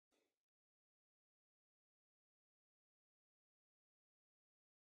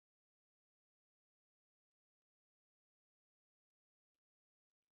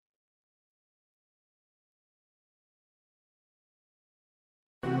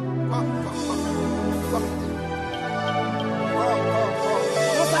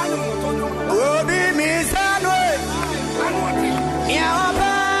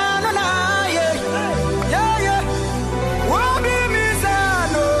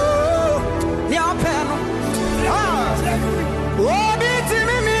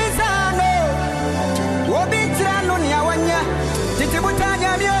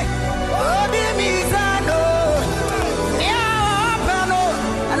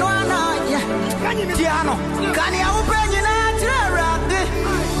Tiano, can you open your Radi?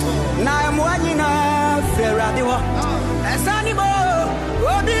 Now I'm one in a Ferrari. As animal,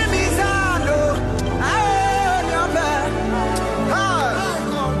 what do you mean?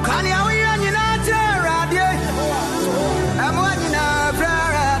 Can you win in a Radi? I'm one in a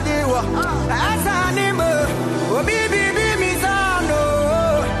Ferrari. As animal, what do you mean?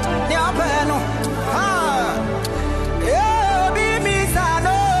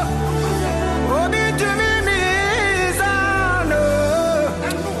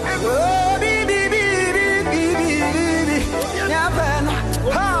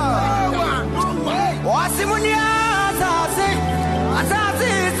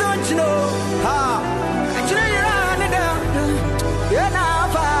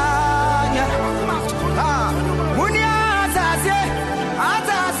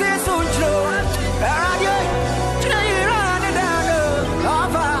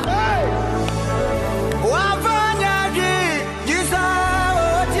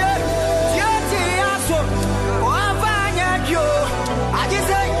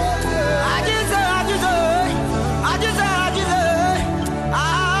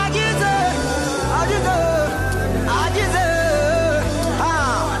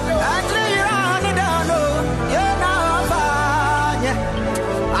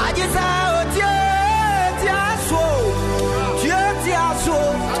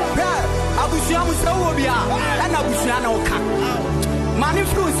 Money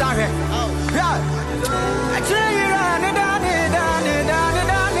fruits are here. Yeah. Actually, you run it down, down, down,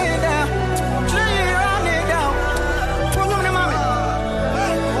 down, down. Actually, you run it down. From the mommy.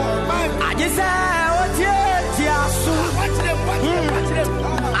 I just said, what you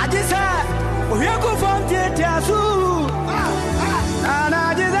I just said, we go from Tiasu. And I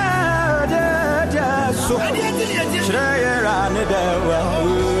just said, should I run it down?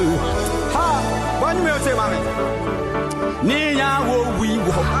 Ha, one will say, mommy. Nia wo we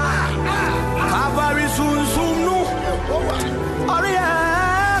wo Kavari sun sun no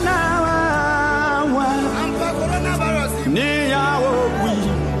Ariana Nia wo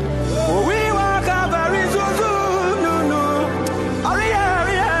we wa Kavari sun sun no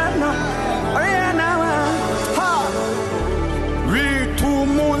Ariana ha Re to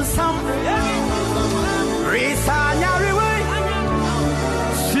moon sam Re sanya riwe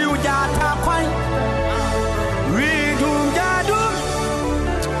Siujata kwai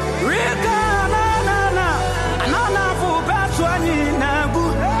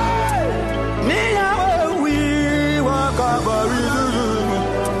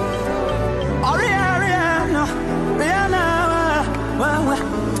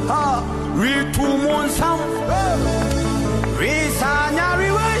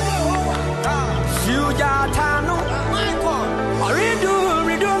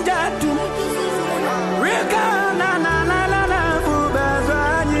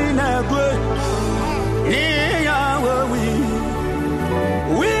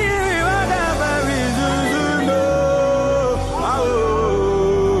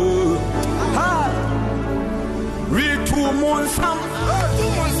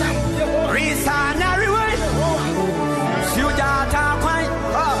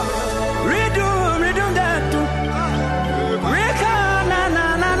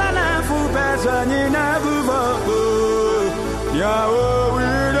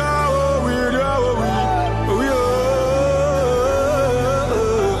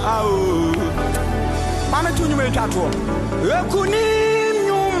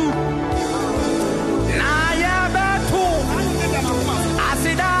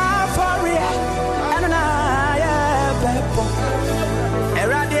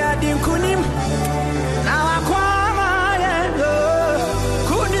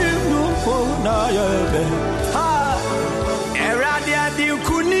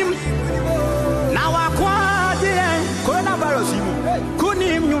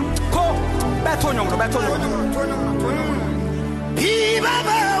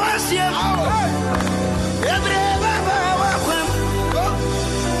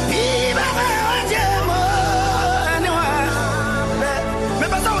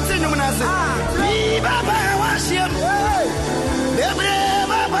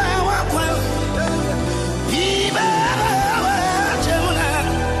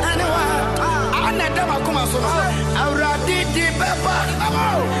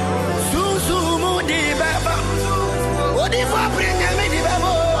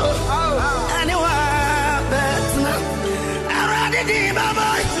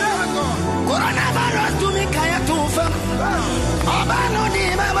Coronavirus to me, kaya to fam. Obano di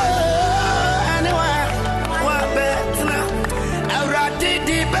mama, anyway, what bet now? I rati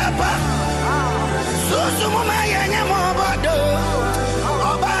di papa.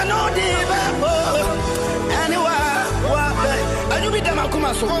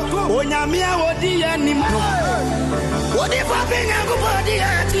 Onyamia wodi anim no wodi fa benya go body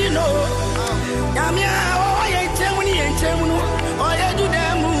atino nyamia o ye nchemu no o ye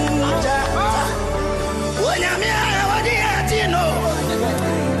dudemu ja onyamia wodi atino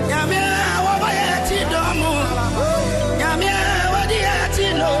nyamia o ba ye tidomu nyamia wodi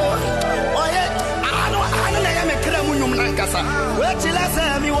atino o ye anu na ye mekra mu nyum na nkasa we chila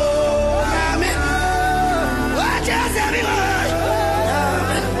sami wo nyamia we chila sami wo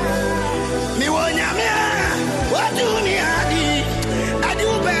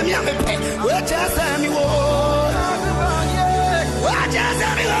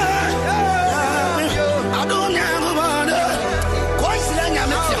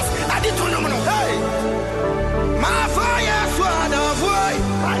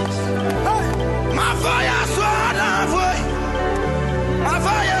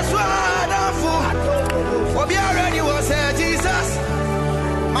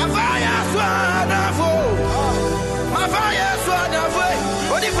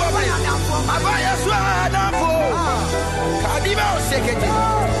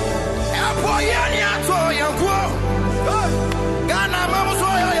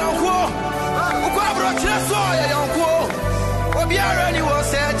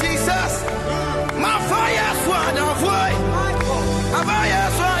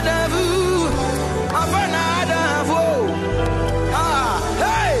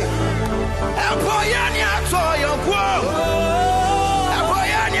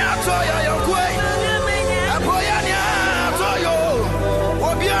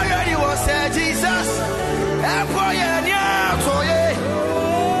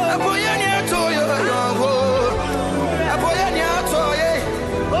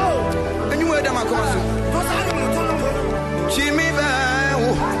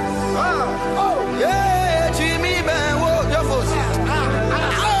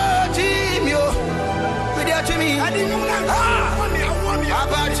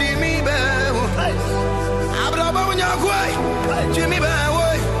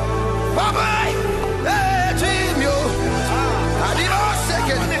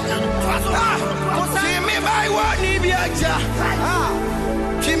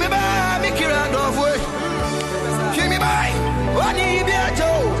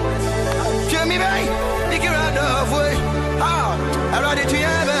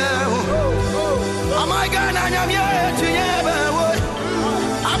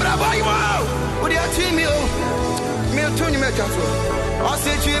I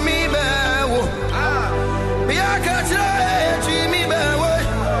said to me,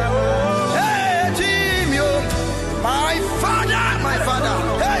 my father,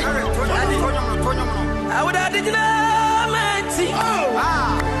 hey, I would have did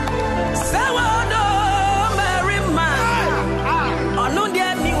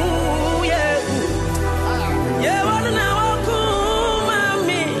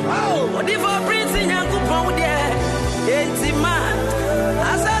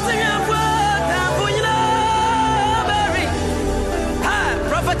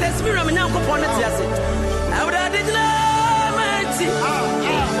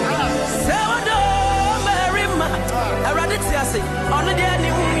on the day,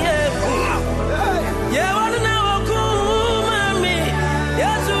 yeah, one an hour, cool, mommy.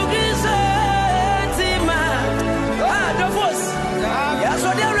 Yes, who gives a man? The force. Yes,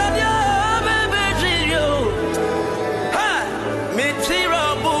 what they're ready, baby, you. Ha, me zero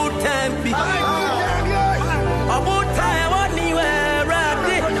boot and be a boot time, what you were wrapped.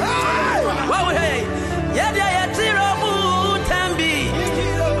 Well, hey, yeah, zero boot and be.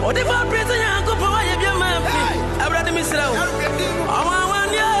 What if I prison and go for your man? I've read the missile.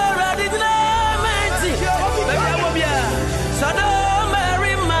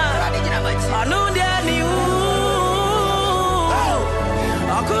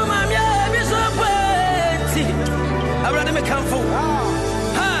 Come for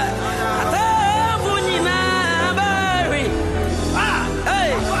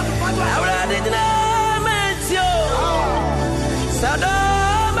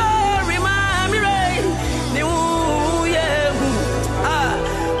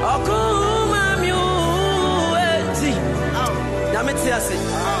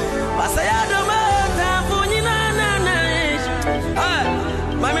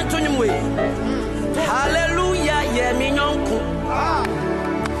hallelujah, yeah, me nyonku.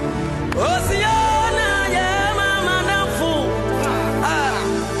 Osiana, yeah, mama nafu.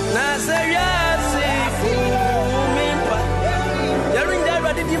 Na seriasi fu mimpa. Yarin da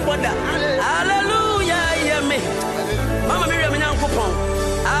radi di boda. Hallelujah, Nyankopon.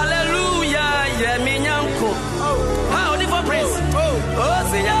 Hallelujah, yeah, me Nyanko. How the for praise? Oh,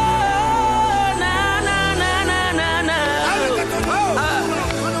 see ya. Na na na na na na.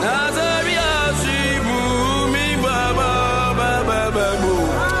 Nazaria sibu mi baba baba babu.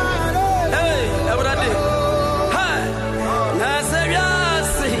 Hey, everybody. Hi. Nazaria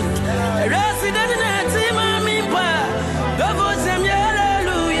si. Resident na mi pa. Dogo sem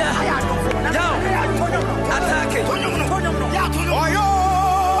hallelujah. Yo. Attack it. Oyo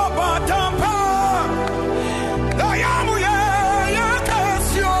batampa. Dayamu ya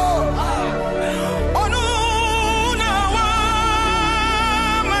kasio. Onu na wa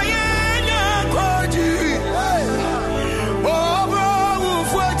mayenya koji. Obro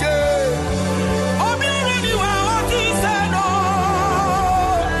ufuaje. Obiara ni wa otiseno.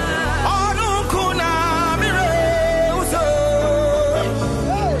 Onu kuna mire uso.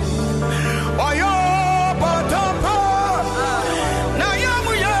 Oyo batampa. Na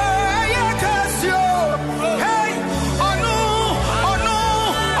yamu ya kasio. Hey, onu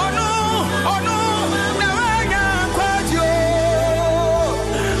na wanya kwajo.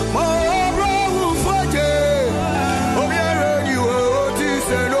 Mo bro ufoje. Obiara ni wa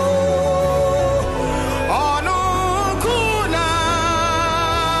otiseno. Onu kuna.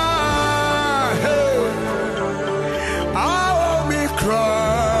 Hey. Awo mi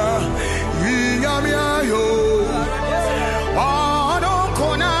cry, yami ayo. Onu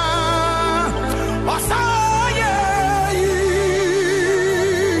kuna, osaye.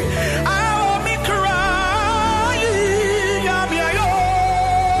 Awo mi cry, yami ayo.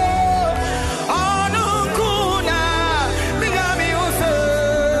 Onu kuna, migami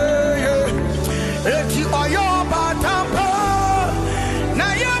usaye. Eti oyo batampa, na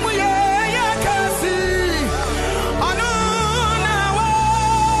yamu ye yakasi. Onu na wa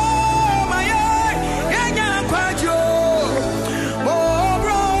maye yenya kwajo. Mo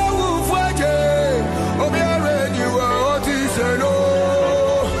bro ufuaje. Obiara ni wa otiseno.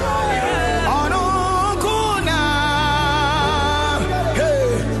 Onu kuna. Hey.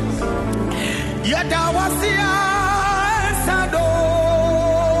 Yada wasia sado.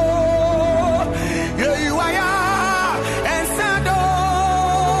 Yeiwaya ensado.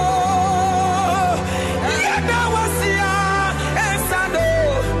 Yada wasia ensado.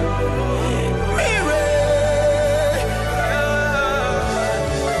 Mire.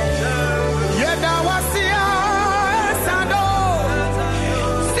 Yada wasia ensado.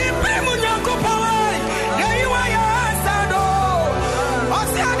 Simpe munyanko pawe. Yeiwaya ensado.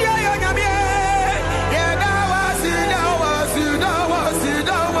 Osiadia yo nyamie. Yada wasi, da wasi, da wasi,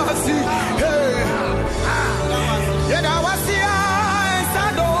 da wasi. Hey. Yada wasia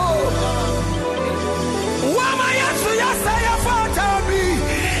ensado. Wama yasu yasa ya fatabi.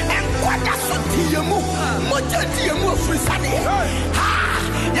 Enkwada so diemu. Moja diemu ofrisani. Ha!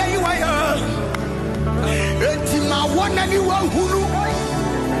 Yeiwaya. Enti ma wana ni wa hulu.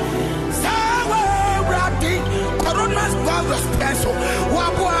 Sawa bradi. Corona's virus peso.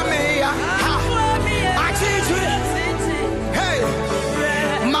 Wabu ameya. Ha! Achiji. Hey!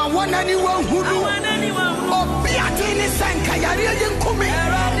 Ma wana ni wa hulu. Obiati ni sanka yari yenkumi.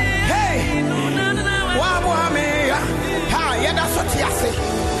 Hey! Wabu ameya. Ha! Yeda sotiase.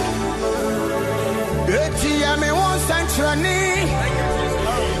 Eti ya me won santrani.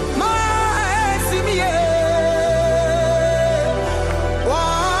 Ma esimie. Wa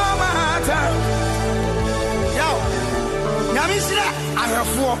mata. Yo. Nyamisira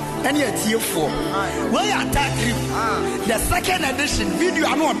ahefo ene atiefo. We attack you. The second edition video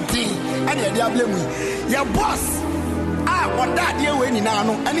am on D and the diablemu. Your boss on that year we ni na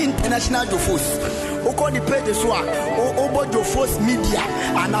no any international jofos. Oko the page so obo jofos media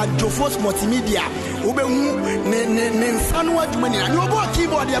and jofos multimedia. Ube ne nsanu adwuma ni na obo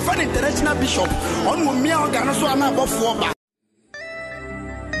keyboard the fan international bishop on wo mia organ so am abofo ba.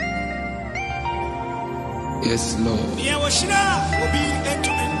 Yes, Lord. Yeah, washina obi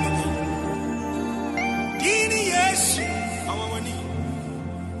entumi. Dini Yesu awawani.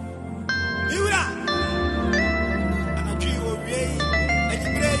 Miura. Anajui obiei,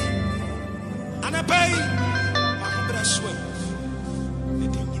 ejibrei. Anapai. Mahubra swe.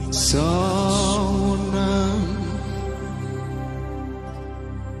 Sonam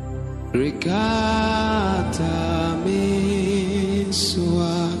Rikata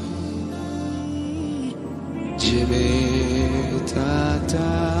Miswa Jimetata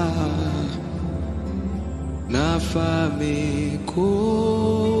Nafamiko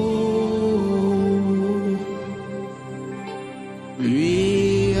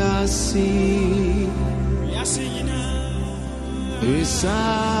Riasi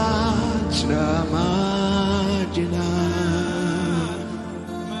Research Ramajina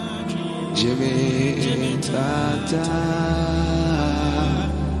Jimmy Tata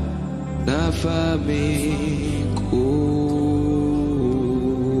Nafamiku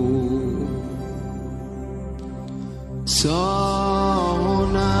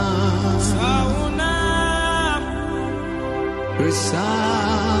Sauna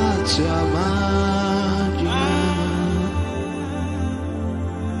Risachama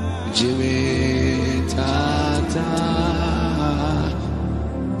Jimmy Tata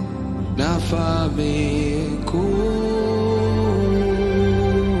Nafamiku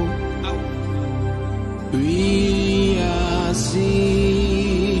we are see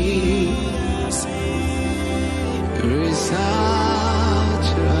research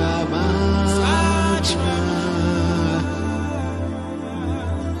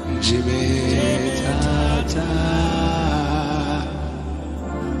Jimmy Tata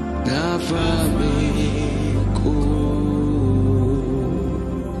Nafamiku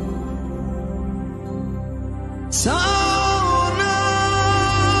Sauna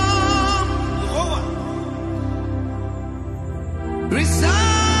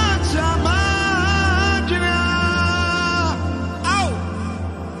Research Amajina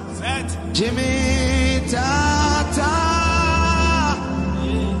Jimmy Tata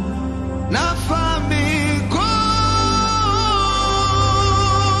Nafamiku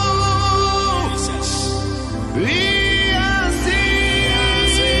we are see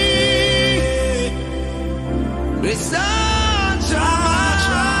Research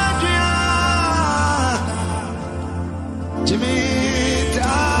Jimmy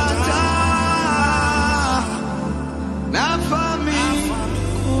Tata Nafamiku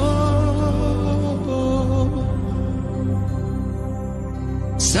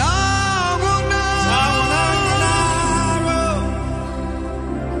Sauna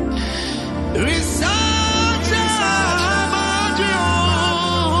Research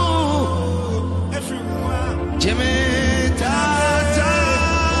Jimmy Tata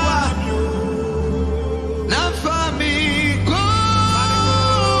Nafamiku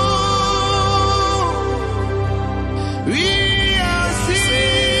we are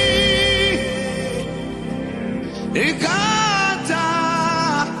see Ikata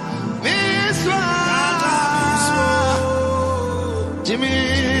Miswa Jimmy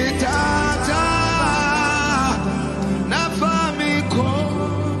Tata Nafamiku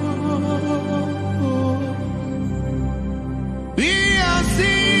we are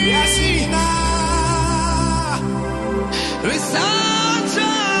see Research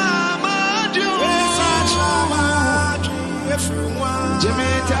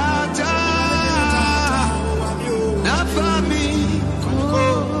Jimmy Tata Nafamiku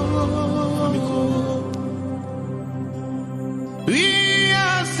we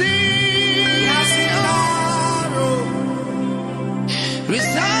are see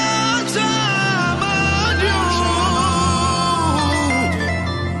Research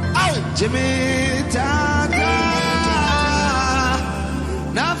Jimmy Tata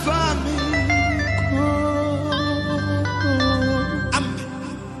Nafamiku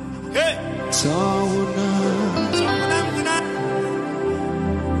Sauna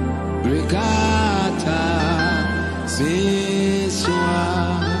Regata Siswa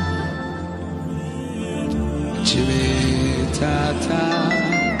Jimmy Tata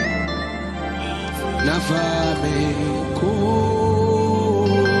Nafamiku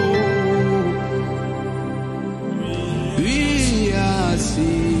we are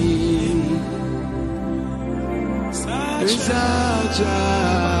see Research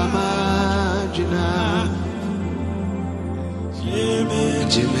Amajina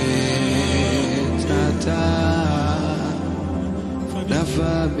Jimmy Tata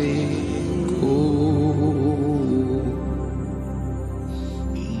Nafamiku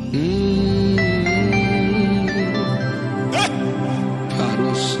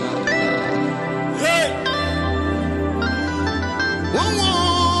Parusa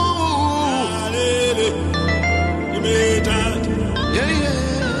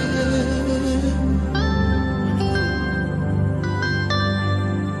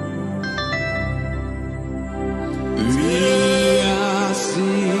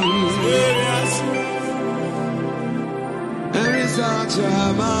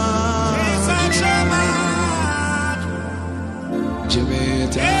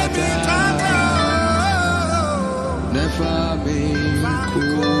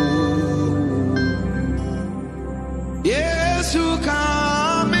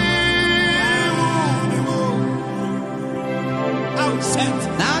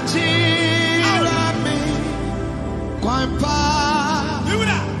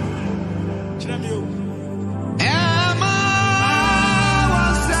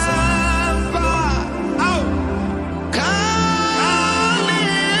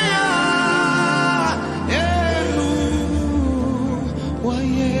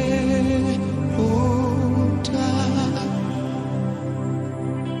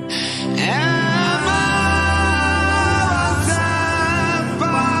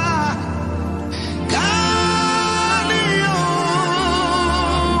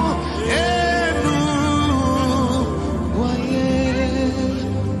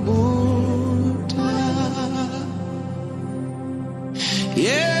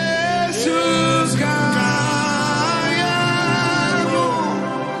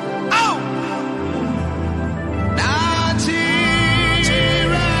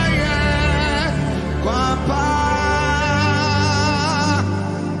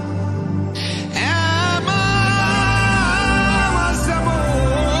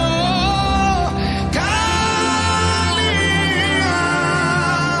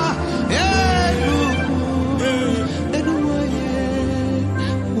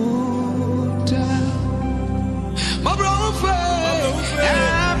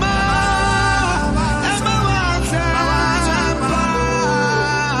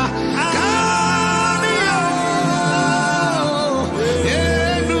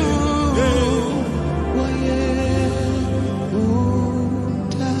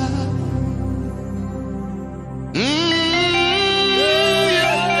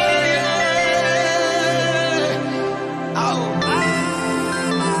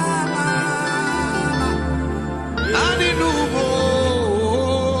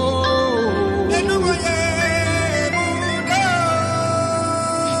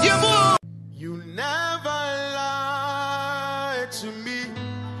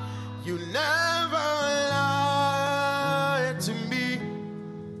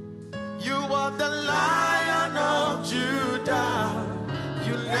are the Lion of Judah.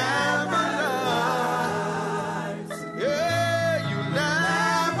 You never lied. Yeah, you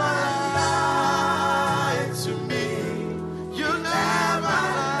never lied to me. You never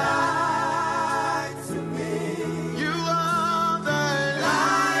lied to me. You are the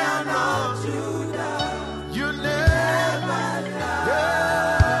Lion of Judah. You never lied.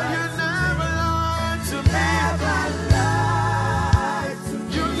 Yeah, you never lied to me.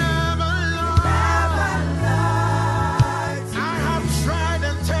 You never lied.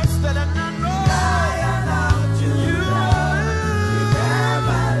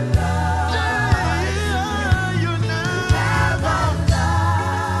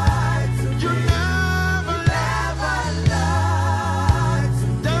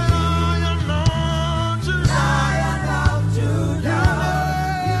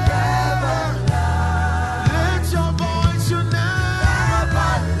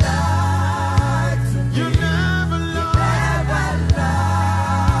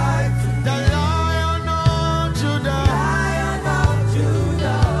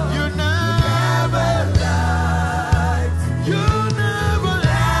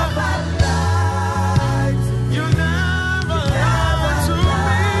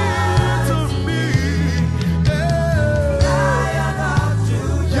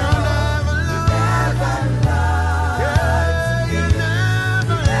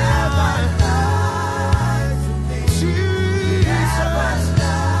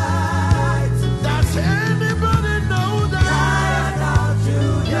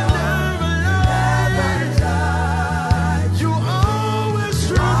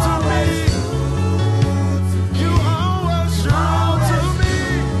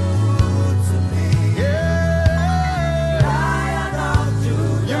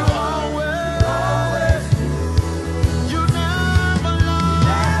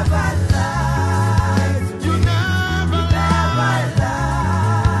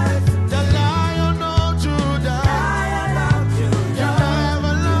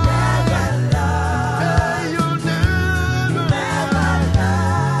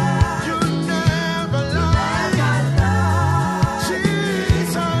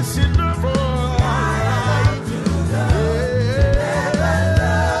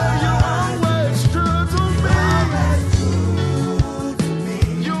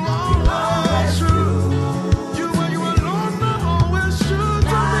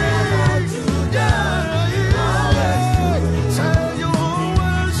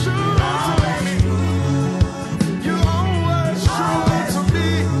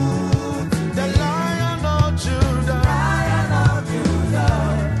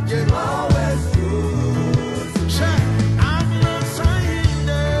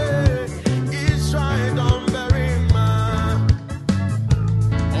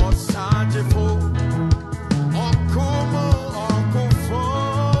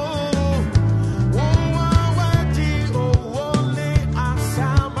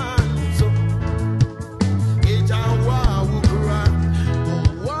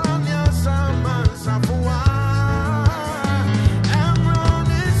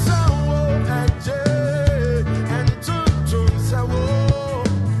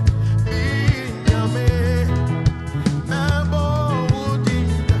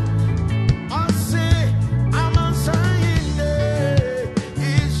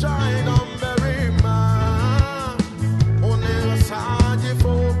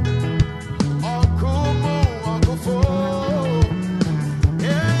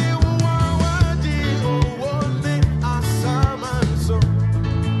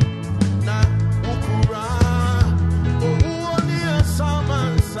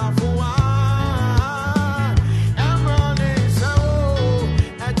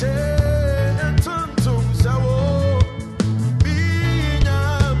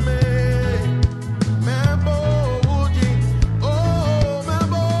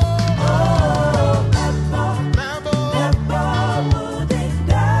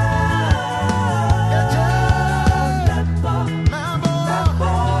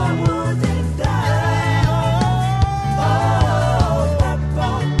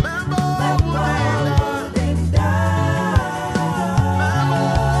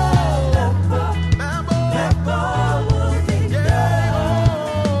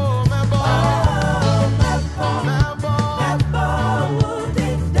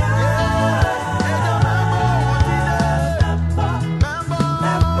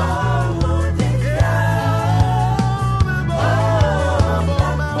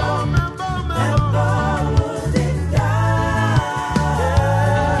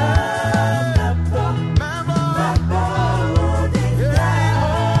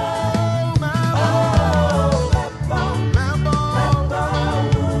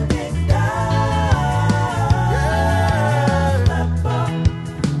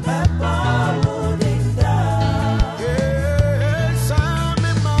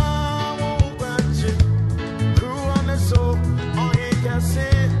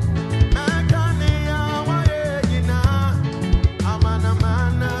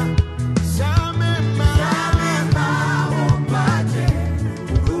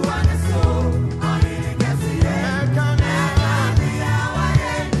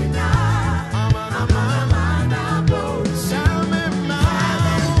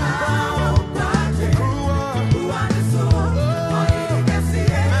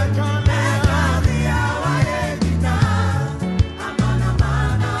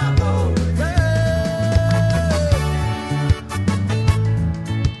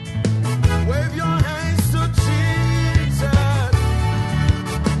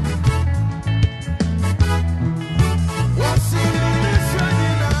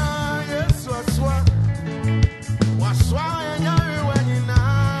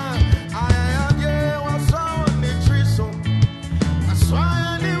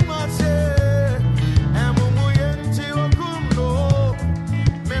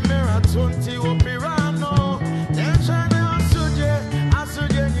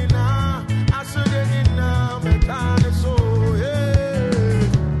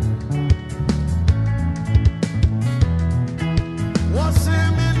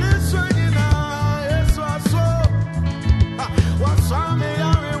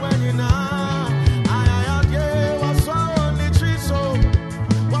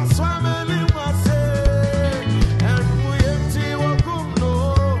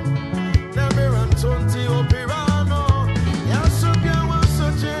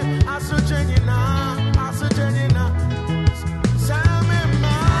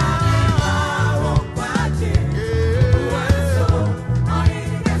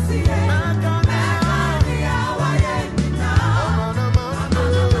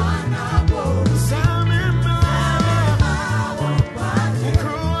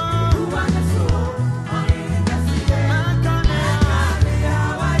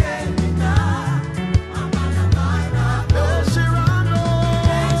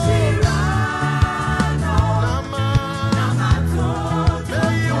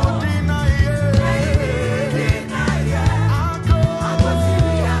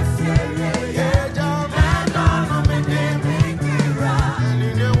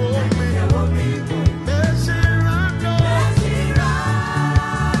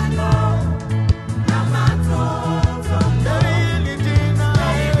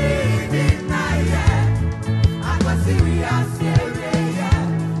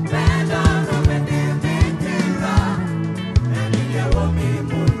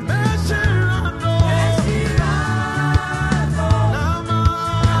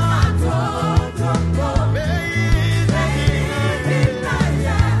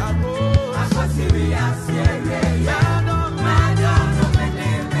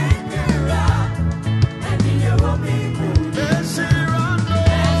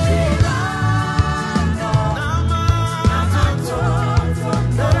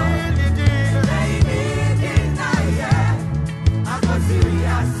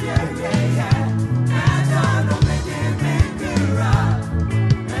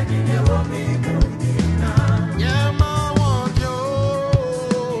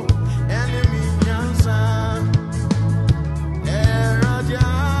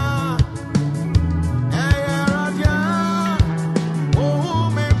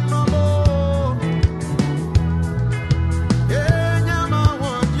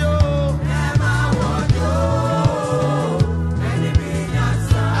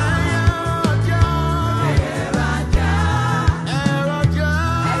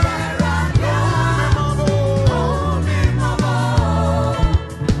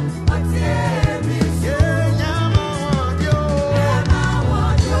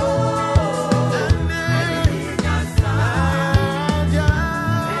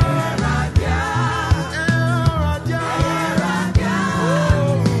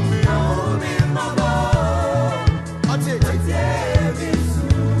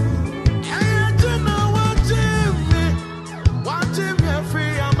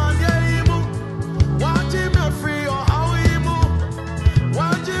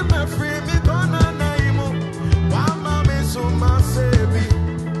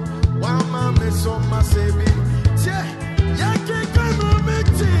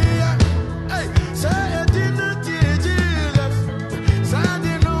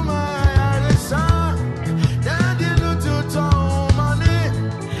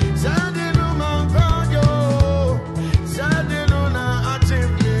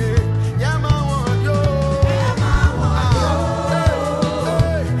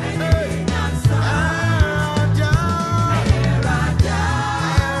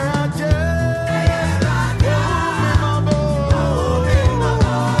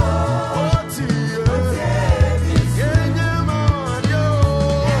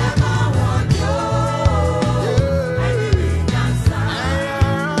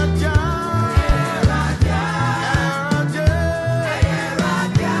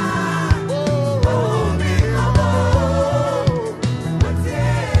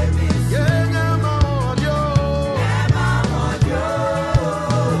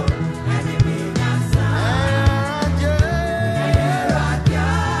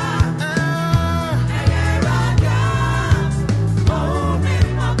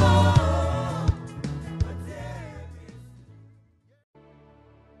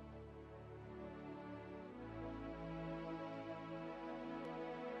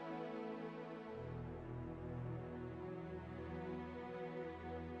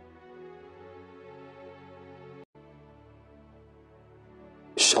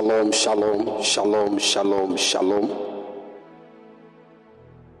 Shalom, shalom, shalom, shalom, shalom.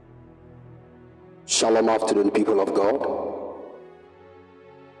 Shalom afternoon, people of God.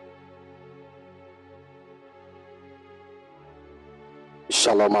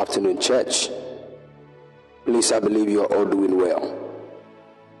 Shalom afternoon, church. Please, I believe you are all doing well.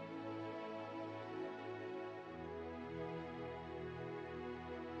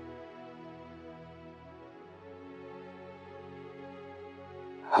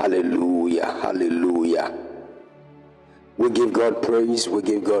 Hallelujah, hallelujah. We give God praise, we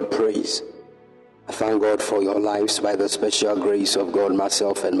give God praise. I thank God for your lives. By the special grace of God,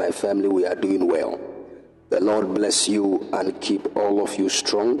 myself and my family, we are doing well. The Lord bless you and keep all of you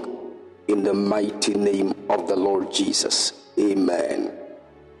strong in the mighty name of the Lord Jesus. Amen.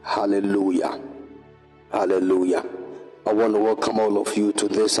 Hallelujah. Hallelujah. I want to welcome all of you to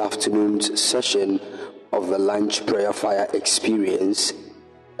this afternoon's session of the Lunch Prayer Fire Experience.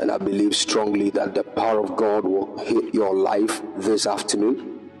 And I believe strongly that the power of God will hit your life this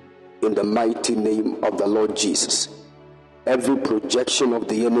afternoon in the mighty name of the Lord Jesus. Every projection of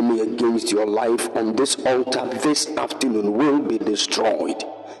the enemy against your life on this altar this afternoon will be destroyed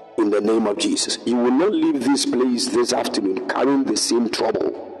in the name of Jesus. You will not leave this place this afternoon carrying the same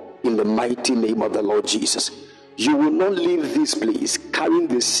trouble in the mighty name of the Lord Jesus. You will not leave this place carrying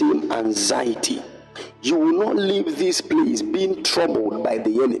the same anxiety. You will not leave this place being troubled by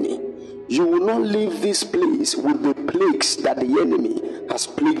the enemy. You will not leave this place with the plagues that the enemy has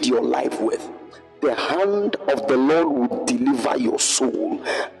plagued your life with. The hand of the Lord will deliver your soul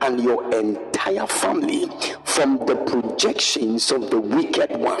and your entire family from the projections of the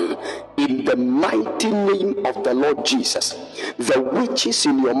wicked one in the mighty name of the Lord Jesus. The witches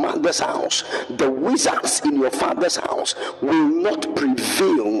in your mother's house, the wizards in your father's house will not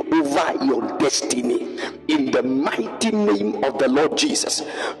prevail over your destiny in the mighty name of the Lord Jesus.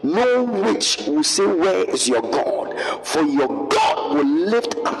 No witch will say, "Where is your God?" For your God will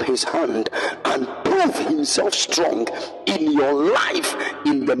lift up his hand and put prove himself strong in your life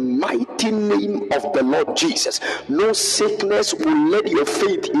in the mighty name of the Lord Jesus. No sickness will let your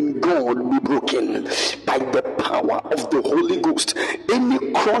faith in God be broken by the power of the Holy Ghost.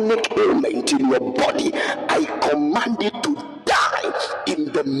 Any chronic ailment in your body, I command it to die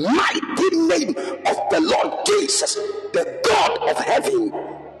in the mighty name of the Lord Jesus. The God of heaven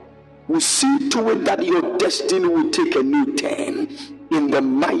will see to it that your destiny will take a new turn in the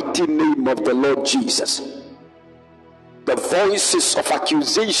mighty name of the Lord Jesus. The voices of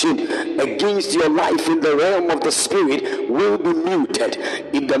accusation against your life in the realm of the spirit will be muted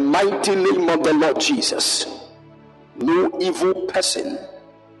in the mighty name of the Lord Jesus. No evil person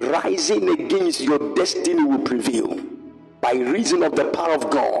rising against your destiny will prevail. By reason of the power of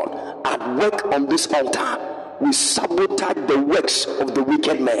God at work on this altar, we sabotage the works of the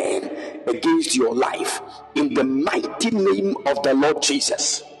wicked man against your life in the mighty name of the Lord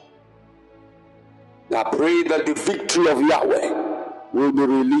Jesus. I pray that the victory of Yahweh will be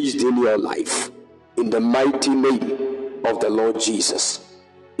released in your life in the mighty name of the Lord Jesus.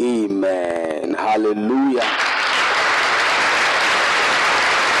 Amen. Hallelujah.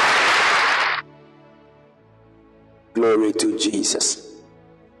 Glory to Jesus.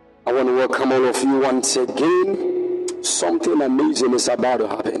 I want to welcome all of you once again. Something amazing is about to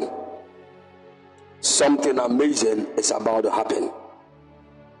happen. Something amazing is about to happen.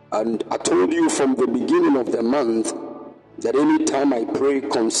 And I told you from the beginning of the month that anytime I pray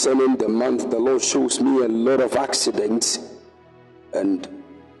concerning the month, the Lord shows me a lot of accidents. And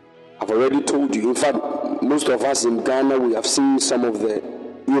I've already told you, in fact, most of us in Ghana, we have seen some of the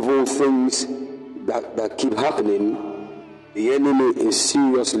evil things that keep happening. The enemy is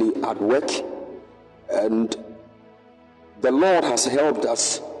seriously at work, and the Lord has helped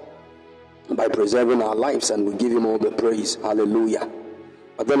us by preserving our lives, and we give him all the praise. Hallelujah.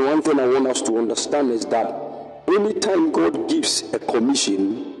 But then one thing I want us to understand is that anytime God gives a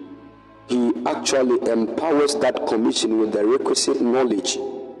commission, he actually empowers that commission with the requisite knowledge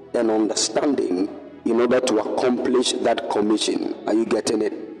and understanding in order to accomplish that commission. Are you getting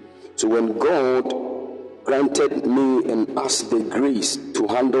it? So when God granted me and us the grace to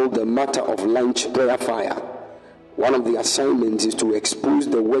handle the matter of lunch prayer fire, one of the assignments is to expose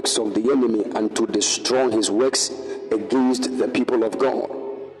the works of the enemy and to destroy his works against the people of God.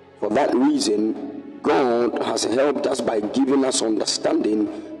 For that reason, God has helped us by giving us understanding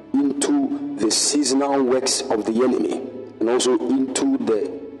into the seasonal works of the enemy and also into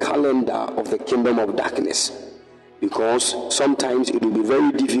the calendar of the kingdom of darkness, because sometimes it will be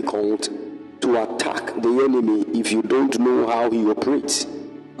very difficult to attack the enemy if you don't know how he operates.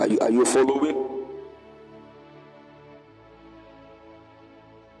 Are you following?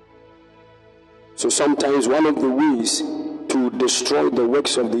 So sometimes one of the ways to destroy the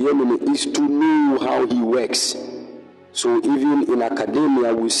works of the enemy is to know how he works. So even in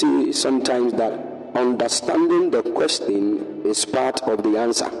academia, we see sometimes that understanding the question is part of the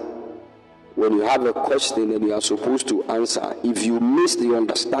answer. When you have a question and you are supposed to answer, if you miss the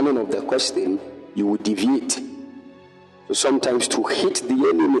understanding of the question, you will deviate. So sometimes to hit the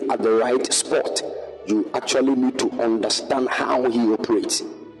enemy at the right spot, you actually need to understand how he operates.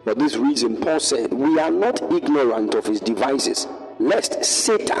 For this reason, Paul said, we are not ignorant of his devices, lest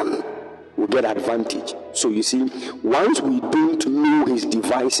Satan will get advantage. So you see, once we don't know his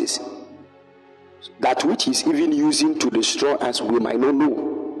devices, that which he's even using to destroy us, we might not know.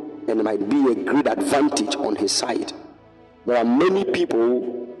 And it might be a great advantage on his side. There are many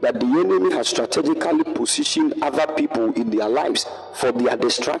people that the enemy has strategically positioned other people in their lives for their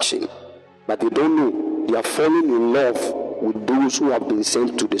distraction, but they don't know they are falling in love with those who have been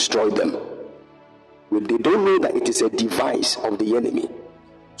sent to destroy them. They don't know that it is a device of the enemy.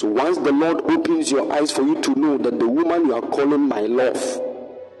 So once the Lord opens your eyes for you to know that the woman you are calling my love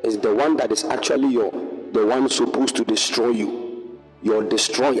is the one that is actually the one supposed to destroy you, your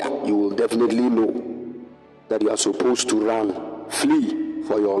destroyer, you will definitely know that you are supposed to run, flee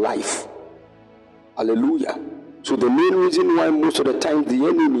for your life. Hallelujah. So the main reason why most of the time the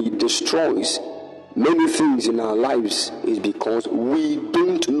enemy destroys many things in our lives is because we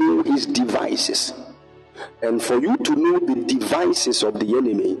don't know his devices. And for you to know the devices of the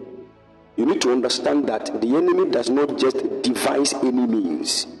enemy, you need to understand that the enemy does not just devise any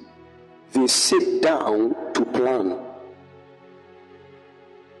means. They sit down to plan.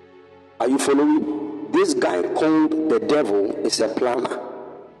 Are you following? This guy called the devil is a planner.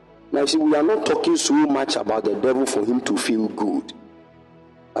 Now you see, we are not talking so much about the devil for him to feel good.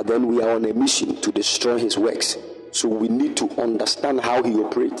 But then we are on a mission to destroy his works. So we need to understand how he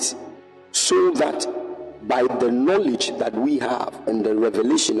operates, so that by the knowledge that we have and the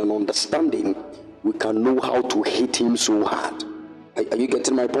revelation and understanding, we can know how to hit him so hard. Are you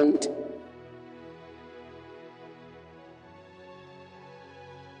getting my point?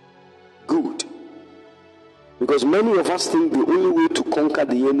 Good. Because many of us think the only way to conquer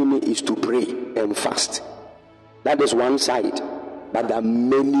the enemy is to pray and fast. That is one side. But there are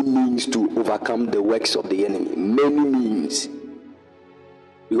many means to overcome the works of the enemy. Many means.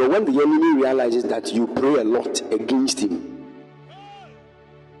 Because when the enemy realizes that you pray a lot against him,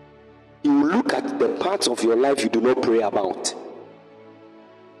 he will look at the parts of your life you do not pray about.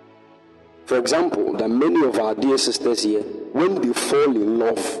 For example, there are many of our dear sisters here, when they fall in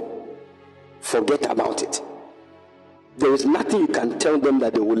love, forget about it. There is nothing you can tell them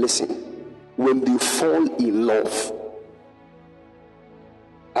that they will listen. When they fall in love,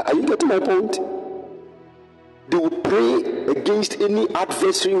 are you getting my point? They will pray against any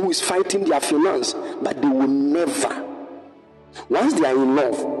adversary who is fighting their finance, but they will never. Once they are in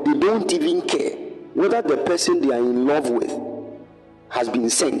love, they don't even care whether the person they are in love with has been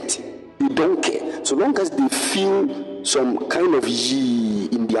sent. They don't care. So long as they feel some kind of yee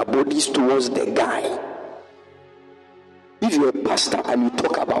in their bodies towards the guy. If you're a pastor and you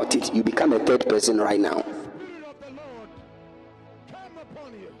talk about it, you become a third person right now.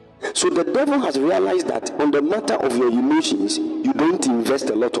 So the devil has realized that on the matter of your emotions, you don't invest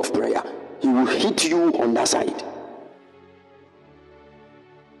a lot of prayer. He will hit you on that side.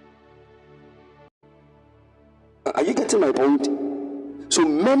 Are you getting my point? So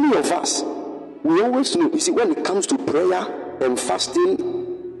many of us, we always know, you see, when it comes to prayer and fasting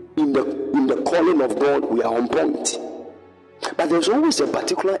in the calling of God, we are on point. But there's always a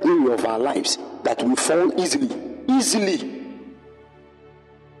particular area of our lives that we fall easily.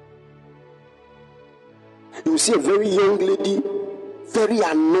 You see a very young lady, very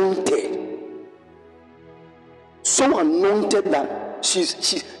anointed, so anointed that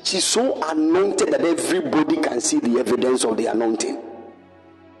she's so anointed that everybody can see the evidence of the anointing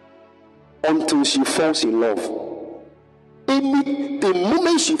until she falls in love. The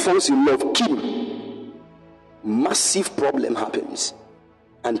moment she falls in love, massive problem happens,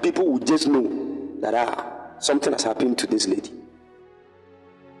 and people will just know that something has happened to this lady.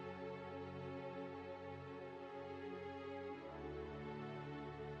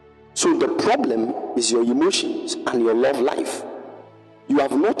 So the problem is your emotions and your love life. You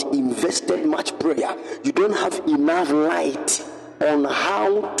have not invested much prayer. You don't have enough light on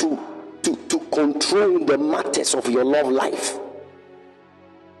how to control the matters of your love life.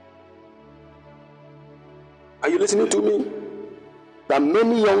 Are you listening to me? There are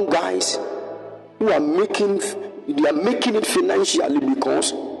many young guys who are making it financially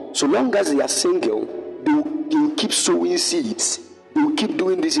because so long as they are single, they will keep sowing seeds. They will keep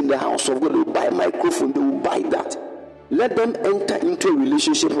doing this in the house of God. They will buy a microphone. They will buy that. Let them enter into a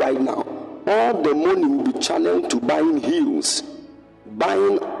relationship right now. All the money will be channeled to buying heels,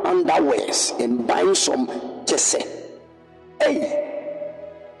 buying underwears, and buying some jesse. Hey!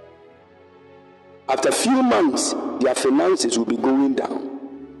 After a few months, their finances will be going down,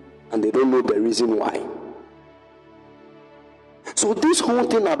 and they don't know the reason why. So this whole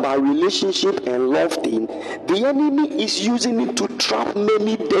thing about relationship and love thing, the enemy is using it to trap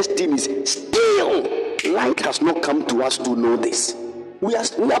many destinies. Still, light has not come to us to know this. We are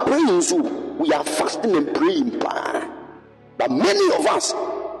praying, so we are fasting and praying. But many of us,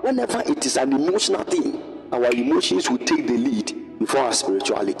 whenever it is an emotional thing, our emotions will take the lead before our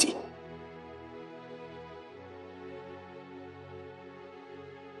spirituality.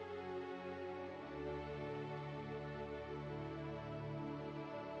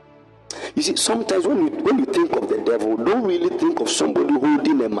 You see, sometimes when you think of the devil, don't really think of somebody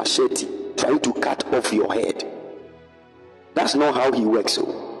holding a machete trying to cut off your head. That's not how he works. So,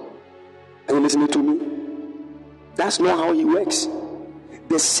 are you listening to me? That's not how he works.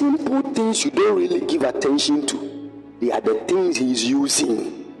 The simple things you don't really give attention to, they are the things he's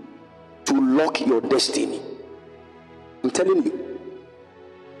using to lock your destiny. I'm telling you.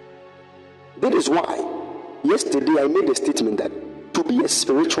 That is why yesterday I made a statement that to be a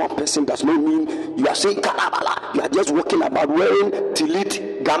spiritual person does not mean you are saying kalabala. You are just walking about wearing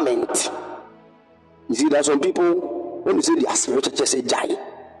tillit garment. You see, there are some people, when you say they are spiritual, just say jai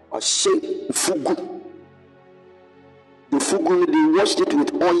or say fugu. The fugu, they washed it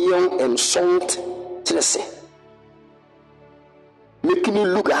with oil and salt, making it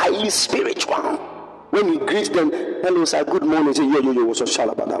look highly spiritual. When you greet them, hello sir, good morning, say yo, what's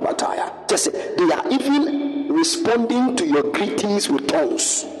up, just say, they are even responding to your greetings with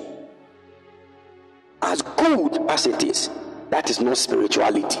tongues. As good as it is, that is not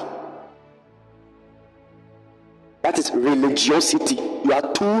spirituality. That is religiosity. You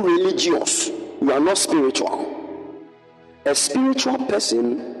are too religious. you are not spiritual. A spiritual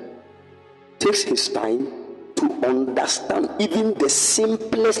person takes his time to understand even the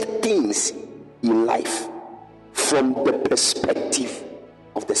simplest things in life from the perspective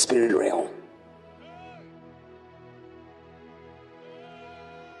of the spirit realm.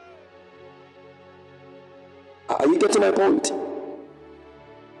 Are you getting my point?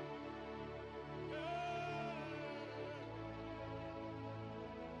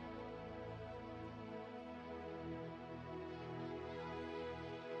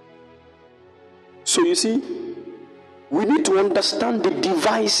 So you see, we need to understand the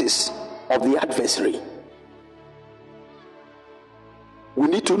devices of the adversary. We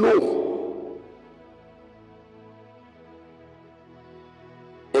need to know.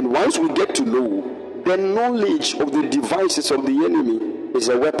 And once we get to know, the knowledge of the devices of the enemy is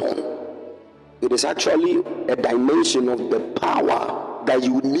a weapon. It is actually a dimension of the power that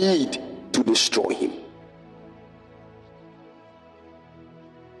you need to destroy him.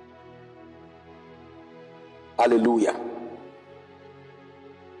 Hallelujah.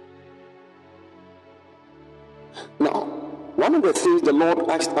 Now, one of the things the Lord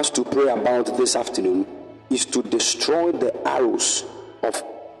asked us to pray about this afternoon is to destroy the arrows of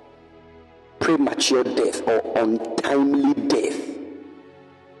premature death or untimely death.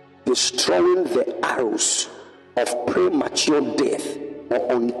 Destroying the arrows of premature death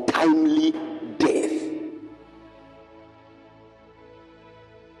or untimely death.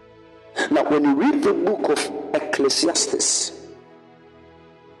 Now, when you read the book of Ecclesiastes,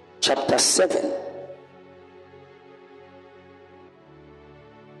 chapter 7,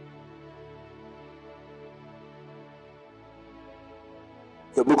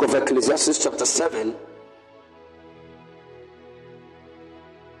 the book of Ecclesiastes, chapter 7,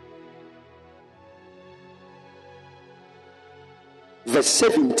 verse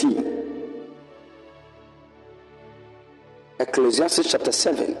 17. Ecclesiastes chapter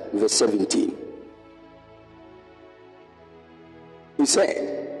 7, verse 17. He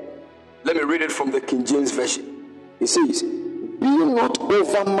said, let me read it from the King James Version. He says, be not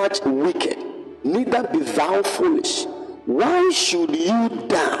overmuch wicked, neither be thou foolish. Why should you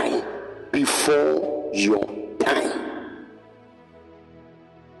die before your time?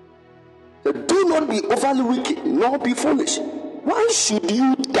 So do not be overly wicked, nor be foolish. Why should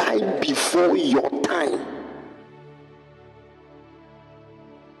you die before your time?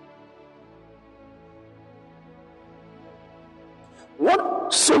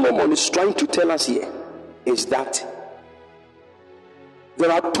 What Solomon is trying to tell us here is that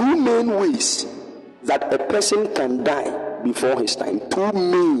there are two main ways that a person can die before his time. Two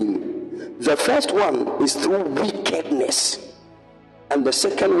main. The first one is through wickedness, and the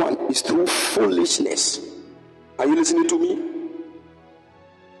second one is through foolishness. Are you listening to me?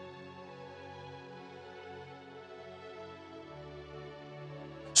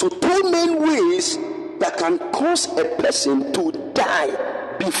 So two main ways that can cause a person to die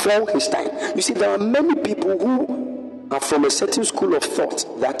before his time. You see, there are many people who are from a certain school of thought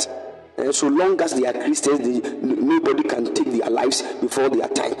that so long as they are Christians, nobody can take their lives before their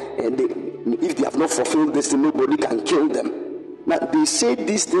time. And if they have not fulfilled this, nobody can kill them. Now, they say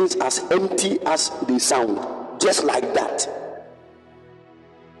these things as empty as they sound, just like that.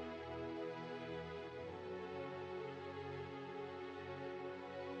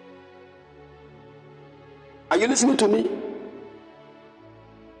 Are you listening to me?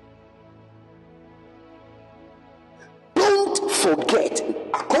 Don't forget,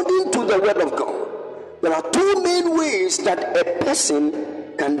 according to the word of God, there are two main ways that a person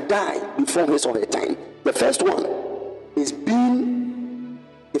can die before his or her time. The first one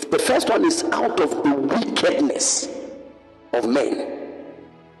is out of the wickedness of men.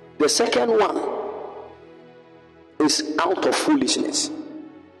 The second one is out of foolishness.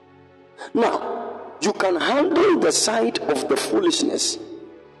 Now, you can handle the side of the foolishness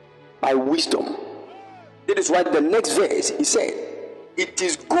by wisdom. That is why the next verse he said, it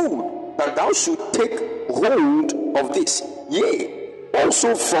is good that thou should take hold of this. Yea,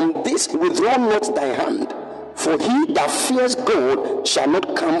 also from this withdraw not thy hand, for he that fears God shall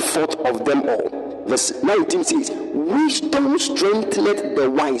not come forth of them all. Verse 19 says, wisdom strengtheneth the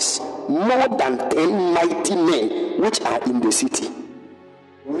wise more than 10 mighty men which are in the city.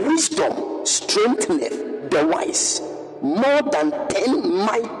 Wisdom strengtheneth the wise more than 10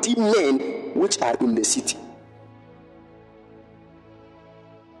 mighty men which are in the city.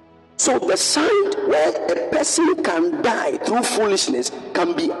 So the side where a person can die through foolishness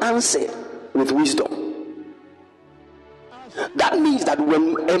can be answered with wisdom. That means that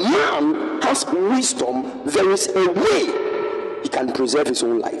when a man has wisdom, there is a way he can preserve his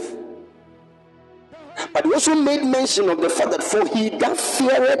own life. But he also made mention of the fact that for he that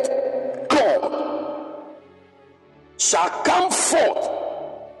feareth God shall come forth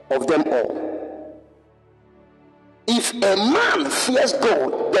of them all. If a man fears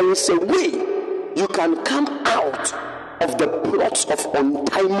God, there is a way you can come out of the plots of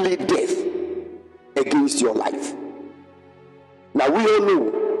untimely death against your life. Now we all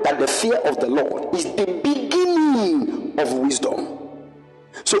know that the fear of the Lord is the beginning of wisdom.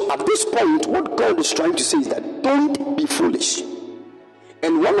 So at this point, what God is trying to say is that don't be foolish.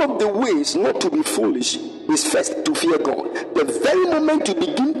 And one of the ways not to be foolish is first to fear God. The very moment you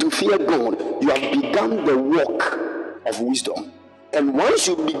begin to fear God, you have begun the walk of wisdom. And once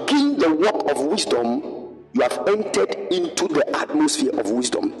you begin the walk of wisdom, you have entered into the atmosphere of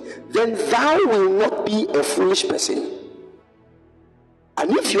wisdom. Then thou will not be a foolish person.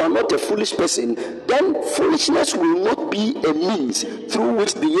 And if you are not a foolish person, then foolishness will not be a means through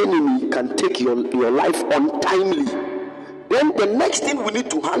which the enemy can take your life untimely. Then the next thing we need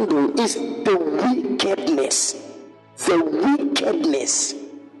to handle is the wickedness. The wickedness.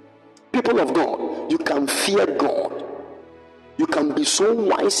 People of God, you can fear God. You can be so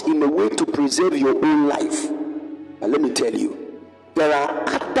wise in a way to preserve your own life. But let me tell you, there are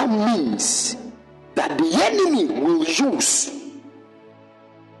other means that the enemy will use.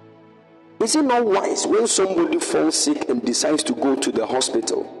 Is it not wise when somebody falls sick and decides to go to the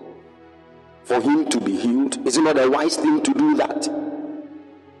hospital for him to be healed? Is it not a wise thing to do that?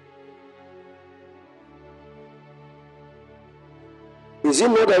 Is it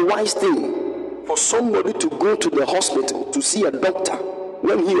not a wise thing for somebody to go to the hospital to see a doctor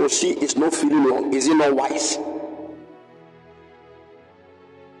when he or she is not feeling well? Is it not wise?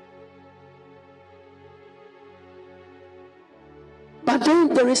 But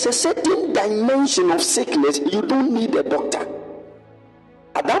then there is a certain dimension of sickness you don't need a doctor.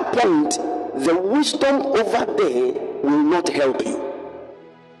 At that point, the wisdom over there will not help you.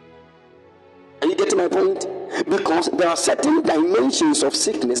 Are you getting my point? Because there are certain dimensions of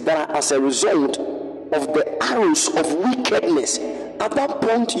sickness that are as a result of the arrows of wickedness. At that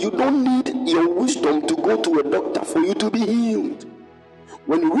point, you don't need your wisdom to go to a doctor for you to be healed.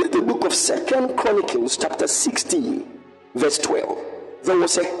 When you read the book of 2 Chronicles chapter 16, verse 12, there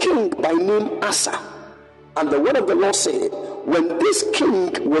was a king by name Asa, and the word of the Lord said, when this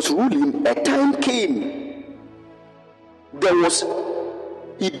king was ruling, a time came,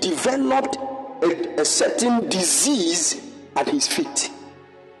 he developed a certain disease at his feet.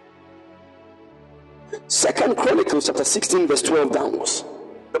 2 Chronicles chapter 16 verse 12 downwards,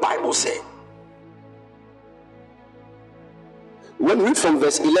 the Bible said, when we read from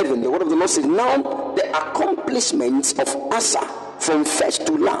verse 11, the word of the Lord says, now the accomplishments of Asa from first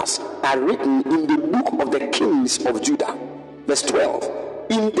to last are written in the book of the kings of Judah. Verse 12,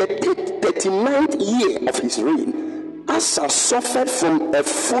 in the 39th year of his reign, Asa suffered from a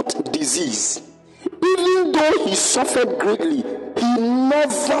foot disease. Even though he suffered greatly, he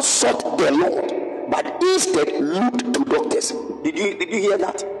never sought the Lord, but instead looked to doctors. Did you hear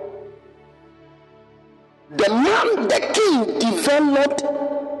that? The king developed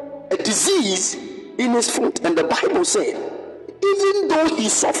a disease in his foot, and the Bible said, even though he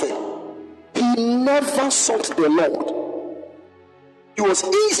suffered, he never sought the Lord. He was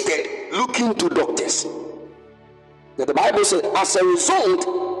instead looking to doctors. The Bible said, as a result,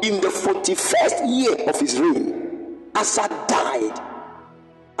 in the 41st year of his reign, Asa died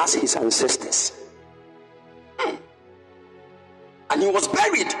as his ancestors. And he was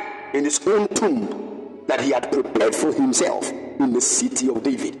buried in his own tomb that he had prepared for himself in the city of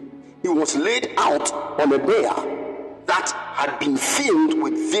David. He was laid out on a bier that had been filled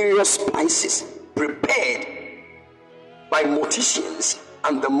with various spices prepared by morticians,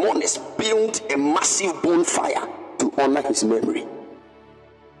 and the mourners built a massive bonfire to honor his memory.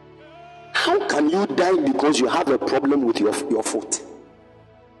 How can you die because you have a problem with your foot?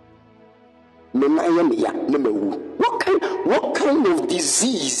 What kind of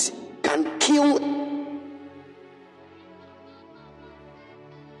disease can kill?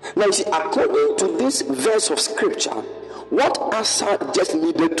 Now you see, according to this verse of scripture, what Asa just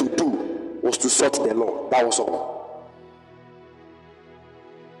needed to do was to sought the Lord. That was all.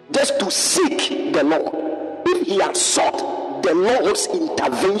 Just to seek the Lord. If he had sought the Lord's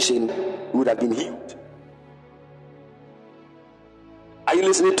intervention, he would have been healed. Are you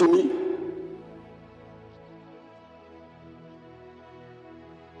listening to me?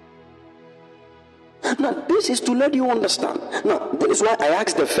 Now, this is to let you understand. Now, this is why I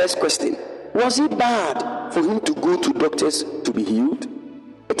asked the first question. Was it bad for him to go to doctors to be healed?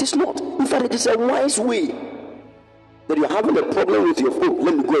 It is not. In fact, it is a wise way that you're having a problem with your foot.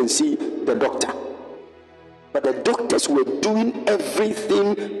 Let me go and see the doctor. But the doctors were doing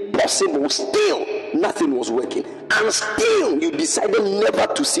everything possible. Still, nothing was working. And still, you decided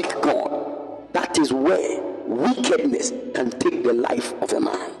never to seek God. That is where wickedness can take the life of a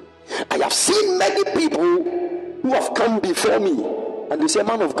man. I have seen many people who have come before me and they say,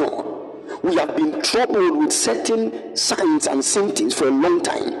 man of God, we have been troubled with certain signs and symptoms for a long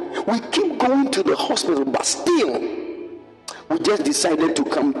time. We keep going to the hospital, but still, we just decided to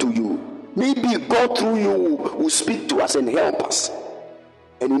come to you. Maybe God through you will speak to us and help us.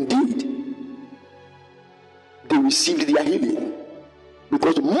 And indeed, they received their healing,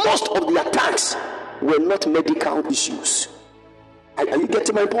 because most of the attacks were not medical issues. Are you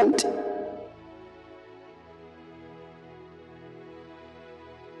getting my point?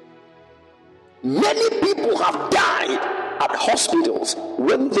 Many people have died at hospitals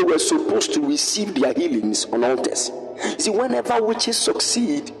when they were supposed to receive their healings on altars. See, whenever witches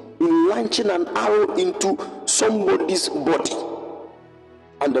succeed in launching an arrow into somebody's body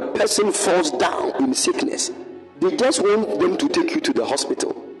and the person falls down in sickness, they just want them to take you to the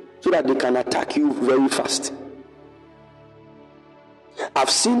hospital so that they can attack you very fast.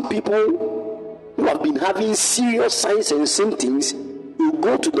 I've seen people who have been having serious signs and symptoms. You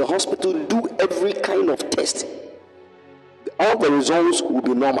go to the hospital, do every kind of test. All the results will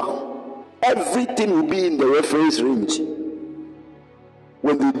be normal. Everything will be in the reference range.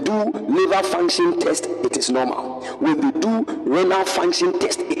 When they do liver function test, it is normal. When they do renal function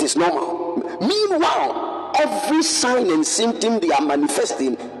test, it is normal. Meanwhile, every sign and symptom they are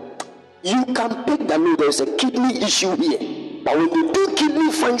manifesting, you can pick that no, there's a kidney issue here. But when they do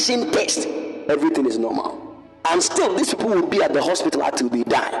kidney function test, everything is normal. And still, these people will be at the hospital until they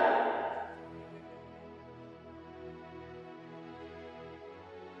die.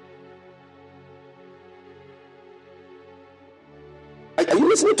 Are you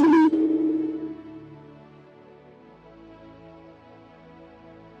listening to me?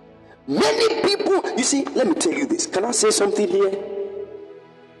 Many people, you see, let me tell you this. Can I say something here?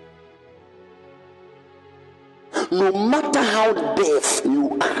 No matter how deaf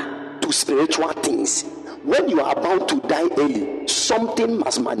you are to spiritual things, when you are about to die early, something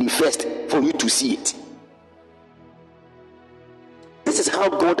must manifest for you to see it. This is how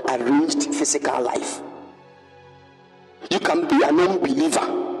God arranged physical life. You can be an unbeliever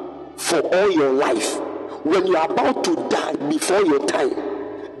for all your life. When you are about to die before your time,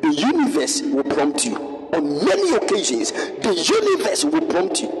 the universe will prompt you. On many occasions, the universe will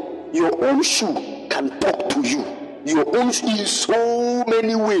prompt you. Your own shoe can talk to you. Your own shoe in so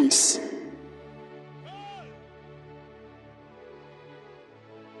many ways.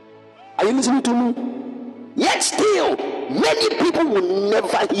 Are you listening to me? Yet still, many people will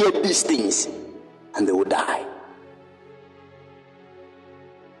never hear these things and they will die.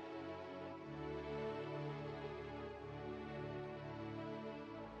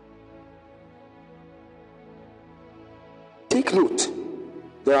 Take note,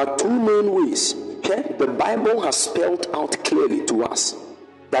 there are two main ways. Okay? The Bible has spelled out clearly to us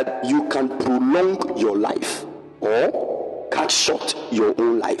that you can prolong your life or cut short your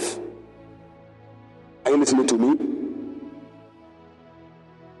own life. Are you listening to me?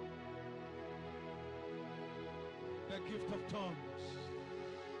 The gift of tongues.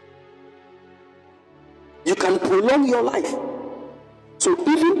 You can prolong your life. So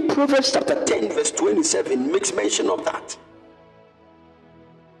even Proverbs chapter 10 verse 27 makes mention of that.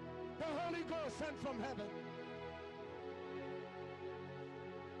 The Holy Ghost sent from heaven.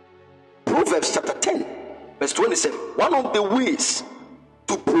 Proverbs chapter 10 verse 27. One of the ways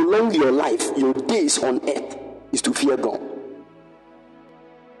to prolong your life, your days on earth, is to fear God.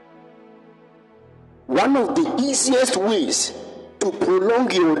 One of the easiest ways to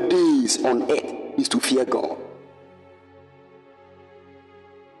prolong your days on earth is to fear God.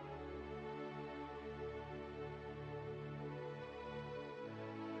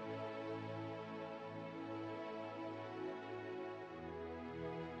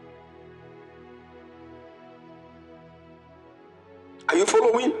 Are you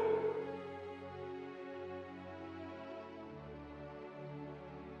following?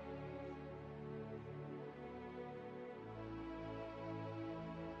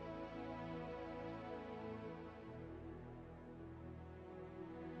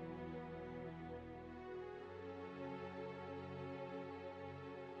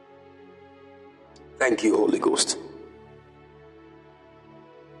 Thank you, Holy Ghost.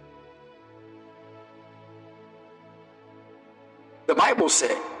 The Bible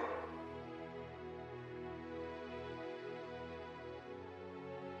said,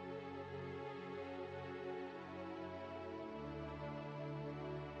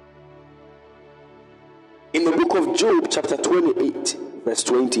 In the book of Job, chapter 28, verse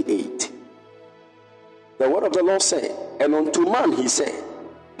 28, the word of the Lord said, and unto man he said,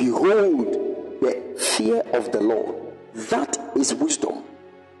 behold, the fear of the Lord, that is wisdom,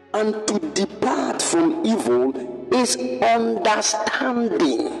 and to depart from evil is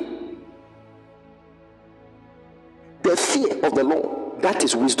understanding. The fear of the Lord, that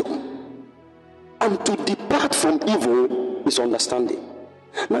is wisdom, and to depart from evil is understanding.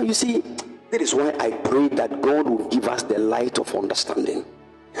 Now you see, that is why I pray that God will give us the light of understanding.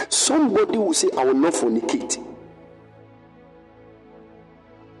 Somebody will say, I will not fornicate.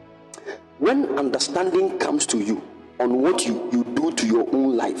 When understanding comes to you on what you do to your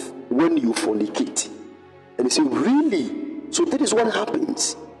own life when you fornicate, and you say, really? So that is what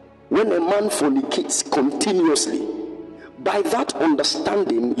happens when a man fornicates continuously. By that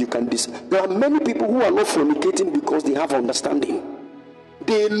understanding, you can there are many people who are not fornicating because they have understanding.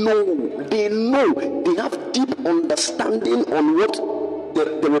 They know, they have deep understanding on what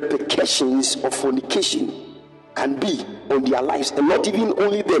the repercussions of fornication can be on their lives, and not even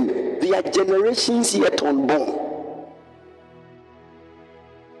only them, their generations yet unborn.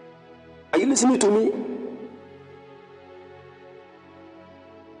 Are you listening to me?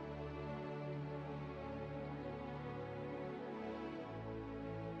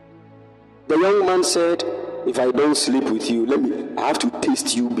 The young man said, if I don't sleep with you, I have to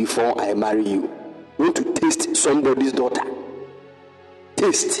taste you before I marry you. I want to taste somebody's daughter.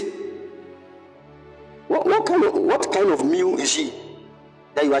 Taste. What kind of meal is she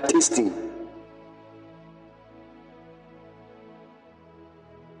that you are tasting?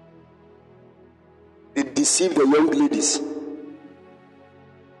 They deceive the young ladies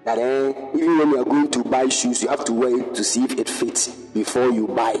that even when you are going to buy shoes, you have to wear it to see if it fits before you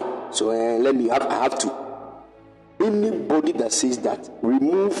buy. So I have to. Anybody that says that,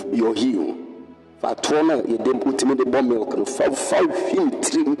 remove your heel.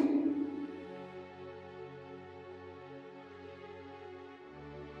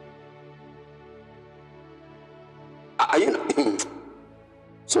 Are you?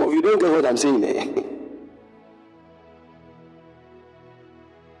 Some of you don't get what I'm saying.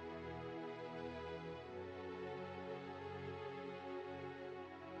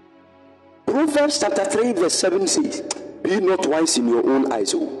 Proverbs chapter 3 verse 7 says, be not wise in your own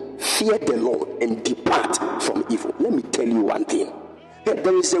eyes, fear the Lord and depart from evil. Let me tell you one thing.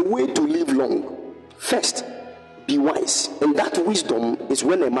 There is a way to live long. First, be wise. And that wisdom is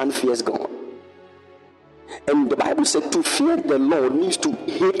when a man fears God. And the Bible said to fear the Lord means to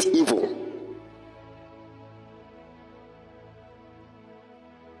hate evil.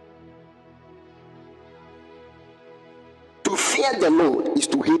 To fear the Lord is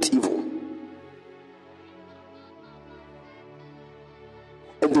to hate evil.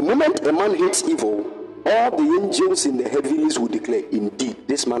 And the moment a man hates evil, all the angels in the heavens will declare, indeed,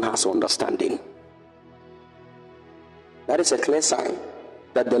 this man has understanding. That is a clear sign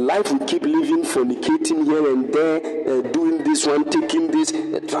that the life we keep living, fornicating here and there, doing this one, taking this,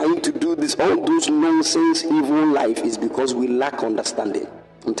 trying to do this, all those nonsense, evil life is because we lack understanding.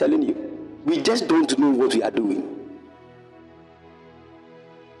 I'm telling you, we just don't know what we are doing.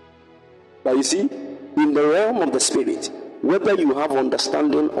 But you see, in the realm of the spirit, whether you have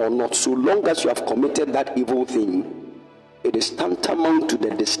understanding or not, so long as you have committed that evil thing, it is tantamount to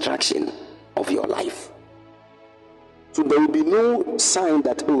the destruction of your life. So there will be no sign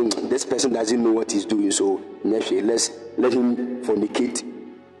that, oh, this person doesn't know what he's doing, so let's let him fornicate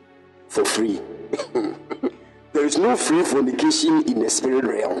for free. There is no free fornication in the spirit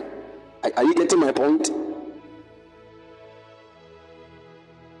realm. Are you getting my point?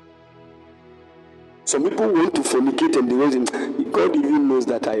 Some people want to fornicate and they want, God even knows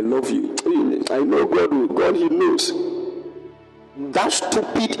that I love you. I know God he knows. That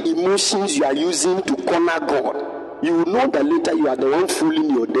stupid emotions you are using to corner God, you will know that later you are the one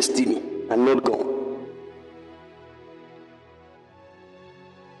fooling your destiny and not God.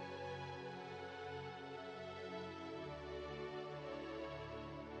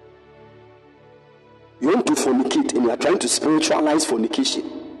 You want to fornicate and you are trying to spiritualize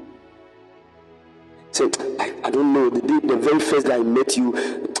fornication. Say, I don't know, the very first day I met you,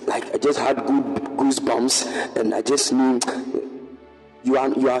 like I just had goosebumps and I just knew you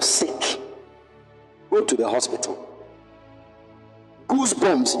are sick. Go to the hospital.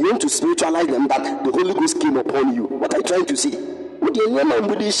 Goosebumps, you want to spiritualize them that the Holy Ghost came upon you. What are you trying to say? You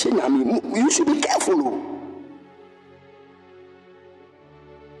should be careful.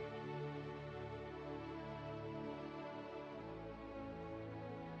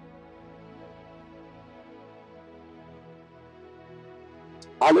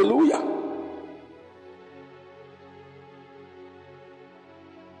 Hallelujah.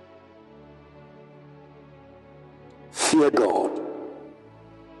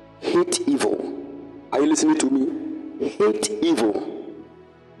 hate evil. Are you listening to me? Hate evil.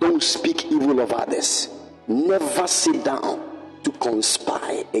 Don't speak evil of others. Never sit down to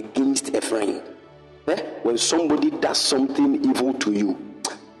conspire against a friend. When somebody does something evil to you,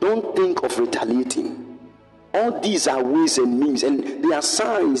 don't think of retaliating. All these are ways and means, and they are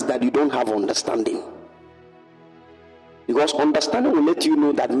signs that you don't have understanding. Because understanding will let you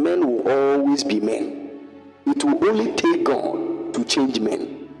know that men will always be men. It will only take God to change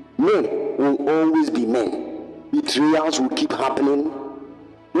men. Men will always be men. Betrayals will keep happening.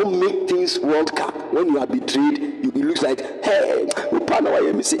 Don't make things World Cup. When you are betrayed, it looks like, hey,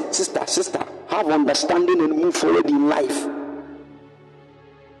 sister, have understanding and move forward in life.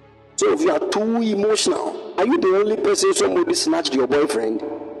 So if you are too emotional, are you the only person somebody snatched your boyfriend?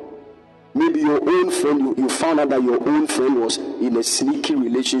 Maybe your own friend, you found out that your own friend was in a sneaky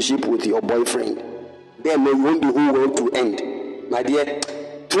relationship with your boyfriend. Then you want the whole world to end. My dear,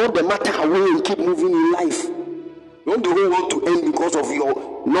 throw the matter away and keep moving in life. You want the whole world to end because of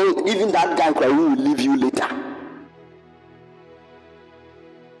your, no, even that guy who will leave you later.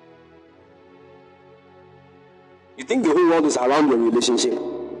 You think the whole world is around your relationship?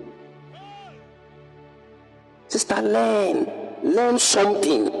 Sister, learn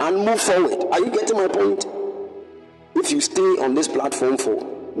something and move forward. Are you getting my point? If you stay on this platform for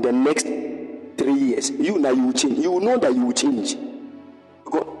the next 3 years, you will change. You will know that you will change.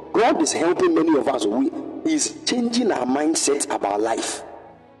 God is helping many of us. He's changing our mindset about life.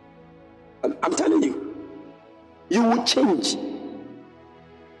 I'm telling you, you will change.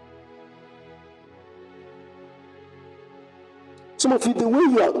 Some of you, the way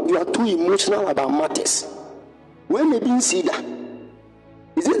you are too emotional about matters. When they didn't see that,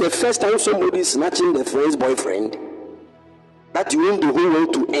 is it the first time somebody is snatching the friend's boyfriend that you want the whole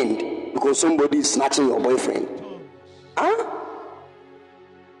world to end because somebody is snatching your boyfriend? Huh?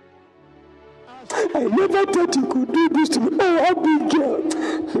 I never thought you could do this to me. Oh, how big girl.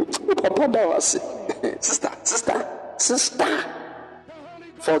 Papa, that was it. Sister.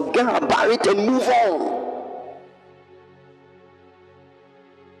 Forget about it and move on.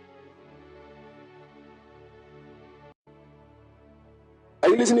 Are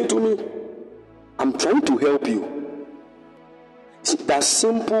you listening to me? I'm trying to help you. See, there are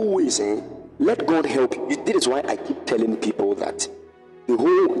simple ways. Let God help you. This is why I keep telling people that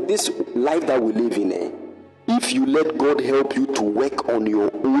this life that we live in, if you let God help you to work on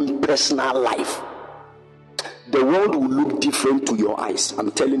your own personal life, the world will look different to your eyes. I'm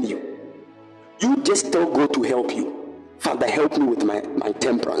telling you. You just tell God to help you. Father, help me with my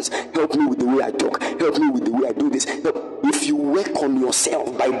temperance. Help me with the way I talk. Help me with the way I do this. If you work on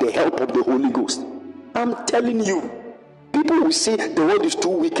yourself by the help of the Holy Ghost, I'm telling you, people will say the world is too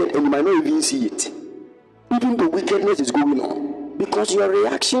wicked and you might not even see it. Even the wickedness is going on. Because your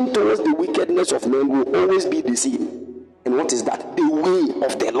reaction towards the wickedness of men will always be the same. And what is that? The way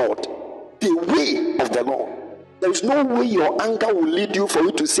of the Lord. The way of the Lord. There is no way your anger will lead you for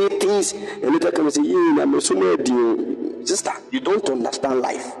you to say things and later come and say, sister, you don't understand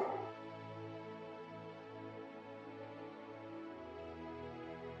life.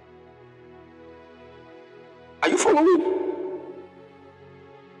 Are you following?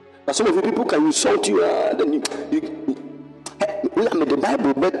 But some of you people can insult you, then you the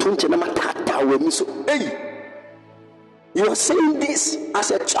Bible, hey, you are saying this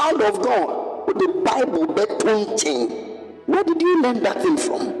as a child of God with the Bible, where did you learn that thing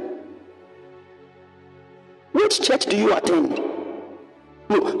from? Which church do you attend?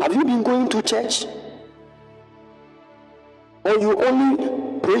 No, have you been going to church? Or you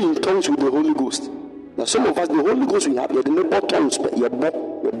only pray in tongues with the Holy Ghost? Now some of us, the Holy Ghost we have, you don't know tongues, but your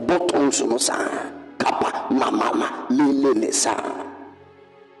tongues, no sa, kappa, mama, lele sa.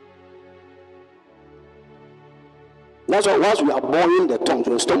 That's why once we are boiling the tongues,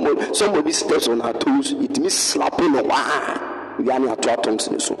 when somebody steps on our toes, it means slapping the wah. We are not our tongues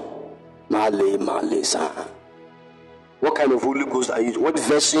in so. Male sa. What kind of Holy Ghost are you using? What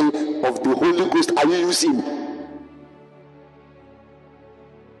version of the Holy Ghost are you using?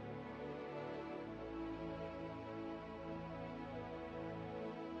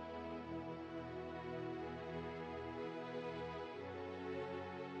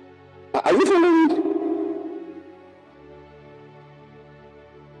 Are you following?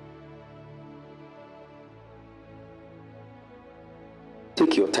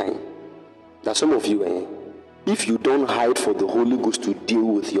 Take your time. Now some of you, if you don't hide for the Holy Ghost to deal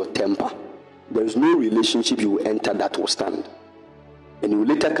with your temper, there is no relationship you will enter that will stand. And you will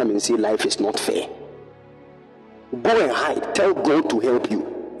later come and say life is not fair. Go and hide. Tell God to help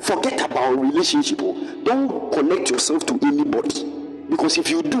you. Forget about relationship. Don't connect yourself to anybody. Because Because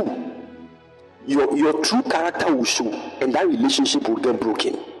if you do, your true character will show, and that relationship will get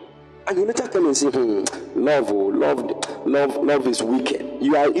broken. And you later come and say, love is wicked.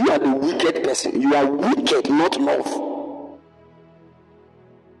 You are the wicked person. You are wicked, not love.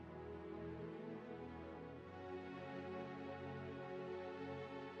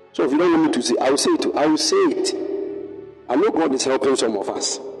 So if you don't want me to say, I will say it. I will say it. I know God is helping some of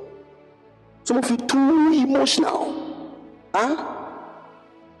us. Some of you too emotional.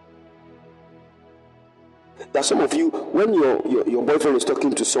 That some of you, when your boyfriend is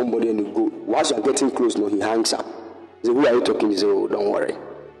talking to somebody and you go, once you are getting close, he hangs up. He says, who are you talking to? He says, oh, don't worry.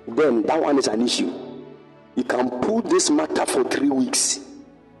 Then that one is an issue. You can pull this matter for 3 weeks.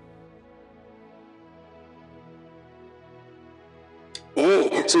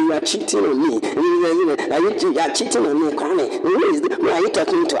 So you are cheating on me. You are cheating on me, Kwame. Who are you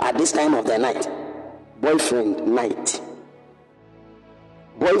talking to at this time of the night? Boyfriend night.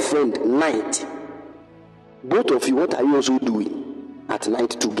 Boyfriend night. Both of you, what are you also doing at night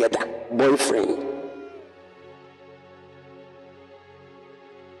together? Boyfriend.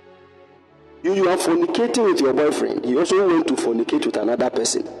 You are fornicating with your boyfriend. You also went to fornicate with another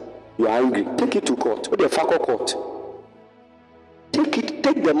person. You are angry. Take it to court. What the fuck court?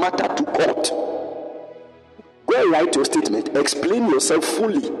 Take the matter to court. Go and write your statement. Explain yourself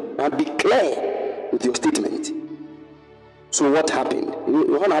fully and be clear with your statement. So what happened?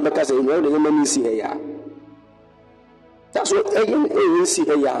 That's what you see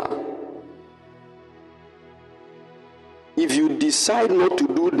here. If you decide not to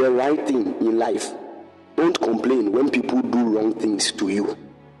do the right thing in life, don't complain when people do wrong things to you.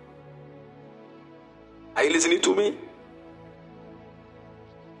 Are you listening to me?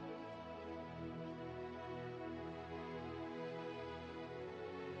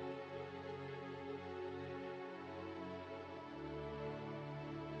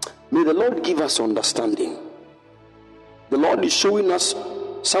 May the Lord give us understanding. The Lord is showing us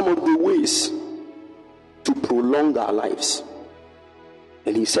some of the ways to prolong our lives.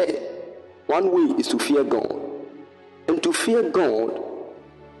 And he said, one way is to fear God. And to fear God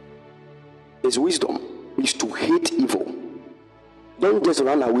is wisdom, is to hate evil. Don't just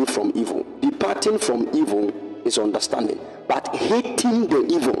run away from evil. Departing from evil is understanding. But hating the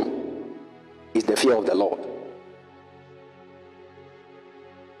evil is the fear of the Lord.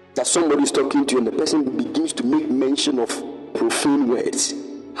 That somebody is talking to you and the person begins to make mention of profane words.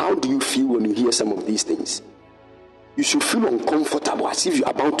 How do you feel when you hear some of these things? You should feel uncomfortable, as if you're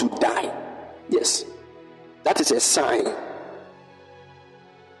about to die. Yes, that is a sign.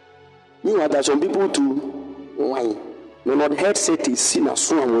 Meanwhile, there are some people to whine. No, not headset is seen as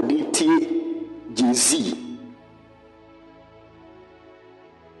soon as they Jay-Z.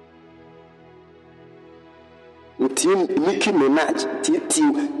 Nicki Minaj,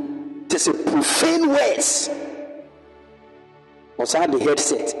 just a profane words. Also the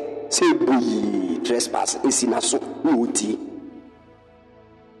headset say boy trespass is in a so uti.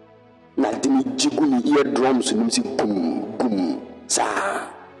 Na dimi jiguni eardrums and say boom boom sa.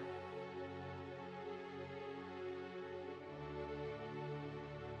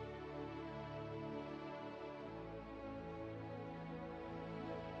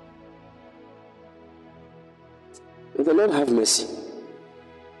 May the Lord have mercy.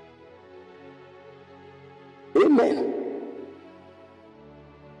 Amen.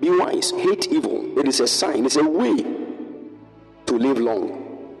 Be wise, hate evil. It is a sign, it's a way to live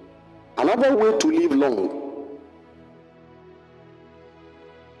long. Another way to live long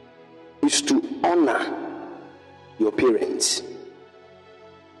is to honor your parents,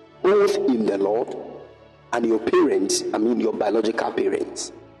 both in the Lord and your parents, your biological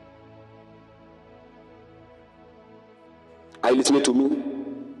parents. Are you listening to me?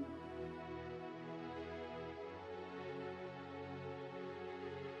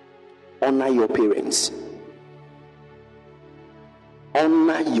 Honor your parents.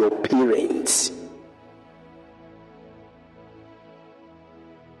 Honor your parents.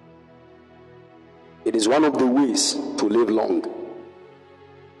 It is one of the ways to live long.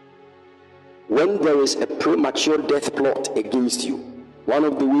 When there is a premature death plot against you, one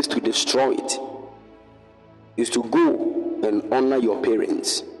of the ways to destroy it is to go and honor your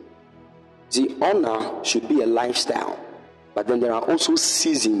parents. See, honor should be a lifestyle, but then there are also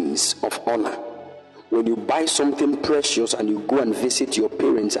seasons of honor. When you buy something precious and you go and visit your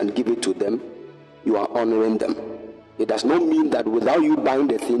parents and give it to them, you are honoring them. It does not mean that without you buying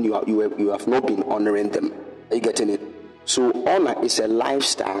the thing, you have not been honoring them. Are you getting it? So honor is a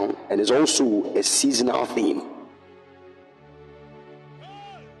lifestyle and is also a seasonal thing.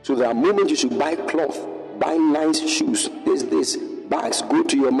 So there are moments you should buy cloth, buy nice shoes, this, bags, go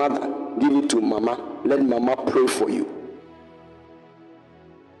to your mother, give it to mama, let mama pray for you.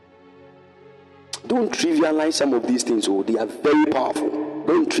 Don't trivialize some of these things. Oh, they are very powerful.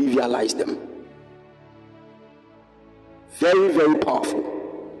 Don't trivialize them. Very, very powerful.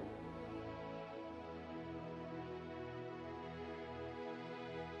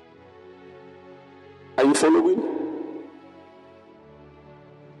 Are you following?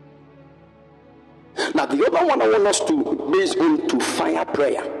 Now, the other one I want us to base on to fire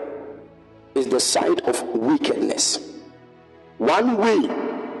prayer is the side of wickedness. One way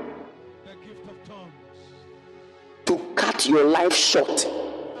to cut your life short,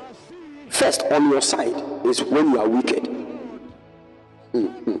 first on your side, is when you are wicked.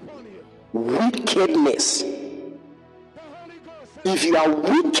 Wickedness. If you are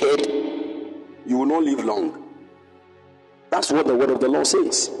wicked, you will not live long. That's what the word of the Lord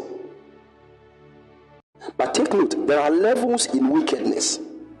says. But take note, there are levels in wickedness.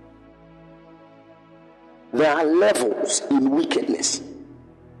 There are levels in wickedness.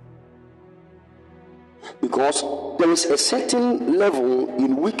 Because there is a certain level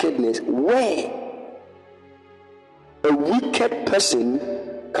in wickedness where a wicked person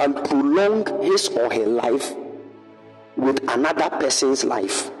can prolong his or her life with another person's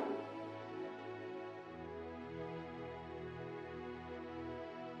life.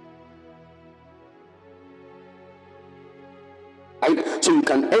 So you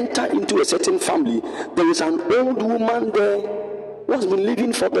can enter into a certain family. There is an old woman there who has been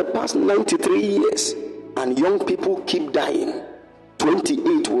living for the past 93 years, and young people keep dying.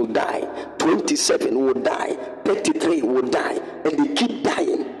 28 will die, 27 will die, 33 will die, and they keep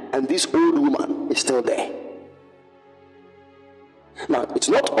dying, and this old woman is still there. Now, it's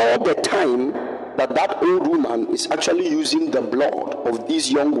not all the time that old woman is actually using the blood of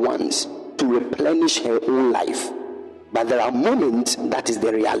these young ones to replenish her own life. But there are moments that is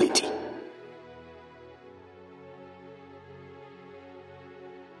the reality.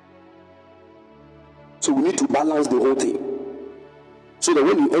 So we need to balance the whole thing. So that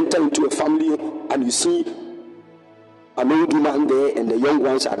when you enter into a family and you see an old woman there and the young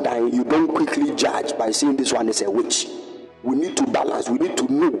ones are dying, you don't quickly judge by saying this one is a witch. We need to balance. We need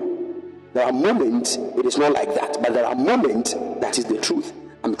to know. There are moments it is not like that, but there are moments that is the truth.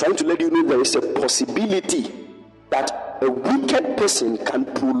 I'm trying to let you know there is a possibility that a wicked person can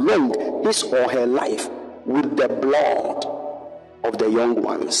prolong his or her life with the blood of the young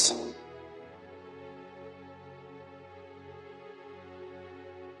ones.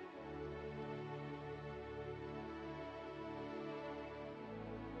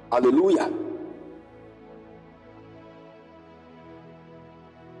 Hallelujah.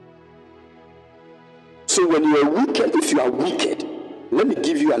 So when you are wicked, if you are wicked, let me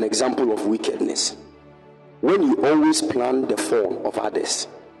give you an example of wickedness. When you always plan the fall of others.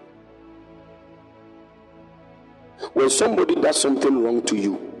 When somebody does something wrong to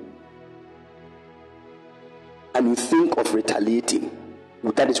you and you think of retaliating,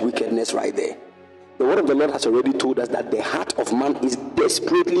 that is wickedness right there. The word of the Lord has already told us that the heart of man is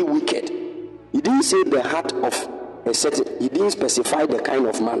desperately wicked. He didn't say the heart of a certain, he didn't specify the kind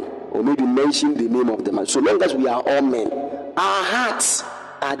of man or maybe mention the name of the man. So long as we are all men, our hearts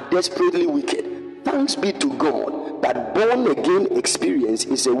are desperately wicked. Thanks be to God that born again experience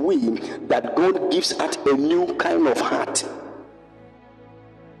is a way that God gives us a new kind of heart.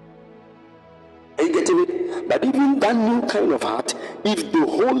 Are you getting it? But even that new kind of heart, if the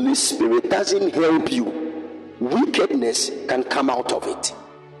Holy Spirit doesn't help you, wickedness can come out of it.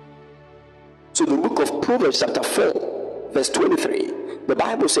 So the book of Proverbs chapter 4 verse 23, the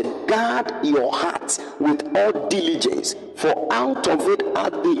Bible said, guard your heart with all diligence, for out of it are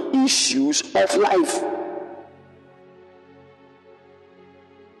the issues of life.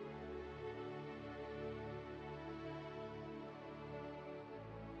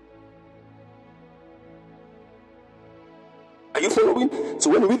 Are you following?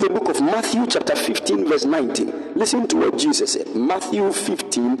 So when we read the book of Matthew chapter 15 verse 19, listen to what Jesus said. Matthew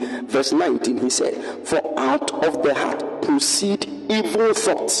 15 verse 19, he said, for out of the heart proceed evil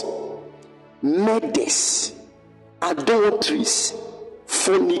thoughts, murders, adulteries,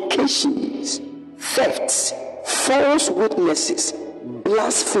 fornications, thefts, false witnesses,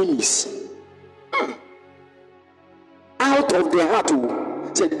 blasphemies. Out of the heart,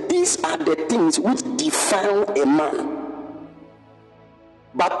 so these are the things which defile a man.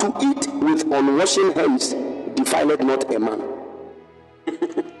 But to eat with unwashen hands defileth not a man.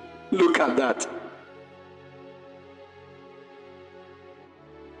 Look at that.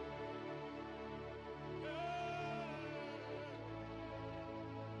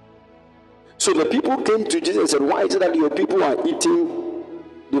 So the people came to Jesus and said, why is it that your people are eating?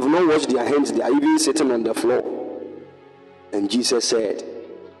 They've not washed their hands. They are even sitting on the floor. And Jesus said,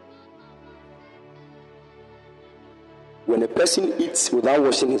 when a person eats without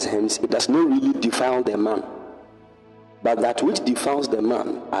washing his hands, it does not really defile the man. But that which defiles the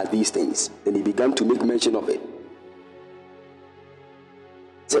man are these things. Then he began to make mention of it.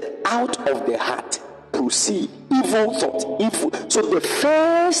 He said, out of the heart proceed evil thought, evil. So the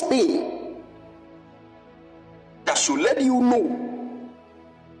first thing that should let you know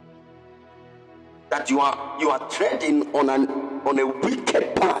that you are treading on a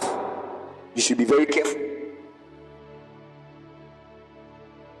wicked path, you should be very careful.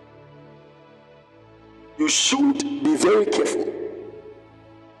 You should be very careful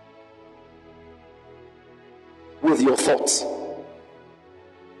with your thoughts.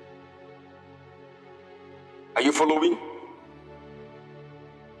 Are you following?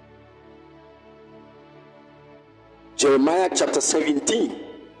 Jeremiah chapter 17,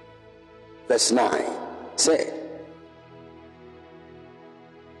 verse 9 said,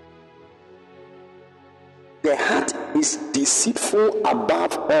 the heart is deceitful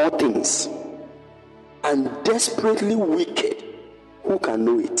above all things and desperately wicked. Who can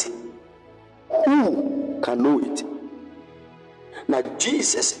know it? Who can know it? Now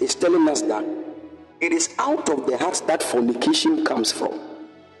Jesus is telling us that it is out of the heart that fornication comes from.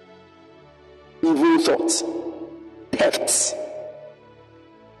 Evil thoughts, thefts,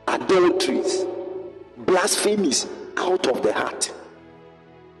 adulteries, blasphemies, out of the heart.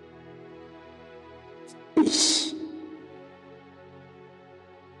 Eesh.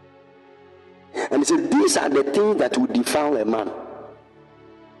 And he said, these are the things that will defile a man.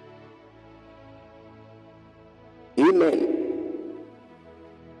 Amen.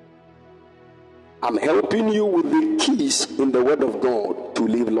 I'm helping you with the keys in the word of God to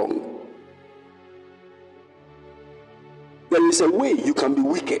live long. There is a way you can be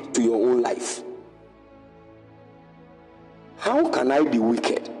wicked to your own life. How can I be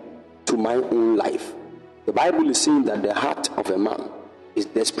wicked to my own life? The Bible is saying that the heart of a man is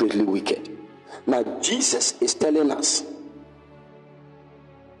desperately wicked. Now Jesus is telling us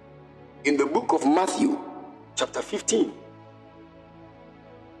in the book of Matthew chapter 15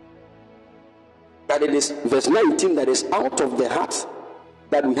 that it is verse 19 that is out of the heart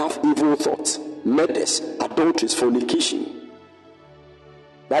that we have evil thoughts, murders, adulteries, fornication.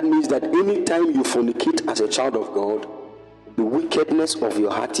 That means that anytime you fornicate as a child of God, the wickedness of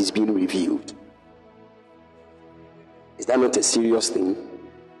your heart is being revealed. Is that not a serious thing?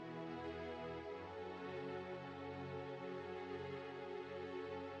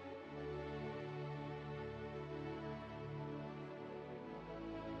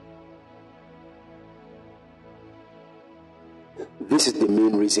 This is the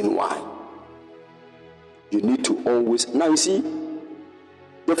main reason why you need to always. Now you see,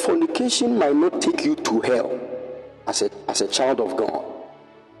 the fornication might not take you to hell as a child of God,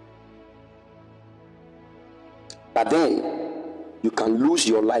 but then you can lose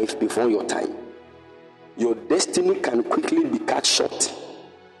your life before your time. Your destiny can quickly be cut short.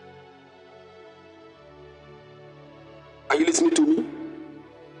 Are you listening to me?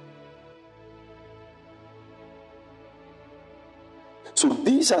 So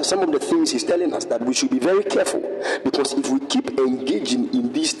these are some of the things he's telling us that we should be very careful, because if we keep engaging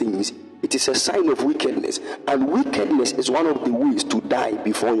in these things, it is a sign of wickedness, and wickedness is one of the ways to die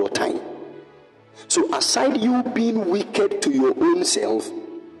before your time. So aside you being wicked to your own self,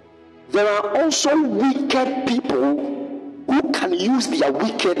 there are also wicked people who can use their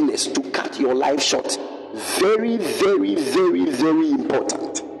wickedness to cut your life short. Very, very, very, very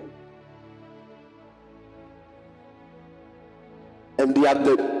important. And they are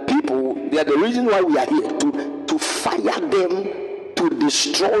the people, they are the reason why we are here, to fire them, to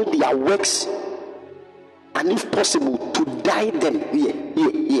destroy their works, and if possible, to die them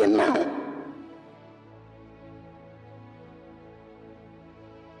here now.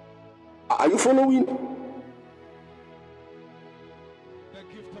 Are you following? The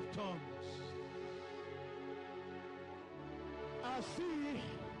gift of tongues. I see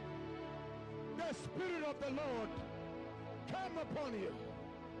the Spirit of the Lord come upon you.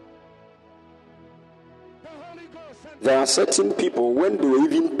 The Holy Ghost sent. There are certain people, when they were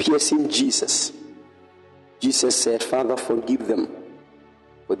even piercing Jesus, Jesus said, Father, forgive them,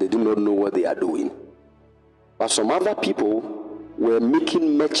 for they do not know what they are doing. But some other people were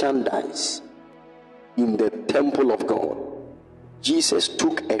making merchandise in the temple of God. Jesus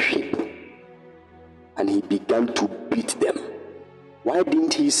took a whip and he began to beat them. Why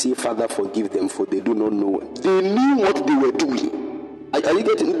didn't he say, Father, forgive them, for they do not know? They knew what they were doing. Are you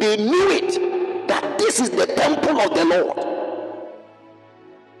getting? They knew it. this is the temple of the Lord.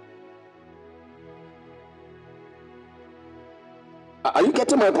 Are you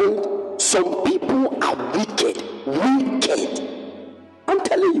getting my point? Some people are wicked. I'm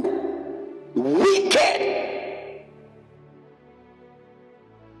telling you, wicked.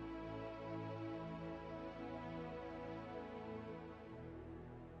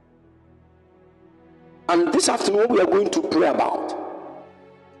 And this afternoon, what we are going to pray about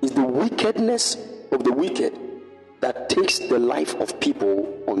is the wickedness of the wicked that takes the life of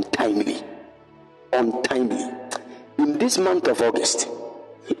people untimely. In this month of August,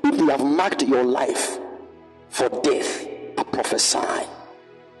 if they have marked your life for death, I prophesy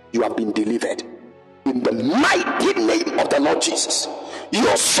you have been delivered in the mighty name of the Lord Jesus.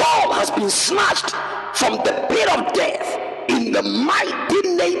 Your soul has been snatched from the pit of death in the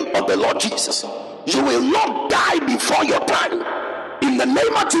mighty name of the Lord Jesus. You will not die before your time in the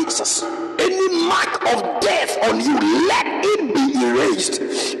name of Jesus. Any mark of death on you, let it be erased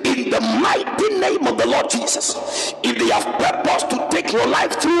in the mighty name of the Lord Jesus. If they have purpose to take your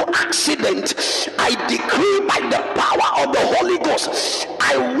life through accident, I decree by the power of the Holy Ghost,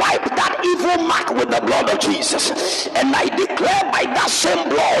 I wipe that evil mark with the blood of Jesus, and I declare by that same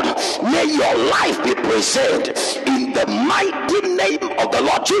blood, may your life be preserved in the mighty name of the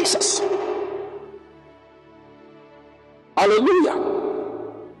Lord Jesus. Hallelujah.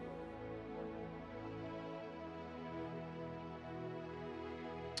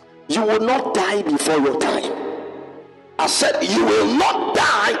 You will not die before your time. I said you will not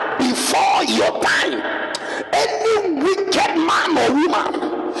die before your time. Any wicked man or woman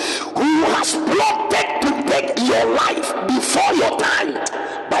who has plotted to take your life before your time,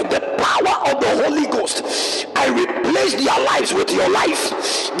 by the power of the Holy Ghost, I replace their lives with your life.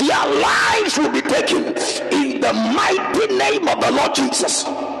 Their lives will be taken in the mighty name of the Lord Jesus.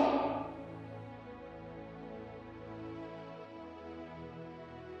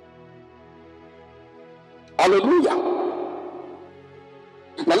 Hallelujah.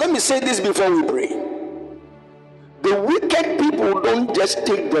 Now let me say this before we pray. The wicked people don't just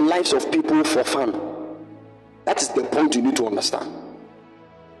take the lives of people for fun. That is the point you need to understand.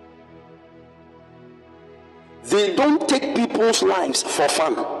 They don't take people's lives for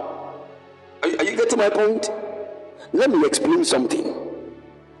fun. Are you getting my point? Let me explain something.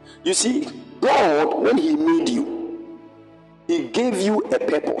 You see, God, when He made you, He gave you a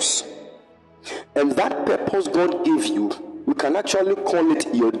purpose. And that purpose God gave you, we can actually call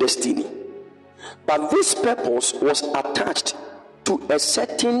it your destiny. But this purpose was attached to a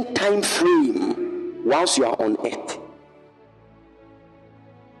certain time frame whilst you are on earth.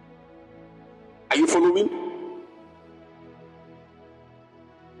 Are you following?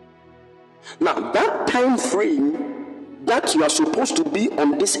 Now, that time frame that you are supposed to be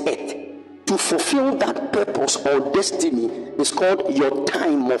on this earth to fulfill that purpose or destiny is called your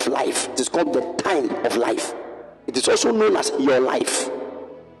time of life. It is called the time of life. It is also known as your life.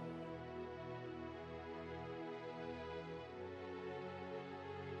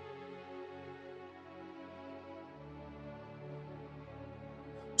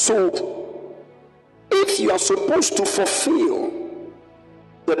 So, if you are supposed to fulfill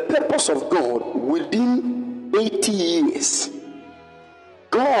the purpose of God within 80 years,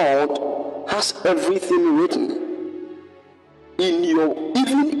 God has everything written in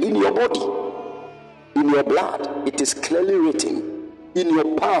even in your body, in your blood. It is clearly written. In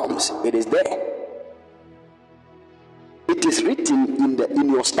your palms, it is there. It is written in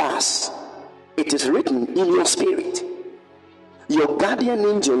your stars. It is written in your spirit. Your guardian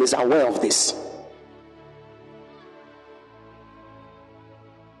angel is aware of this.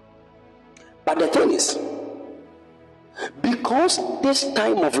 But the thing is, because this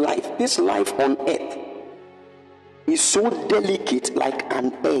time of life, this life on earth, is so delicate like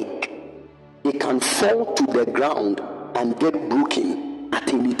an egg, it can fall to the ground and get broken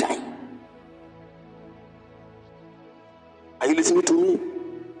at any time. Are you listening to me?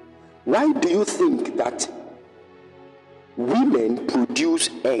 Why do you think that women produce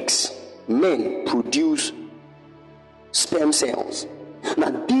eggs, men produce sperm cells?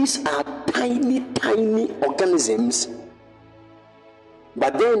 Now these are tiny organisms,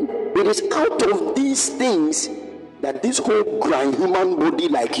 but then it is out of these things that this whole grand human body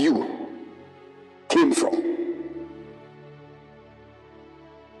like you came from.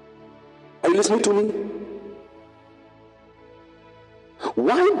 Are you listening to me?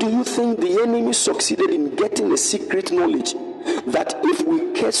 Why do you think the enemy succeeded in getting a secret knowledge that if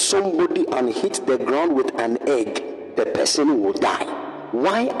we catch somebody and hit the ground with an egg, the person will die?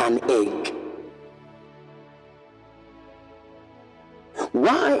 Why an egg?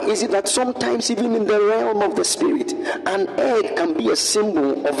 Why is it that sometimes even in the realm of the spirit, an egg can be a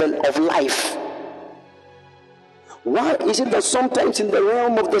symbol of life? Why is it that sometimes in the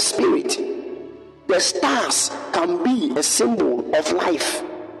realm of the spirit, the stars can be a symbol of life?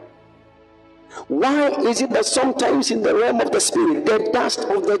 Why is it that sometimes in the realm of the spirit, the dust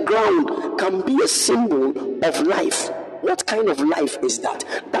of the ground can be a symbol of life? What kind of life is that?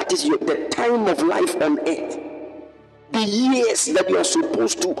 That is the time of life on earth. The years that you are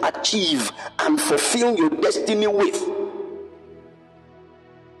supposed to achieve and fulfill your destiny with.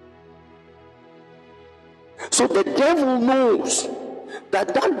 So the devil knows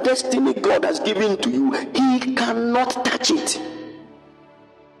that destiny God has given to you, he cannot touch it.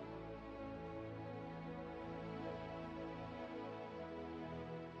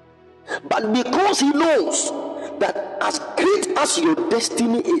 But because he knows that as great as your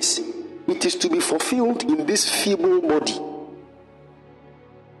destiny is, it is to be fulfilled in this feeble body.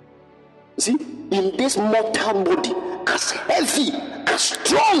 See, in this mortal body, as heavy, as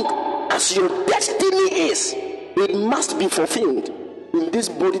strong as your destiny is, it must be fulfilled in this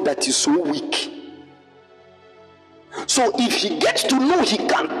body that is so weak. So if he gets to know he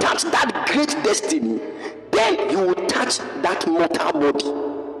can touch that great destiny, then he will touch that mortal body.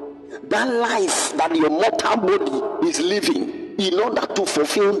 That life that your mortal body is living in order to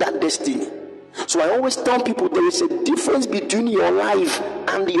fulfill that destiny. So I always tell people there is a difference between your life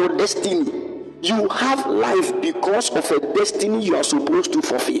and your destiny. You have life because of a destiny you are supposed to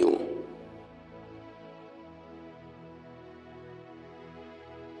fulfill.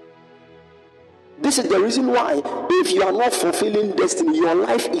 This is the reason why if you are not fulfilling destiny, your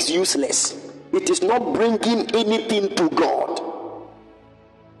life is useless. It is not bringing anything to God.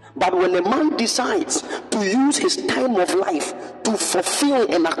 But when a man decides to use his time of life to fulfill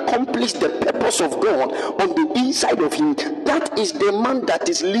and accomplish the purpose of God on the inside of him, that is the man that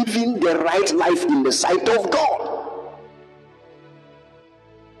is living the right life in the sight of God.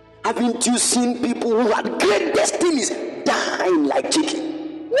 Haven't you seen people who had great destinies dying like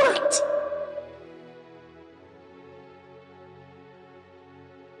chicken? What?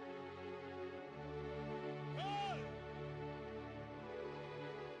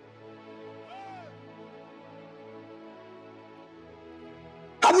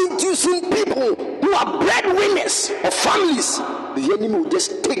 Haven't you seen people who are breadwinners of families? The enemy will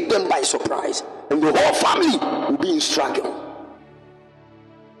just take them by surprise, and the whole family will be in struggle.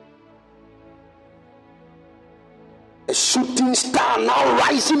 A shooting star now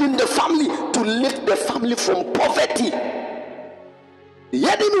rising in the family to lift the family from poverty. The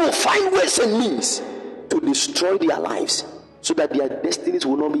enemy will find ways and means to destroy their lives so that their destinies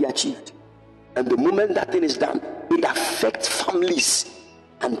will not be achieved. And the moment that thing is done, it affects families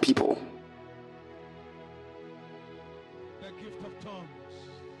and people. The gift of tongues.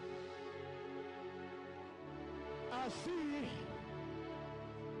 I see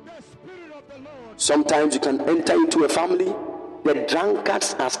the Spirit of the Lord. Sometimes you can enter into a family, the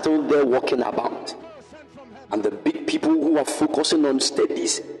drunkards are still there walking about, and the big people who are focusing on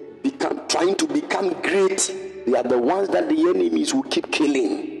studies, trying to become great, they are the ones that the enemies will keep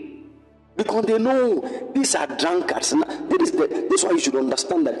killing. Because they know these are drunkards. That's why you should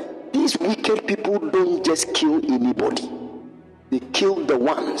understand that these wicked people don't just kill anybody. They kill the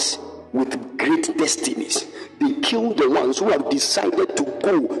ones with great destinies. They kill the ones who have decided to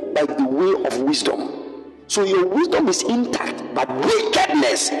go by the way of wisdom. So your wisdom is intact, but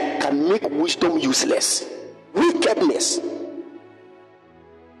wickedness can make wisdom useless. Wickedness.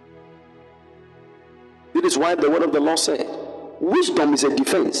 That is why the word of the Lord said, wisdom is a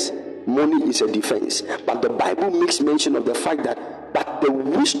defense. Money is a defense. But the Bible makes mention of the fact that but the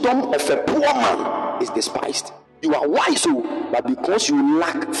wisdom of a poor man is despised. You are wise, but because you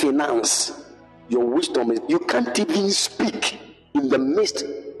lack finance, your wisdom is, you can't even speak in the midst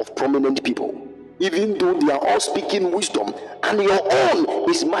of prominent people, even though they are all speaking wisdom, and your own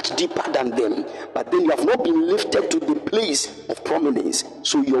is much deeper than them. But then you have not been lifted to the place of prominence,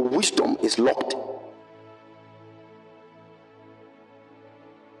 so your wisdom is locked.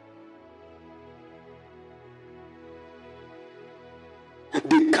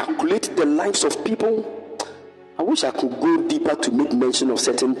 They calculate the lives of people. I wish I could go deeper to make mention of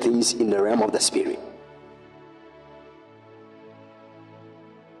certain things in the realm of the spirit.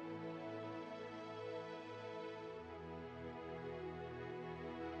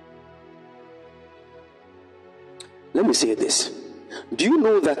 Let me say this. Do you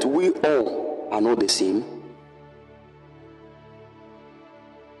know that we all are not the same?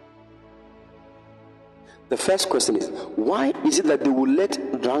 The first question is, why is it that they will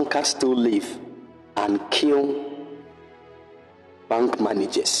let drunkards still live and kill bank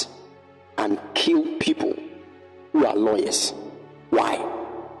managers and kill people who are lawyers. Why?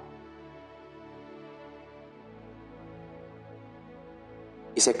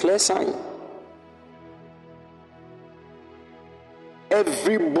 It's a clear sign.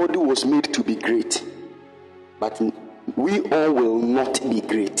 Everybody was made to be great, but we all will not be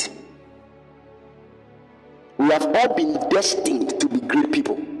great. We have all been destined to be great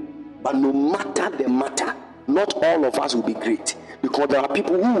people, but no matter the matter, not all of us will be great, because there are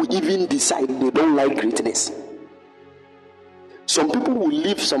people who will even decide they don't like greatness. Some people will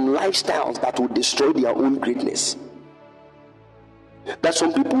live some lifestyles that will destroy their own greatness. That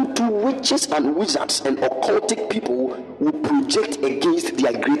some people, too, witches and wizards and occultic people, will project against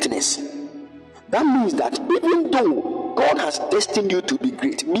their greatness. That means that even though God has destined you to be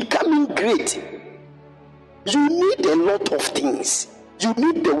great, becoming great, you need a lot of things. You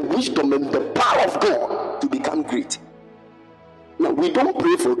need the wisdom and the power of God to become great. Now, we don't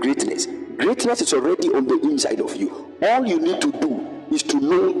pray for greatness. Greatness is already on the inside of you. All you need to do is to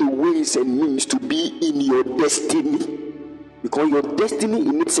know the ways and means to be in your destiny. Because your destiny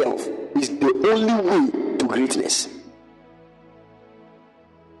in itself is the only way to greatness.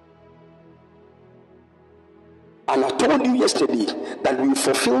 And I told you yesterday that we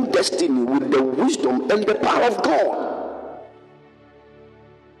fulfill destiny with the wisdom and the power of God.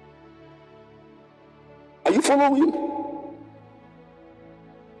 Are you following?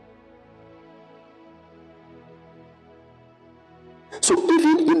 So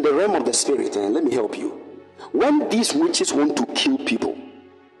even in the realm of the spirit, and let me help you. When these witches want to kill people,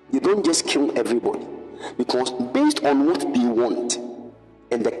 they don't just kill everybody, because based on what they want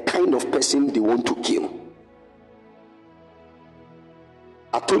and the kind of person they want to kill.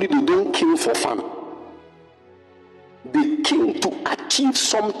 I told you they don't kill for fun. They kill to achieve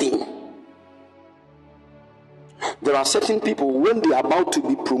something. There are certain people, when they are about to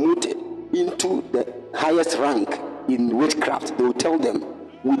be promoted into the highest rank in witchcraft, they will tell them,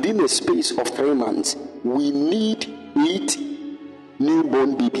 within a space of 3 months, we need 8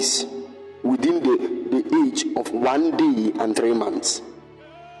 newborn babies within the age of 1 day and 3 months.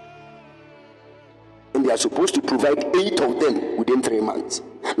 And they are supposed to provide 8 of them within 3 months.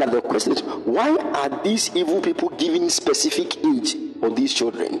 Now the question is, why are these evil people giving specific age for these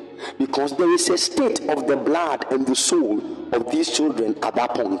children? Because there is a state of the blood and the soul of these children at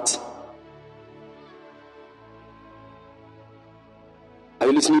that point. Are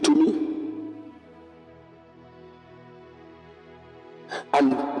you listening to me?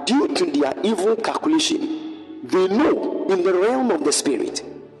 And due to their evil calculation, they know in the realm of the spirit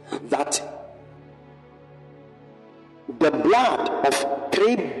that the blood of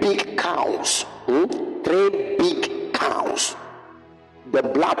 3 big cows, 3 big cows, the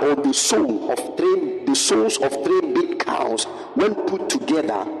blood or the souls of 3 big cows, when put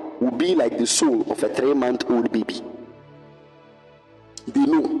together, will be like the soul of a 3-month-old baby. They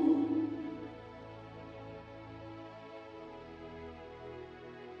know.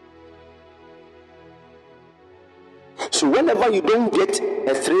 So whenever you don't get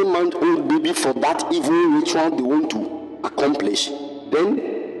a 3-month-old baby for that evil ritual they want to accomplish, then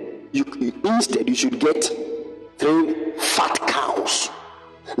instead you should get 3 fat cows.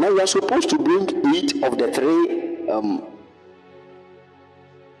 Now you are supposed to bring 8 of the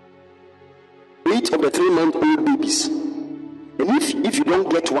 3-month-old babies. And if you don't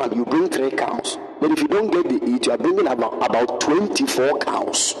get one, you bring 3 cows. But if you don't get the 8, you are bringing about 24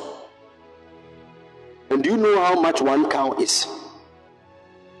 cows. And do you know how much 1 cow is?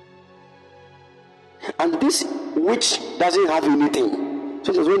 And this witch doesn't have anything.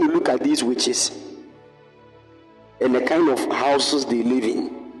 Sometimes when you look at these witches and the kind of houses they live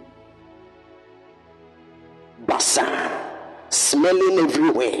in, bazaar, smelling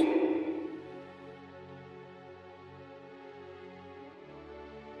everywhere.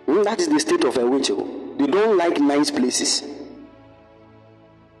 That is the state of a witch. They don't like nice places.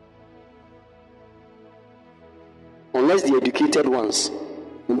 Unless the educated ones.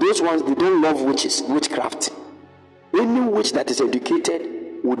 And those ones, they don't love witchcraft. Any witch that is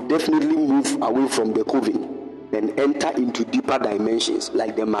educated would definitely move away from the coven and enter into deeper dimensions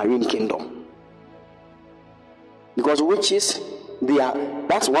like the marine kingdom. Because witches,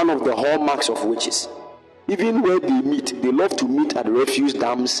 that's one of the hallmarks of witches. Even where they meet, they love to meet at refuse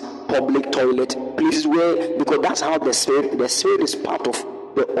dams, public toilet, places where, because that's how the spirit is part of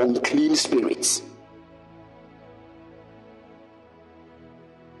the unclean spirits.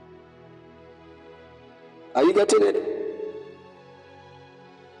 Are you getting it?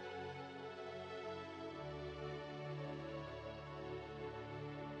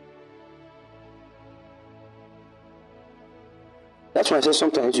 That's why I say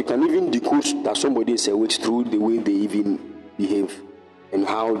sometimes you can even decode that somebody is a witch through the way they even behave and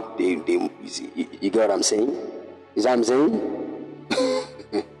how they you get what I'm saying? Is that what I'm saying?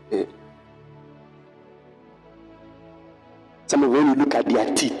 Some of when you look at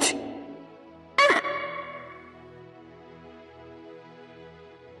their teeth.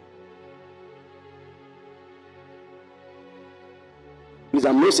 Because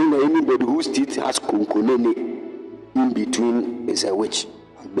I'm not saying that anybody whose teeth has konkonene in between is a witch.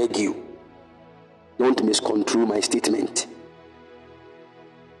 I beg you, don't misconstrue my statement.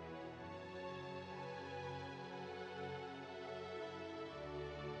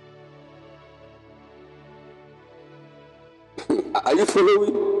 Are you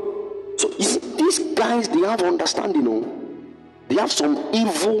following? So you see, these guys, they have understanding, they have some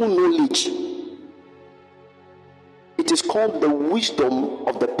evil knowledge. It is called the wisdom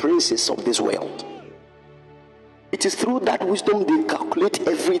of the princes of this world. It is through that wisdom they calculate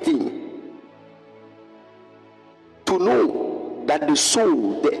everything. To know that the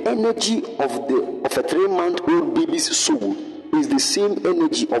soul, the energy of a 3-month-old baby's soul is the same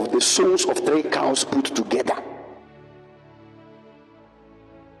energy of the souls of 3 cows put together.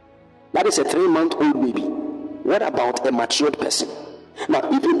 That is a 3-month-old baby. What about a matured person?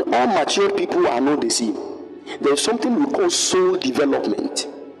 Now, even all matured people are not the same. There is something we call soul development.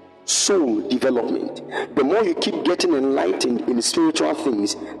 Soul development. The more you keep getting enlightened in spiritual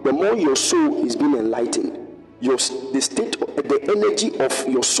things, the more your soul is being enlightened. The energy of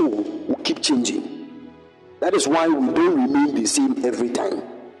your soul will keep changing. That is why we don't remain the same every time.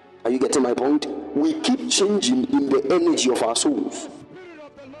 Are you getting my point? We keep changing in the energy of our souls.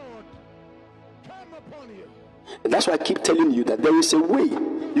 And that's why I keep telling you that there is a way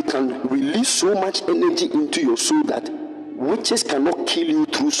you can release so much energy into your soul that witches cannot kill you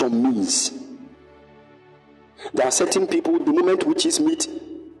through some means. There are certain people, the moment witches meet,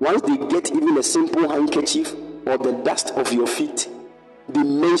 once they get even a simple handkerchief or the dust of your feet, they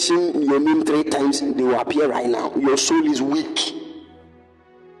mention your name 3 times, they will appear right now. Your soul is weak.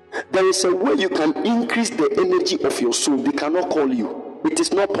 There is a way you can increase the energy of your soul. They cannot call you. It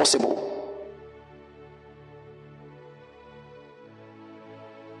is not possible.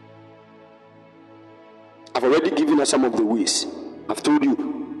 I've already given us some of the ways. I've told you,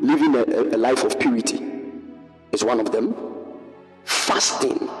 living a life of purity is one of them.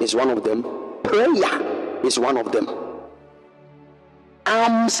 Fasting is one of them. Prayer is one of them.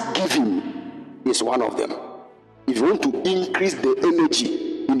 Alms giving is one of them. If you want to increase the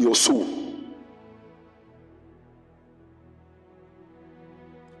energy in your soul,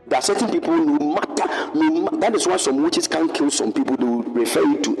 there are certain people, no matter, that is why some witches can't kill some people. They will refer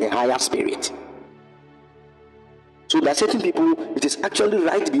you to a higher spirit. So there are certain people, it is actually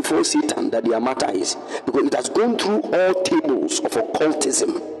right before Satan that their matter is, because it has gone through all tables of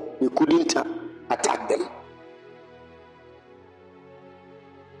occultism. You couldn't attack them.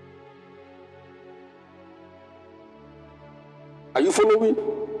 Are you following?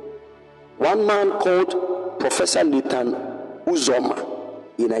 One man called Professor Nathan Uzoma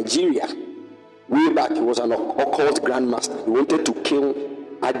in Nigeria, way back, he was an occult grandmaster. He wanted to kill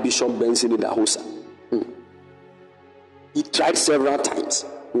Archbishop Benson Idahosa. He tried several times.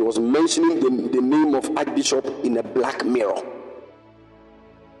 He was mentioning the name of Archbishop in a black mirror.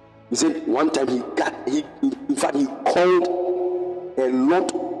 He said one time he called a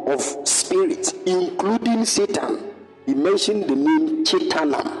lot of spirits, including Satan. He mentioned the name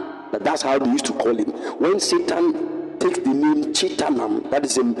Chitanam. That's how they used to call him. When Satan takes the name Chitanam,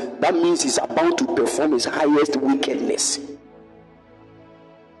 that means he's about to perform his highest wickedness.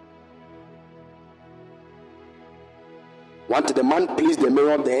 Once the man placed the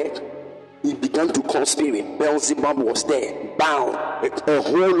mirror there, he began to call spirit. Beelzebub was there, bound, a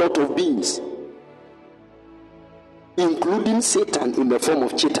whole lot of beings, including Satan in the form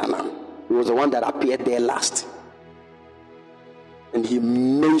of Chitanam. He was the one that appeared there last. And he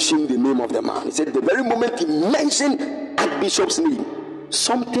mentioned the name of the man. He said the very moment he mentioned Archbishop's name,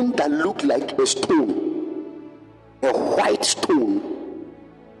 something that looked like a stone, a white stone,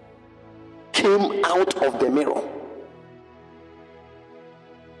 came out of the mirror.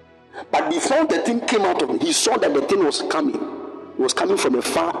 But before the thing came out of it, he saw that the thing was coming. It was coming from a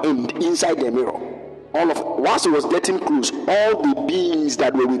far end inside the mirror. Once it was getting close, all the beings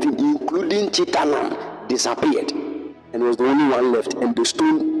that were with him, including Chitanam, disappeared. And he was the only one left. And the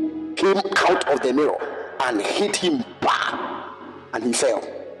stone came out of the mirror and hit him, bah, and he fell.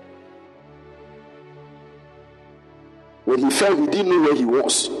 When he fell, he didn't know where he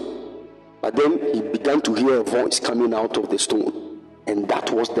was. But then he began to hear a voice coming out of the stone. And that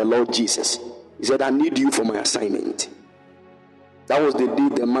was the Lord Jesus. He said, I need you for my assignment. That was the day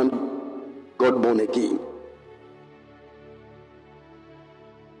the man got born again.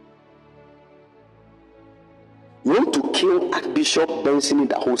 You want to kill Archbishop Benson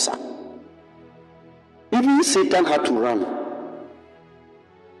Idahosa? Even Satan had to run.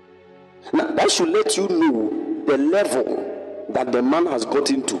 Now, that should let you know the level that the man has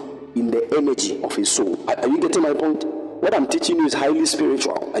gotten to in the energy of his soul. Are you getting my point? What I'm teaching you is highly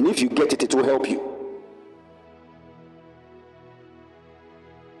spiritual, and if you get it, it will help you.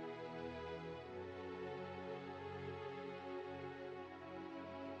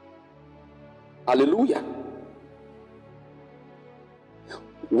 Hallelujah.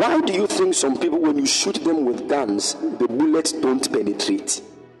 Why do you think some people, when you shoot them with guns, the bullets don't penetrate?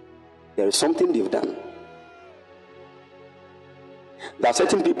 There is something they've done. There are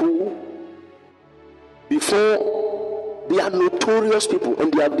certain people, before, they are notorious people,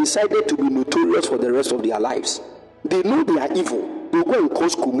 and they have decided to be notorious for the rest of their lives. They know they are evil. They go and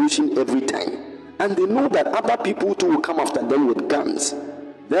cause commotion every time. And they know that other people too will come after them with guns.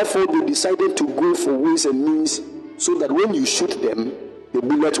 Therefore, they decided to go for ways and means so that when you shoot them, the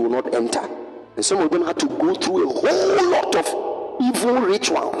bullet will not enter. And some of them had to go through a whole lot of evil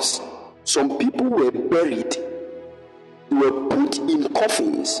rituals. Some people were buried. They were put in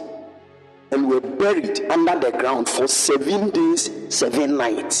coffins and were buried under the ground for 7 days, 7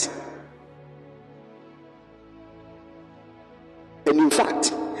 nights. And in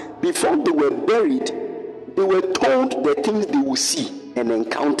fact, before they were buried, they were told the things they would see and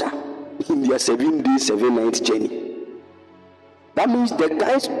encounter in their 7 days, 7 nights journey. That means the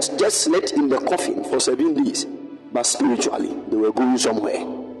guys just slept in the coffin for 7 days, but spiritually they were going somewhere.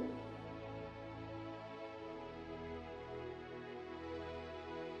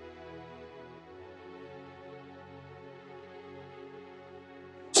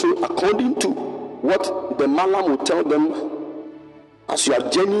 So according to what the Malam will tell them, as you are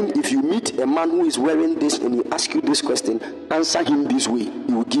journeying, if you meet a man who is wearing this and he asks you this question, answer him this way.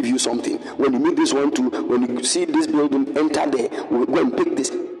 He will give you something. When you meet this one too, when you see this building, enter there, we'll go and pick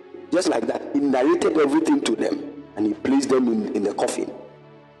this. Just like that. He narrated everything to them and he placed them in the coffin.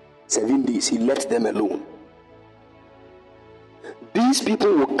 7 days, he left them alone. These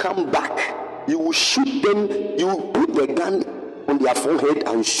people will come back. You will shoot them. You will put the gun on their forehead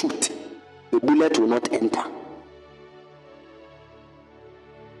and shoot. The bullet will not enter.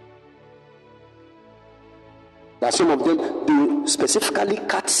 That some of them, they specifically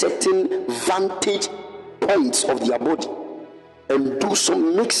cut certain vantage points of their body and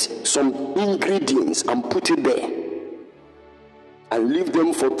mix some ingredients and put it there and leave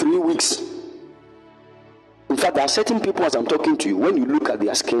them for 3 weeks. In fact, there are certain people, as I'm talking to you, when you look at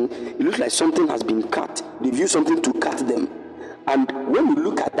their skin, it looks like something has been cut. They've used something to cut them. And when you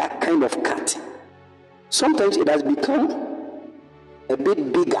look at that kind of cut, sometimes it has become a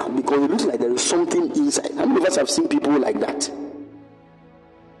bit bigger because it looks like there is something inside. How many of us have seen people like that?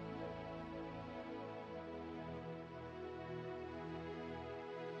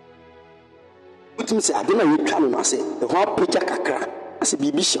 Say, I don't know what I say. The whole picture kakra. I say,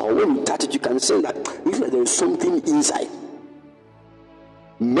 Bibisha, when you touch it, you can say that it looks like there is something inside.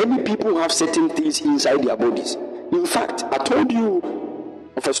 Many people have certain things inside their bodies. In fact, I told you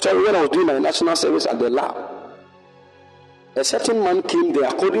of a story when I was doing my national service at the lab. A certain man came there.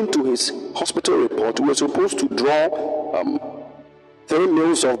 According to his hospital report, we were supposed to draw 3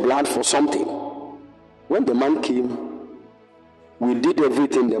 mils of blood for something. When the man came, we did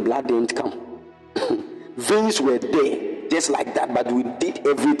everything, the blood didn't come. Veins were there, just like that, but we did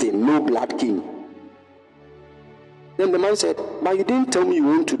everything, no blood came. Then the man said, but you didn't tell me you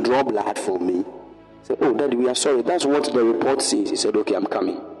want to draw blood for me. I said, oh, Daddy, we are sorry. That's what the report says. He said, okay, I'm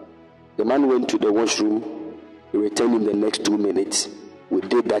coming. The man went to the washroom. He returned in the next 2 minutes. We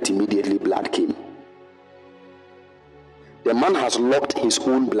did that immediately, blood came. The man has locked his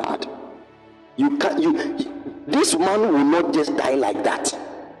own blood. This man will not just die like that.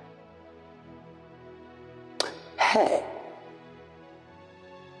 Hey.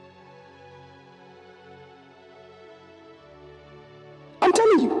 I'm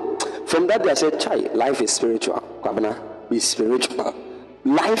telling you. From that day I said, Chai, life is spiritual. Kwabena, be spiritual.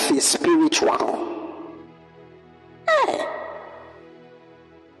 Life is spiritual. Hey.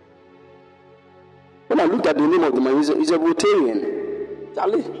 When I looked at the name of the man, he's a Rotarian.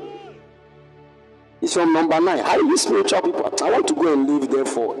 Charlie. He's from number 9. Highly spiritual people. I want to go and live there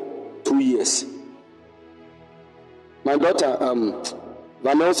for 2 years. My daughter,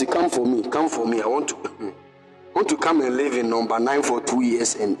 Vanelsi, come for me. I want to come and live in number 9 for 2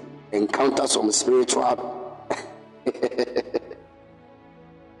 years and encounter some spiritual.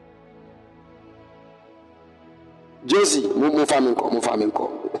 Josie, mo farming.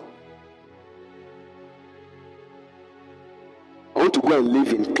 I want to go and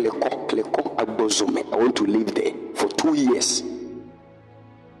live in Kleko, Agbozome. I want to live there for 2 years.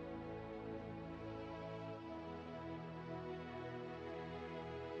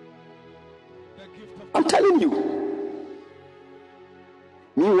 I'm telling you.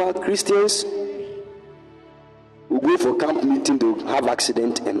 Meanwhile, Christians will go for camp meeting, they will have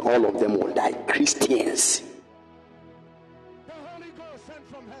accident, and all of them will die. Christians. The Holy Ghost sent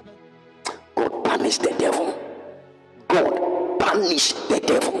from heaven. God punish the devil. God punish the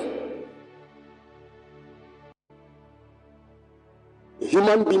devil. A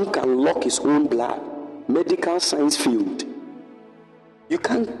human being can lock his own blood. Medical science field. You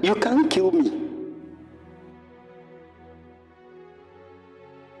can't kill me.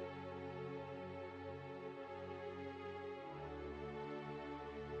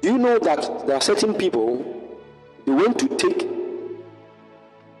 Do you know that there are certain people, they want to take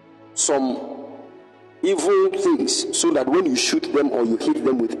some evil things so that when you shoot them or you hit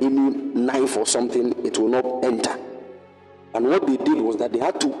them with any knife or something, it will not enter. And what they did was that they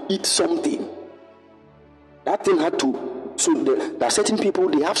had to eat something. That thing had to, so there are certain people,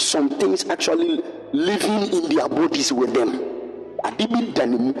 they have some things actually living in their bodies with them.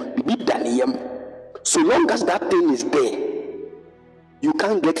 So long as that thing is there, you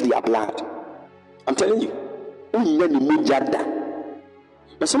can't get their blood. I'm telling you.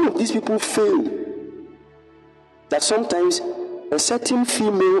 But some of these people fail. That sometimes a certain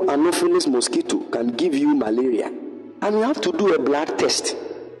female Anopheles mosquito can give you malaria. And you have to do a blood test.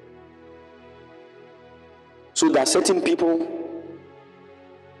 So that certain people,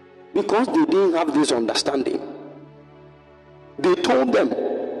 because they didn't have this understanding, they told them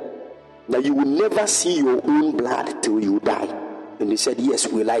that you will never see your own blood till you die. And they said, yes,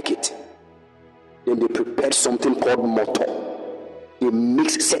 we like it. Then they prepared something called motto. They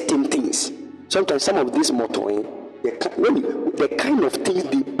mix certain things. Sometimes some of this motto, the kind of things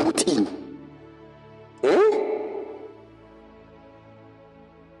they put in. There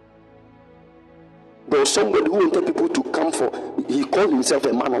was somebody who wanted people to come for, he called himself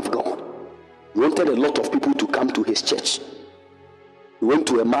a man of God. He wanted a lot of people to come to his church. He went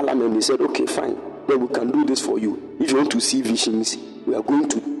to a malam and he said, okay, fine. Then we can do this for you. If you want to see visions, we are going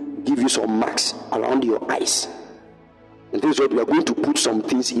to give you some marks around your eyes. And this is what we are going to put some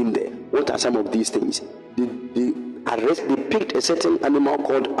things in there. What are some of these things? They picked a certain animal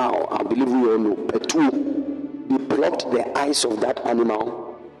called owl. I believe we all know. A tool. They plucked the eyes of that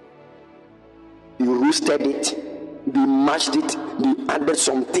animal. They roasted it. They mashed it. They added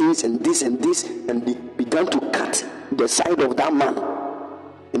some things and this, and they began to cut the side of that man.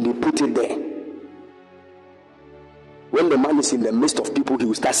 And they put it there. When the man is in the midst of people, he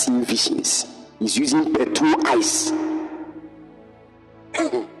will start seeing visions. He's using petrol eyes.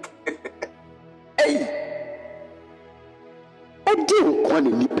 Hey!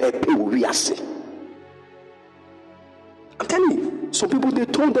 I'm telling you, some people, they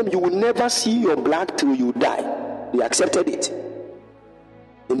told them you will never see your blood till you die. They accepted it.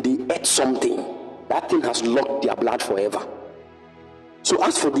 And they ate something. That thing has locked their blood forever. So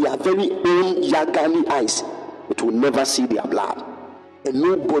as for their very own Yagani eyes, it will never see their blood. And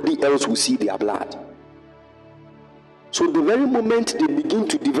nobody else will see their blood. So the very moment they begin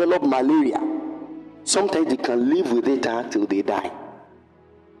to develop malaria, sometimes they can live with it until they die.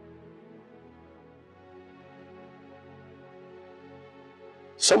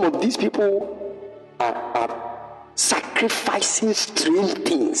 Some of these people are sacrificing strange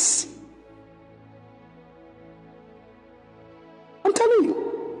things. I'm telling you.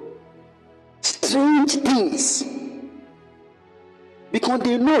 Strange things. Because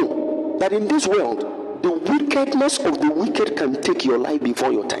they know that in this world, the wickedness of the wicked can take your life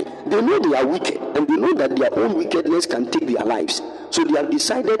before your time. They know they are wicked, and they know that their own wickedness can take their lives. So they have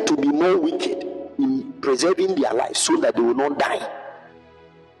decided to be more wicked in preserving their lives so that they will not die.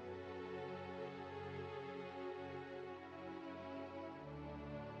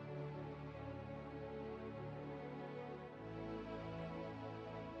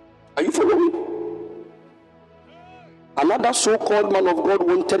 Are you following? Another so-called man of God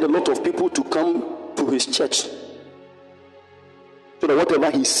wanted a lot of people to come to his church so that whatever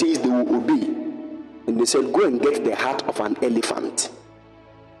he says they will obey. And they said, go and get the heart of an elephant.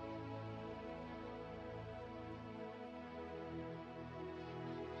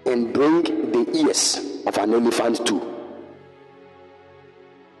 And bring the ears of an elephant too.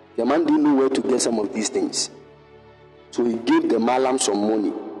 The man didn't know where to get some of these things. So he gave the malam some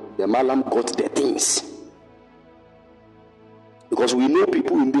money. The malam got the things. Because we know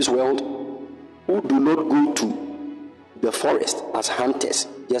people in this world who do not go to the forest as hunters,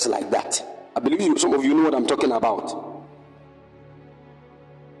 just like that. I believe some of you know what I'm talking about.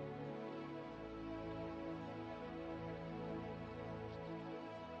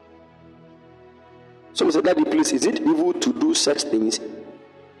 Someone said, Daddy, please, is it evil to do such things?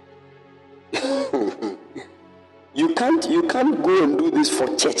 You can't go and do this for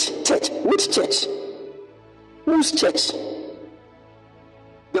church. Church? Which church? Whose church?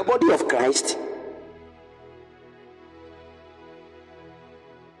 The body of Christ.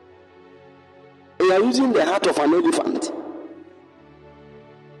 They are using the heart of an elephant.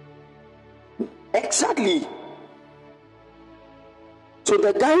 Exactly. So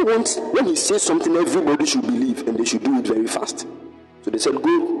the guy wants, when he says something, everybody should believe, and they should do it very fast. So they said,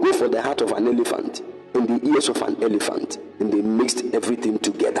 go for the heart of an elephant and the ears of an elephant, and they mixed everything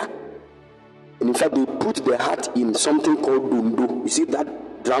together. And in fact, they put the heart in something called dundo. You see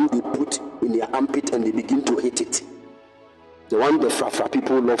that drum they put in their armpit, and they begin to hit it. The one the Fra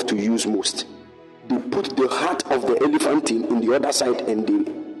people love to use most. They put the heart of the elephant in the other side, and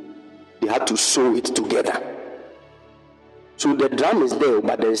they had to sew it together. So the drum is there,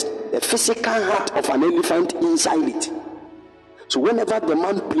 but there's a physical heart of an elephant inside it. So whenever the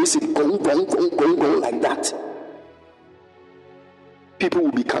man plays it, gong, gong, gong, gong, gong, like that, people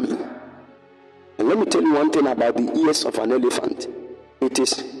will be coming. And let me tell you one thing about the ears of an elephant.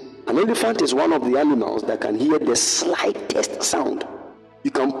 An elephant is one of the animals that can hear the slightest sound.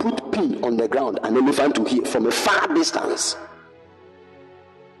 You can put pin on the ground, an elephant will hear from a far distance.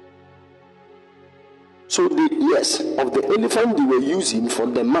 So the ears of the elephant they were using for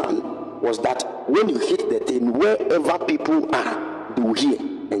the man was that when you hit the thing, wherever people are, they will hear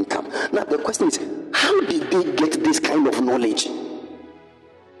and come. Now the question is, how did they get this kind of knowledge?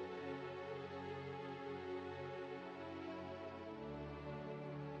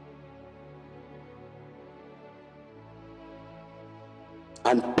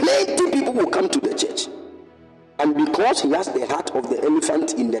 And plenty people will come to the church. And because he has the heart of the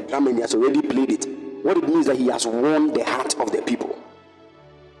elephant in the drum and he has already played it, what it means that he has won the heart of the people.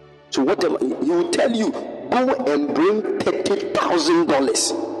 So whatever he will tell you, go and bring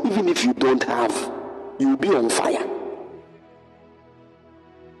 $30,000. Even if you don't have, you will be on fire.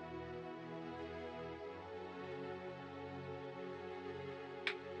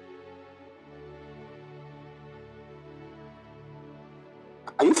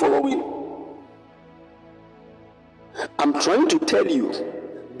 Are you following? I'm trying to tell you,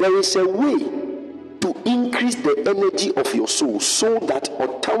 there is a way to increase the energy of your soul so that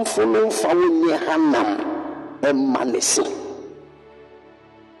otamfono fawo hanam emanesi.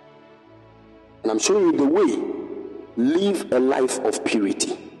 And I'm showing you the way. Live a life of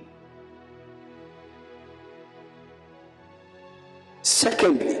purity.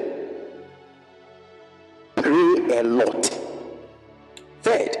 Secondly, pray a lot.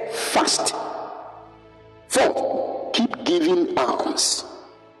 Third, fast. Fourth, keep giving alms.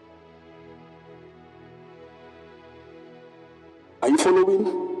 Are you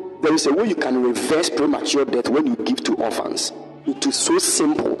following? There is a way you can reverse premature death when you give to orphans. It is so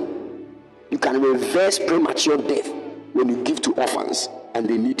simple. You can reverse premature death when you give to orphans and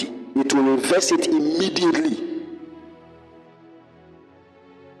they need it. It will reverse it immediately.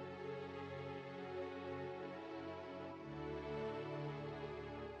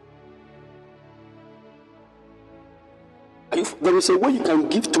 There is a way you can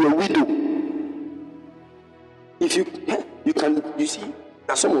give to a widow. If you can, you see,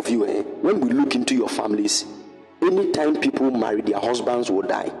 some of you, when we look into your families, anytime people marry, their husbands will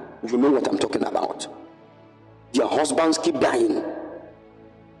die. You know what I'm talking about. Their husbands keep dying.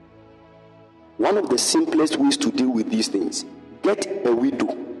 One of the simplest ways to deal with these things, get a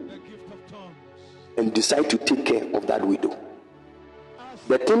widow and decide to take care of that widow.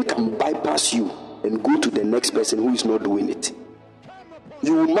 The thing can bypass you and go to the next person who is not doing it.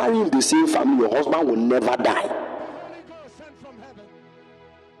 You will marry in the same family, your husband will never die.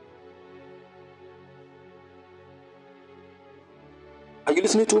 Are you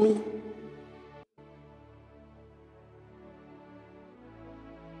listening to me?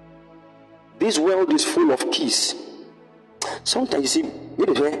 This world is full of keys. Sometimes you see,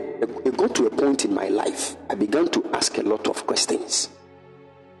 it got to a point in my life, I began to ask a lot of questions.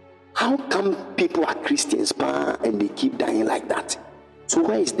 How come people are Christians and they keep dying like that? So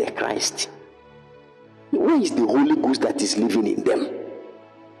where is the Christ? Where is the Holy Ghost that is living in them?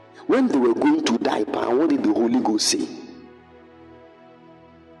 When they were going to die, what did the Holy Ghost say?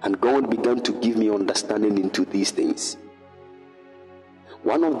 And God began to give me understanding into these things.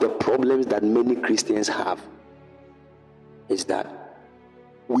 One of the problems that many Christians have is that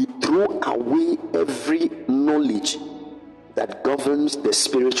we throw away every knowledge that governs the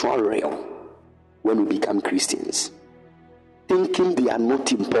spiritual realm when we become Christians, thinking they are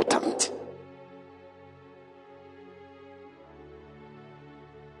not important.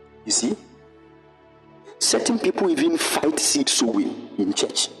 You see, certain people even fight seed sowing in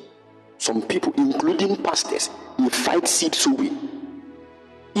church. Some people, including pastors, they fight seed sowing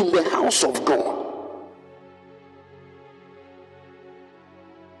in the house of God.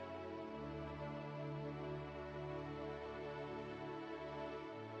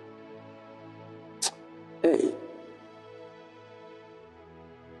 Hey.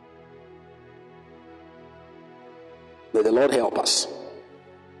 May the Lord help us.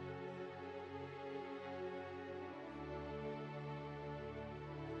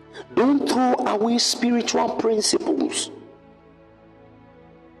 Don't throw away spiritual principles.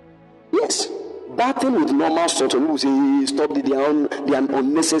 Yes, bathing with normal salt, people say stop they are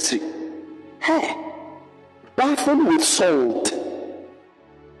unnecessary. Hey, bathing with salt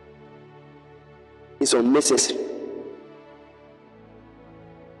is unnecessary.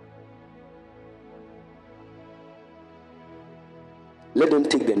 Let them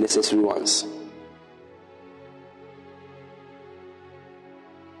take the necessary ones.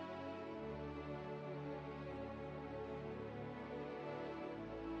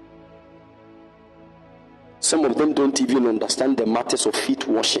 Some of them don't even understand the matters of feet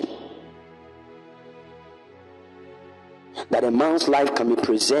washing. That a man's life can be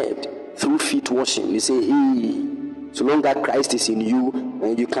preserved through feet washing. They say, hey, so long as Christ is in you,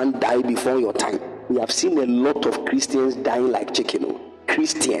 and you can't die before your time. We have seen a lot of Christians dying like chicken.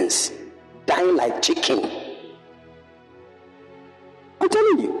 Christians dying like chicken. I'm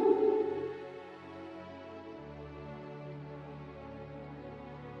telling you.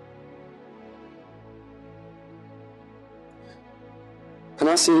 Can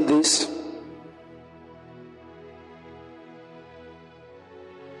I say this?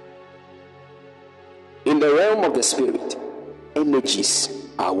 In the realm of the spirit, energies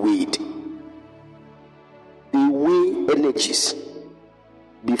are weighed. They weigh energies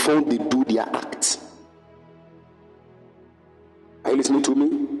before they do their acts. Are you listening to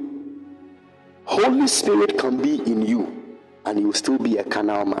me? Holy Spirit can be in you and you will still be a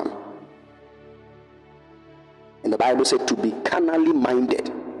carnal man. And the Bible said to be carnally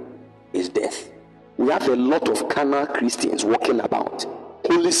minded is death. We have a lot of carnal Christians walking about.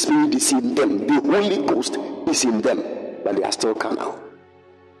 Holy Spirit is in them. The Holy Ghost is in them. But they are still carnal.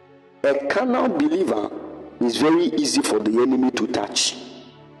 A carnal believer is very easy for the enemy to touch.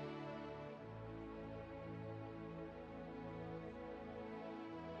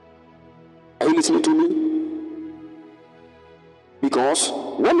 Are you listening to me? Because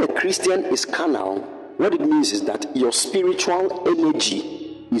when a Christian is carnal, what it means is that your spiritual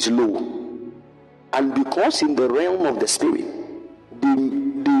energy is low. And because in the realm of the spirit,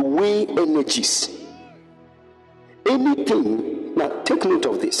 they weigh energies. Anything, now take note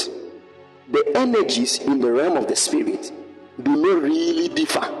of this. The energies in the realm of the spirit do not really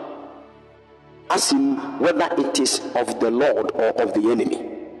differ, as in whether it is of the Lord or of the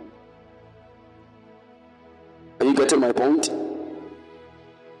enemy. Are you getting my point?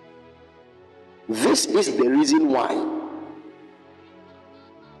 This is the reason why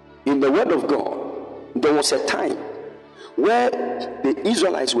in the word of God there was a time where the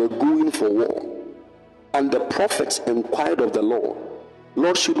Israelites were going for war, and the prophets inquired of the Lord,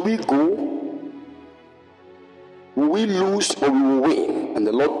 Lord, should we go? Will we lose or we will win? And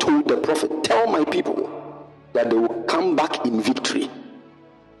the Lord told the prophet, tell my people that they will come back in victory.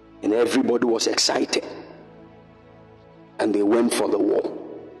 And everybody was excited, and they went for the war.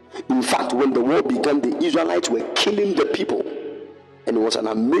 In fact, when the war began, the Israelites were killing the people, and it was an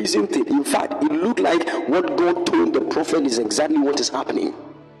amazing thing. In fact, it looked like what God told the prophet is exactly what is happening.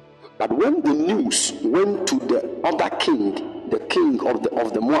 But when the news went to the other king, the king of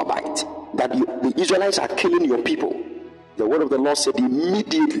the Moabites, that the Israelites are killing your people, the word of the Lord said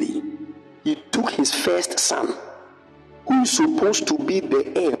immediately he took his first son, who is supposed to be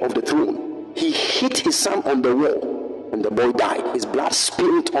the heir of the throne. He hit his son on the wall, and the boy died. His blood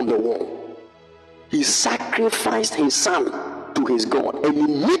spilled on the wall. He sacrificed his son to his God, and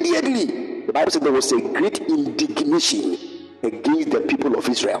immediately the Bible said there was a great indignation against the people of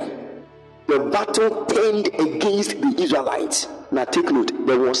Israel. The battle turned against the Israelites. Now take note,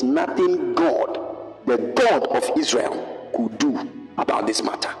 there was nothing God, the God of Israel, could do about this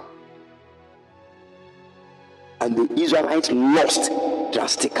matter. And the Israelites lost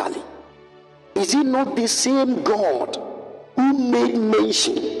drastically. Is it not the same God who made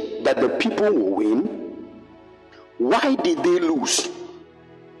mention that the people will win? Why did they lose?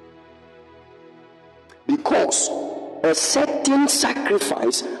 Because a certain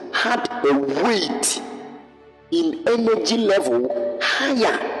sacrifice had a weight in energy level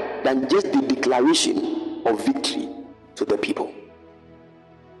higher than just the declaration of victory to the people.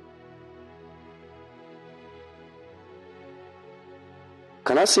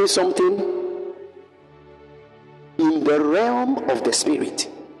 Can I say something? In the realm of the spirit,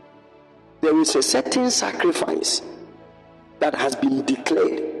 there is a certain sacrifice that has been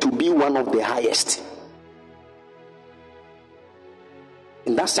declared to be one of the highest.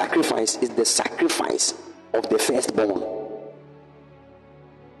 And that sacrifice is the sacrifice of the firstborn.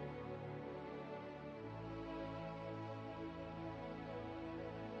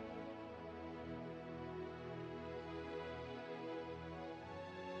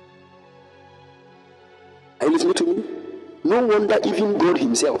 Are you listening to me? No wonder even God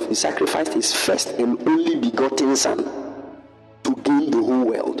himself, he sacrificed his first and only begotten son to gain the whole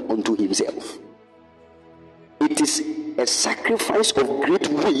world unto himself. It is a sacrifice of great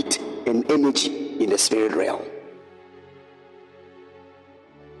weight and energy in the spirit realm.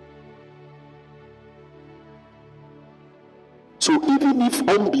 So even if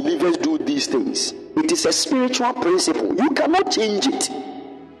unbelievers do these things, it is a spiritual principle. You cannot change it.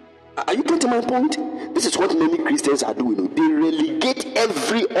 Are you getting my point? This is what many Christians are doing. They relegate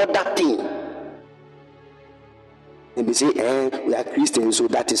every other thing. And they say, we are Christians, so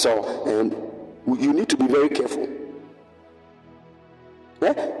that is all. And you need to be very careful.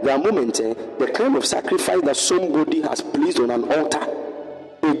 There are moments, the kind of sacrifice that somebody has placed on an altar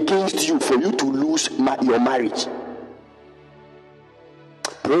against you for you to lose your marriage.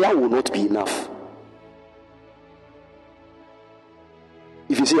 Prayer will not be enough.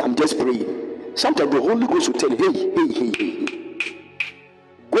 If you say, I'm just praying, sometimes the Holy Ghost will tell you, hey,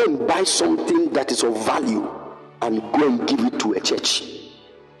 go and buy something that is of value and go and give it to a church.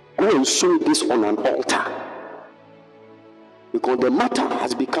 Go and sow this on an altar. Because the matter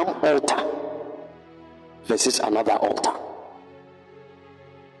has become altar versus another altar.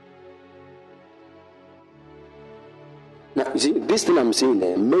 Now, you see, this thing I'm saying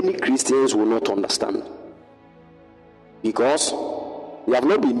there, many Christians will not understand. Because they have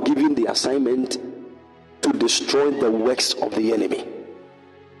not been given the assignment to destroy the works of the enemy.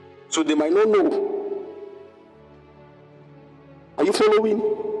 So they might not know. Are you following?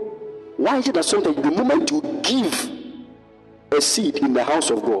 Why is it that sometimes the moment you give a seed in the house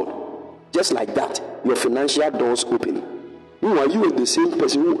of God, just like that, your financial doors open? Meanwhile, you were the same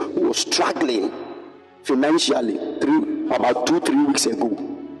person who was struggling financially about 2-3 weeks ago,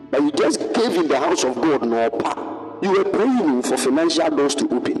 but you just gave in the house of God. You were praying for financial doors to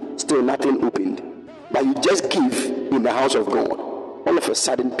open, still nothing opened, but you just gave in the house of God. All of a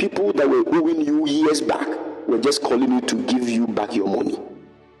sudden, people that were owing you years back were just calling you to give you back your money.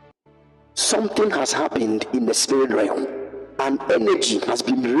 Something has happened in the spirit realm. An energy has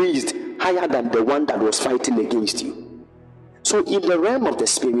been raised higher than the one that was fighting against you. So in the realm of the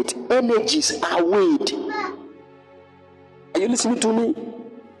spirit, energies are weighed. Are you listening to me?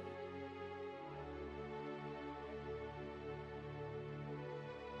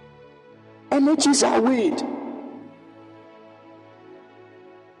 Energies are weighed.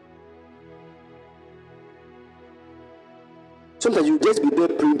 Sometimes you just be there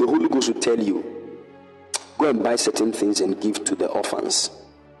praying, the Holy Ghost will tell you, go and buy certain things and give to the orphans.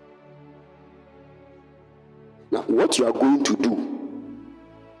 Now, what you are going to do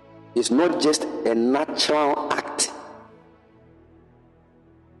is not just a natural act.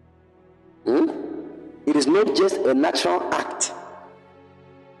 It is not just a natural act,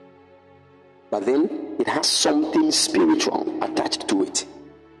 but then it has something spiritual attached to it.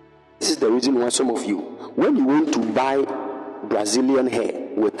 This is the reason why some of you, when you want to buy Brazilian hair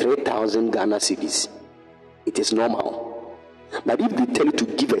with 3,000 Ghana cedis, it is normal. But if they tell you to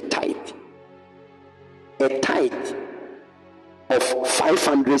give a tithe of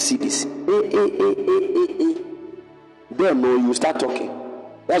 500 cedis, then no, you start talking.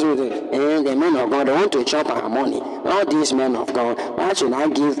 That's what it is. And the men of God, they want to chop our money. All these men of God, why should I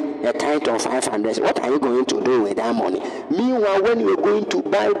give a tithe of 500? What are you going to do with that money? Meanwhile, when you're going to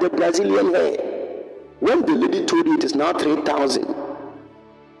buy the Brazilian hair, when the lady told you it is now 3,000,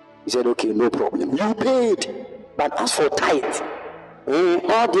 he said, okay, no problem. You paid. But as for tithe,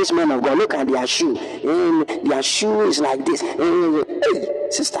 all these men of God, look at their shoe. Their shoe is like this. Hey,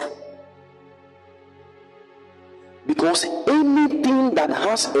 sister. Because anything that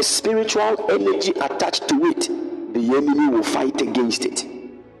has a spiritual energy attached to it, the enemy will fight against it.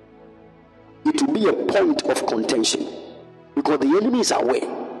 It will be a point of contention. Because the enemy is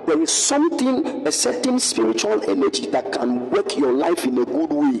aware there is something, a certain spiritual energy that can work your life in a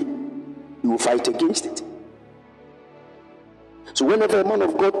good way. You will fight against it. So whenever a man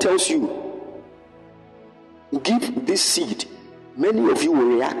of God tells you, give this seed, many of you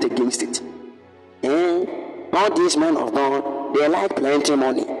will react against it. All these men of God, they like plenty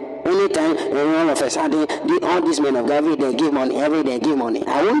money. Anytime, all of a sudden, all these men of God, every day give money, every day give money.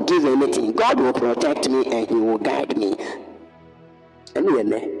 I won't give anything. God will protect me and He will guide me. Anyway,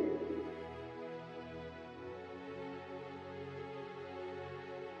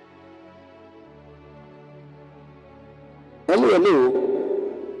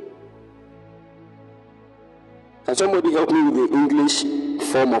 can somebody help me with the English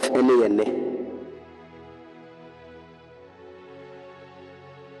form of NANA?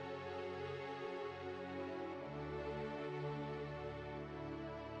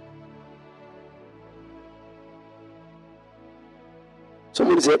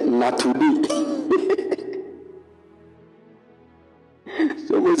 Somebody said, not today.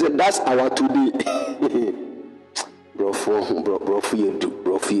 Somebody said, that's our today. Bro, for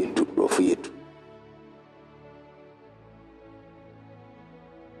you.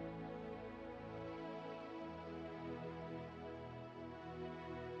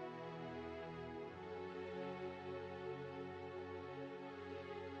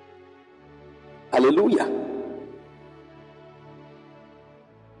 Hallelujah.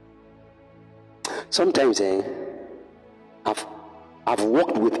 Sometimes I've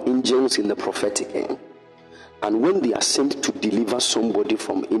worked with angels in the prophetic, and when they are sent to deliver somebody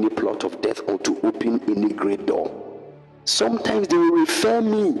from any plot of death or to open any great door, sometimes they will refer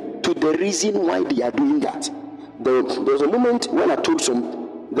me to the reason why they are doing that. There was a moment when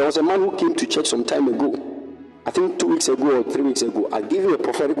there was a man who came to church some time ago, I think 2 weeks ago or 3 weeks ago. I gave him a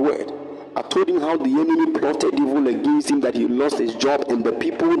prophetic word. I told him how the enemy plotted evil against him, that he lost his job and the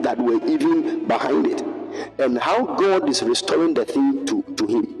people that were even behind it, and how God is restoring the thing to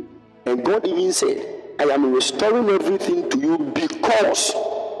him. And God even said, I am restoring everything to you because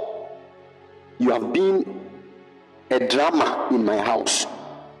you have been a drama in my house.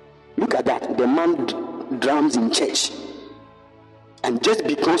 Look at that. The man drums in church. And just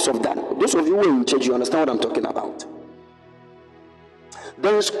because of that, those of you who are in church, you understand what I'm talking about.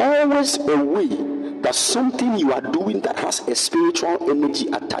 There is always a way that something you are doing that has a spiritual energy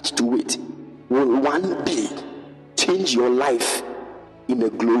attached to it will one day change your life in a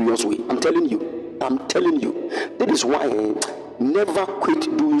glorious way. I'm telling you. That is why never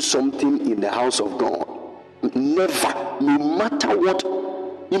quit doing something in the house of God. Never, no matter what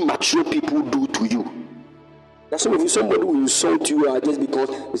immature people do to you. That's some of you, somebody will insult you just because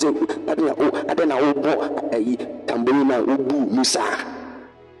they say, I don't know,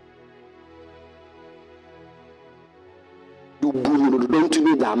 don't you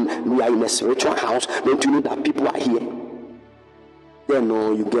know that we are in a spiritual house? Don't you know that people are here? Then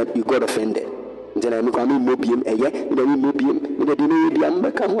no, you got offended. Then I mean,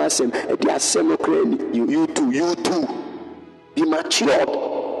 you too. Be matured.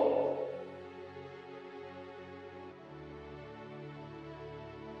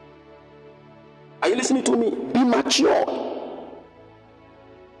 Are you listening to me? Be mature.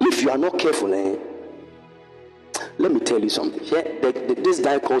 If you are not careful, let me tell you something. This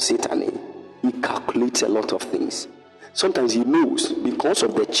guy called Satan, he calculates a lot of things. Sometimes he knows because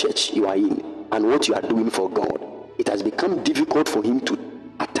of the church you are in and what you are doing for God, it has become difficult for him to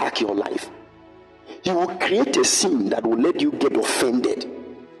attack your life. He will create a scene that will let you get offended.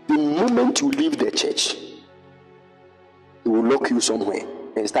 The moment you leave the church, he will lock you somewhere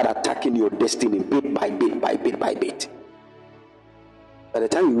and start attacking your destiny bit by bit. By the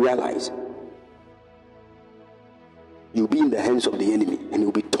time you realize, you'll be in the hands of the enemy and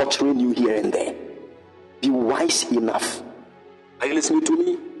he'll be torturing you here and there. Be wise enough. Are you listening to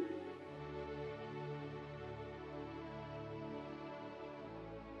me?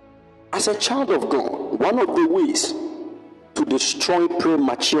 As a child of God, one of the ways to destroy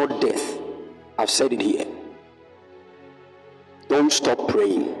premature death, I've said it here. Don't stop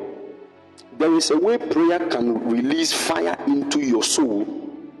praying. There is a way prayer can release fire into your soul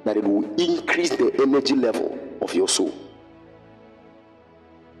that it will increase the energy level of your soul.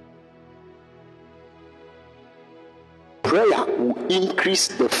 Prayer will increase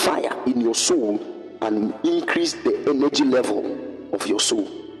the fire in your soul and increase the energy level of your soul.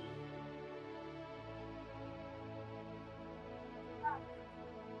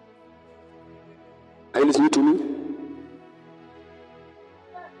 Are you listening to me?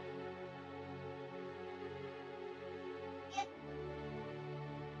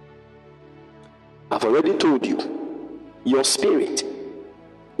 I've already told you, your spirit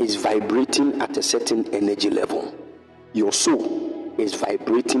is vibrating at a certain energy level. Your soul is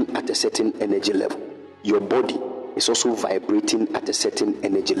vibrating at a certain energy level. Your body is also vibrating at a certain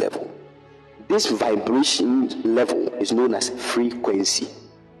energy level. This vibration level is known as frequency.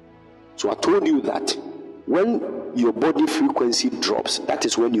 So I told you that when your body frequency drops, that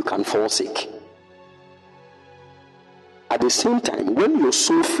is when you can fall sick. At the same time, when your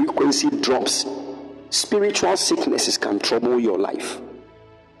soul frequency drops, spiritual sicknesses can trouble your life.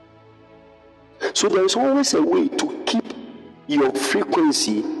 So there is always a way to keep your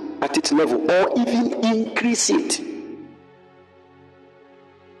frequency at its level or even increase it.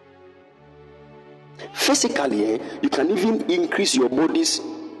 Physically, you can even increase your body's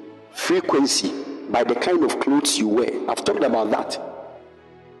frequency by the kind of clothes you wear. I've talked about that.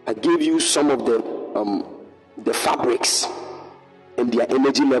 I gave you some of the fabrics and their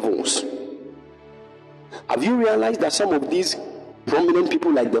energy levels. Have you realized that some of these prominent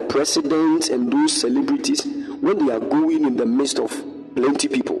people like the presidents and those celebrities, when they are going in the midst of plenty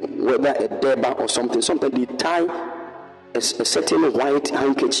people, whether a derby or something, sometimes they tie a certain white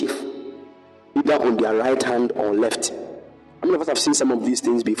handkerchief either on their right hand or left. How many of us have seen some of these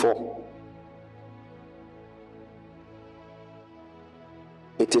things before?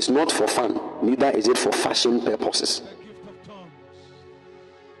 It is not for fun, neither is it for fashion purposes.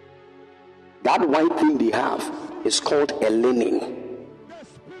 That white thing they have is called a linen.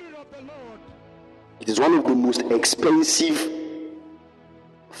 It is one of the most expensive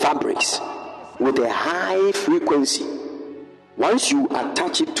fabrics with a high frequency. Once you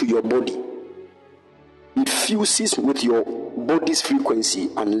attach it to your body, it fuses with your body's frequency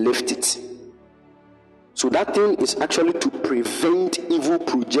and lifts it. So that thing is actually to prevent evil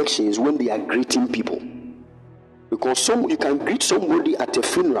projections when they are greeting people. Because you can greet somebody at a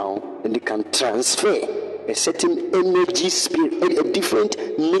funeral and they can transfer a certain energy, spirit, a different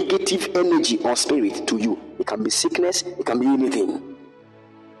negative energy or spirit to you. It can be sickness, it can be anything.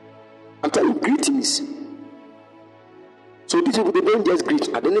 I'm telling you, greetings. So these people, they don't just greet.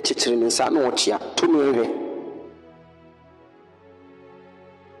 I don't know.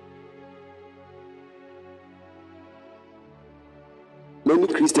 Many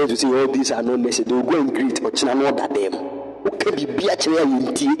Christians will say, oh, these are not necessary. They will go and greet, but you know that them. Okay, be actually.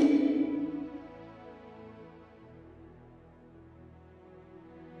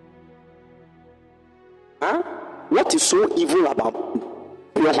 Huh? What is so evil about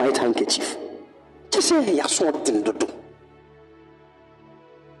pure white handkerchief? Just say, you saw something to do.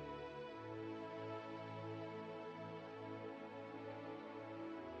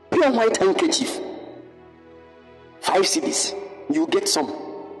 Pure white handkerchief, 5 cedis. You get some.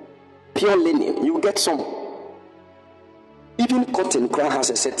 Pure linen, you get some. Even cotton crown has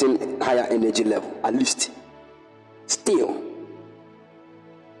a certain higher energy level, at least. Still.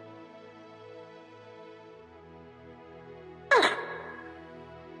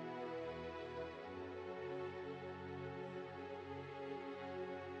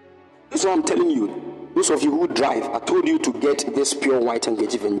 That's what I'm telling you. Those of you who drive, I told you to get this pure white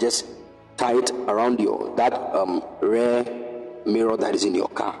handkerchief and just tie it around that rare mirror that is in your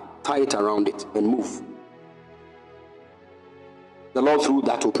car. Tie it around it and move. The Lord through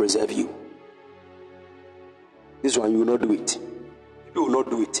that will preserve you. This one you will not do it. You will not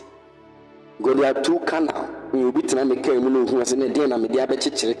do it. Because there are two canals. When you be to make care, you know who has in a day and media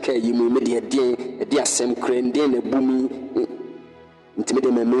better care. You may make a dear same crane, then a booming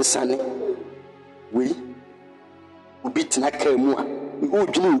intimidate me mensane. We be to not care more. You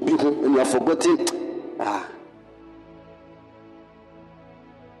do be home and you are forgotten.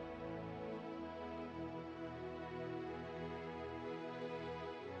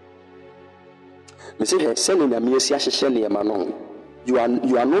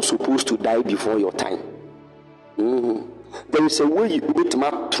 You are not supposed to die before your time. There is a way you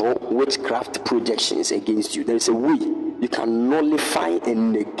can throw witchcraft projections against you. There is a way you can nullify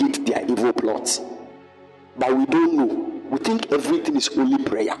and negate their evil plots. But we don't know. We think everything is only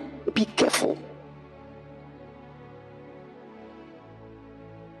prayer. Be careful.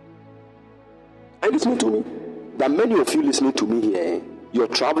 Are you listening to me? There are many of you listening to me here. Your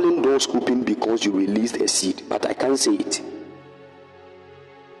traveling doors open because you released a seed, but I can't say it.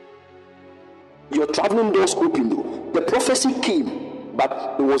 Your traveling doors open though. The prophecy came,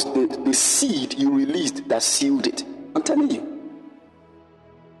 but it was the seed you released that sealed it. I'm telling you.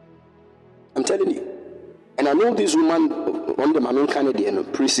 I'm telling you. And I know this woman, one of them, I know Canadian,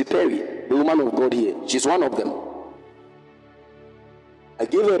 Prissy Perry, the woman of God here. She's one of them. I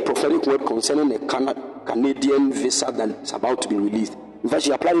gave her a prophetic word concerning a Canadian visa that's about to be released. In fact,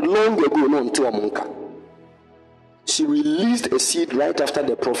 she applied it long ago, no, until Amonka. She released a seed right after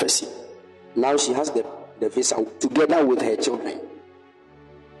the prophecy. Now she has the visa together with her children.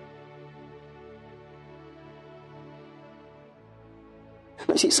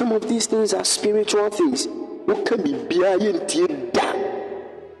 See, some of these things are spiritual things. What can be behind that?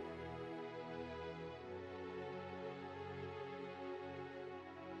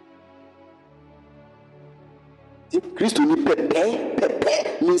 Christo ni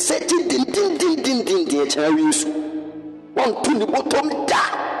pepe ni seti din charis want to the bottom da.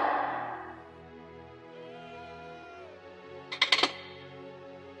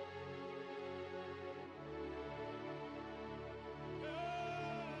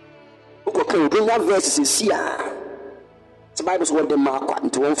 Okay, bring that verses here. The Bible's what the mark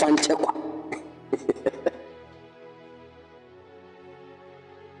into one fan check.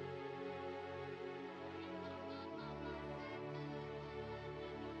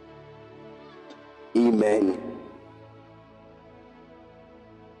 Amen.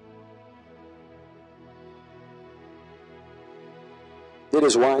 That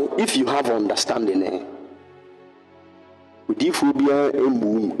is why, if you have understanding,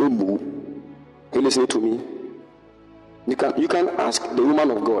 you listen to me. You can ask the woman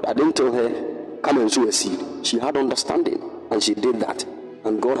of God. I didn't tell her, come and sow a seed. She had understanding, and she did that,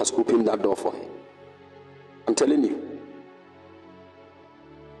 and God has opened that door for her. I'm telling you.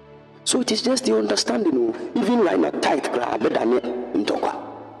 So it is just the understanding. Even right now, tight,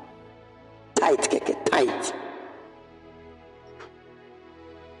 tight.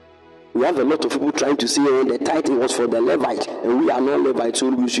 We have a lot of people trying to say the tithe was for the Levite, and we are not Levites, so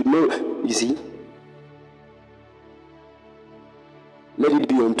we should know. You see, let it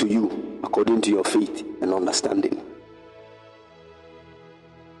be unto you according to your faith and understanding.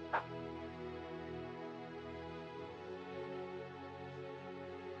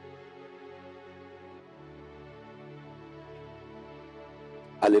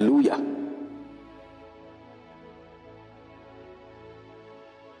 Hallelujah.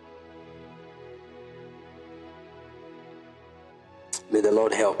 May the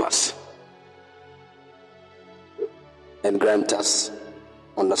Lord help us and grant us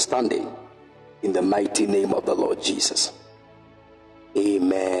understanding in the mighty name of the Lord Jesus.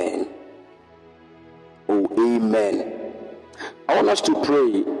 Amen. Oh, amen. I want us to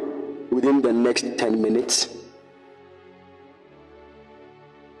pray within the next 10 minutes.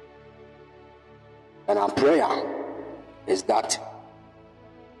 And our prayer is that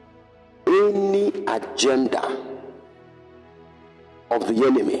any agenda of the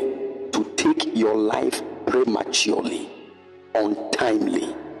enemy to take your life prematurely,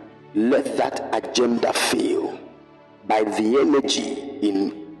 untimely, let that agenda fail by the energy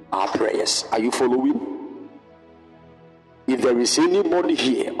in our prayers. Are you following? If there is anybody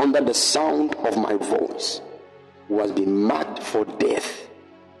here under the sound of my voice who has been marked for death,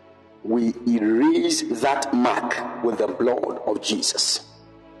 we erase that mark with the blood of Jesus.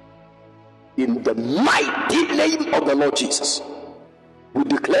 In the mighty name of the Lord Jesus, we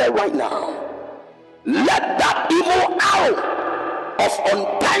declare right now, let that evil arrow of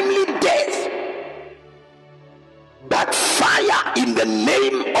untimely death backfire in the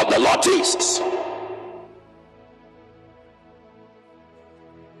name of the Lord Jesus.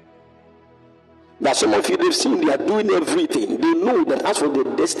 That some of you, they've seen they are doing everything. They know that as for the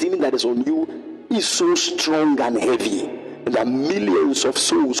destiny that is on you is so strong and heavy, and there are millions of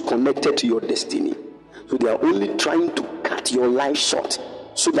souls connected to your destiny. So they are only trying to cut your life short,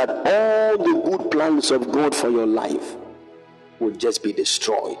 so that all the good plans of God for your life will just be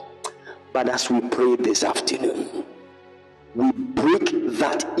destroyed. But as we pray this afternoon, we break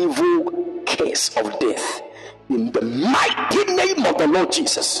that evil curse of death in the mighty name of the Lord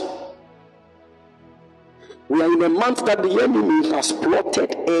Jesus. We are in a month that the enemy has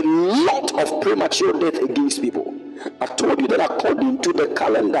plotted a lot of premature death against people. I told you that according to the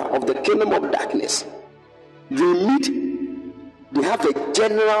calendar of the kingdom of darkness, they have a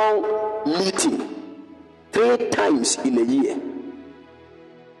general meeting 3 times in a year.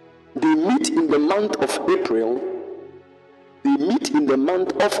 They meet in the month of April, they meet in the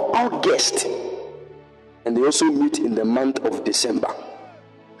month of August, and they also meet in the month of December.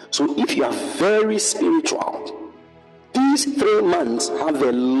 So if you are very spiritual, these 3 months have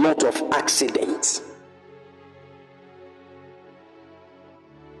a lot of accidents.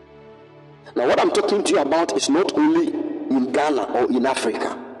 Now what I'm talking to you about is not only in Ghana or in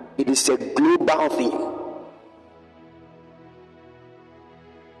Africa. It is a global thing.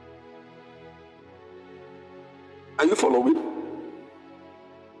 Are you following?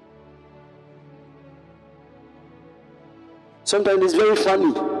 Sometimes it's very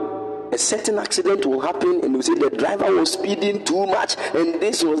funny. A certain accident will happen and you say the driver was speeding too much and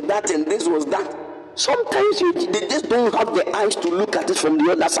this was that and this was that. Sometimes they just don't have the eyes to look at it from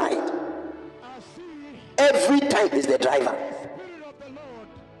the other side. Every time it's the driver.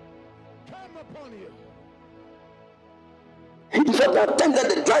 In fact, there are times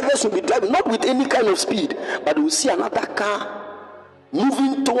that the drivers will be driving not with any kind of speed, but they will see another car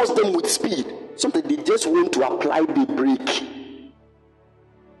moving towards them with speed. Something they just want to apply the brake,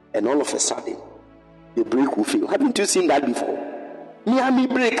 and all of a sudden the brake will fail. Haven't you seen that before? Me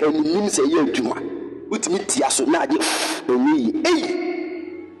brake and it means a year juma. With me tiaso na je hey.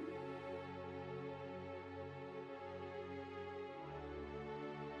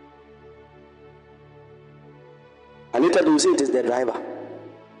 And later they will say it is the driver.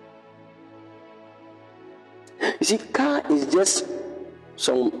 You see, car is just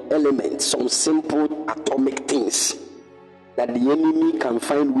some elements, some simple atomic things that the enemy can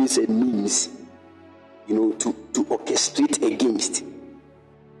find ways and means, to orchestrate against.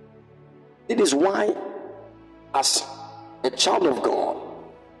 It is why, as a child of God,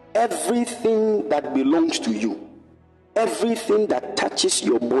 everything that belongs to you, everything that touches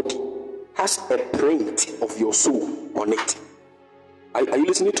your body, has a print of your soul on it. Are you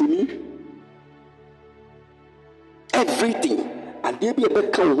listening to me? Everything. And there be a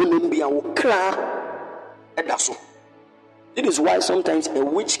better woman be a cry. It is why sometimes a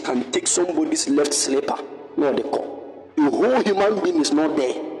witch can take somebody's left slipper. No, they call. The whole human being is not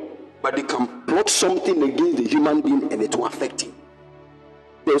there, but they can plot something against the human being and it will affect him.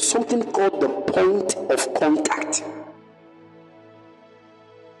 There's something called the point of contact.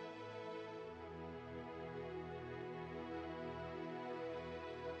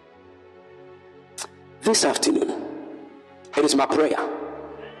 This afternoon, it is my prayer,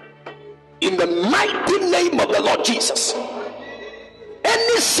 in the mighty name of the Lord Jesus,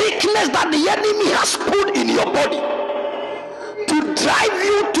 any sickness that the enemy has put in your body to drive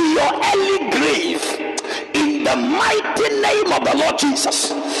you to your early grave, in the mighty name of the Lord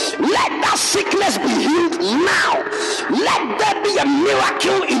Jesus, let that sickness be healed now. Let there be a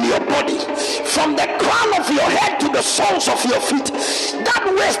miracle in your body, from the crown of your head to the soles of your feet. That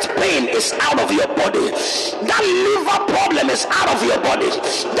waist pain is out of your body. That liver problem is out of your body.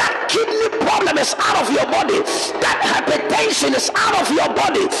 That kidney problem is out of your body. That hypertension is out of your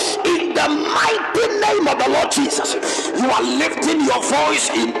body. In the mighty name of the Lord Jesus, you are lifting your voice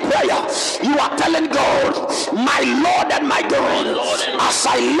in prayer. You are telling God, my Lord and my God, as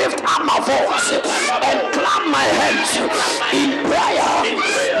I lift up my voice and clap my hands in prayer,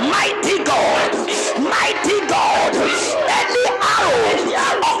 mighty God, any arrow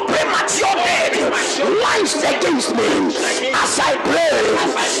of premature death launched against me, as I pray,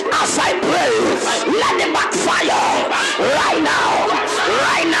 let it backfire right now,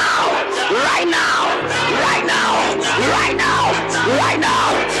 right now, right now, right now, right now, right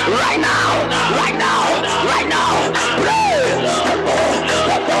now, right now, right now, right now, pray.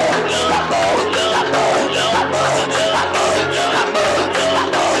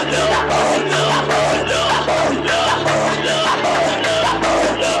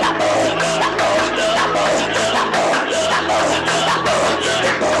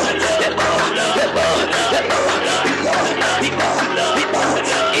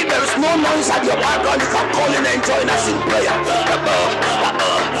 If there is no noise at your background, you can call in and join us in prayer.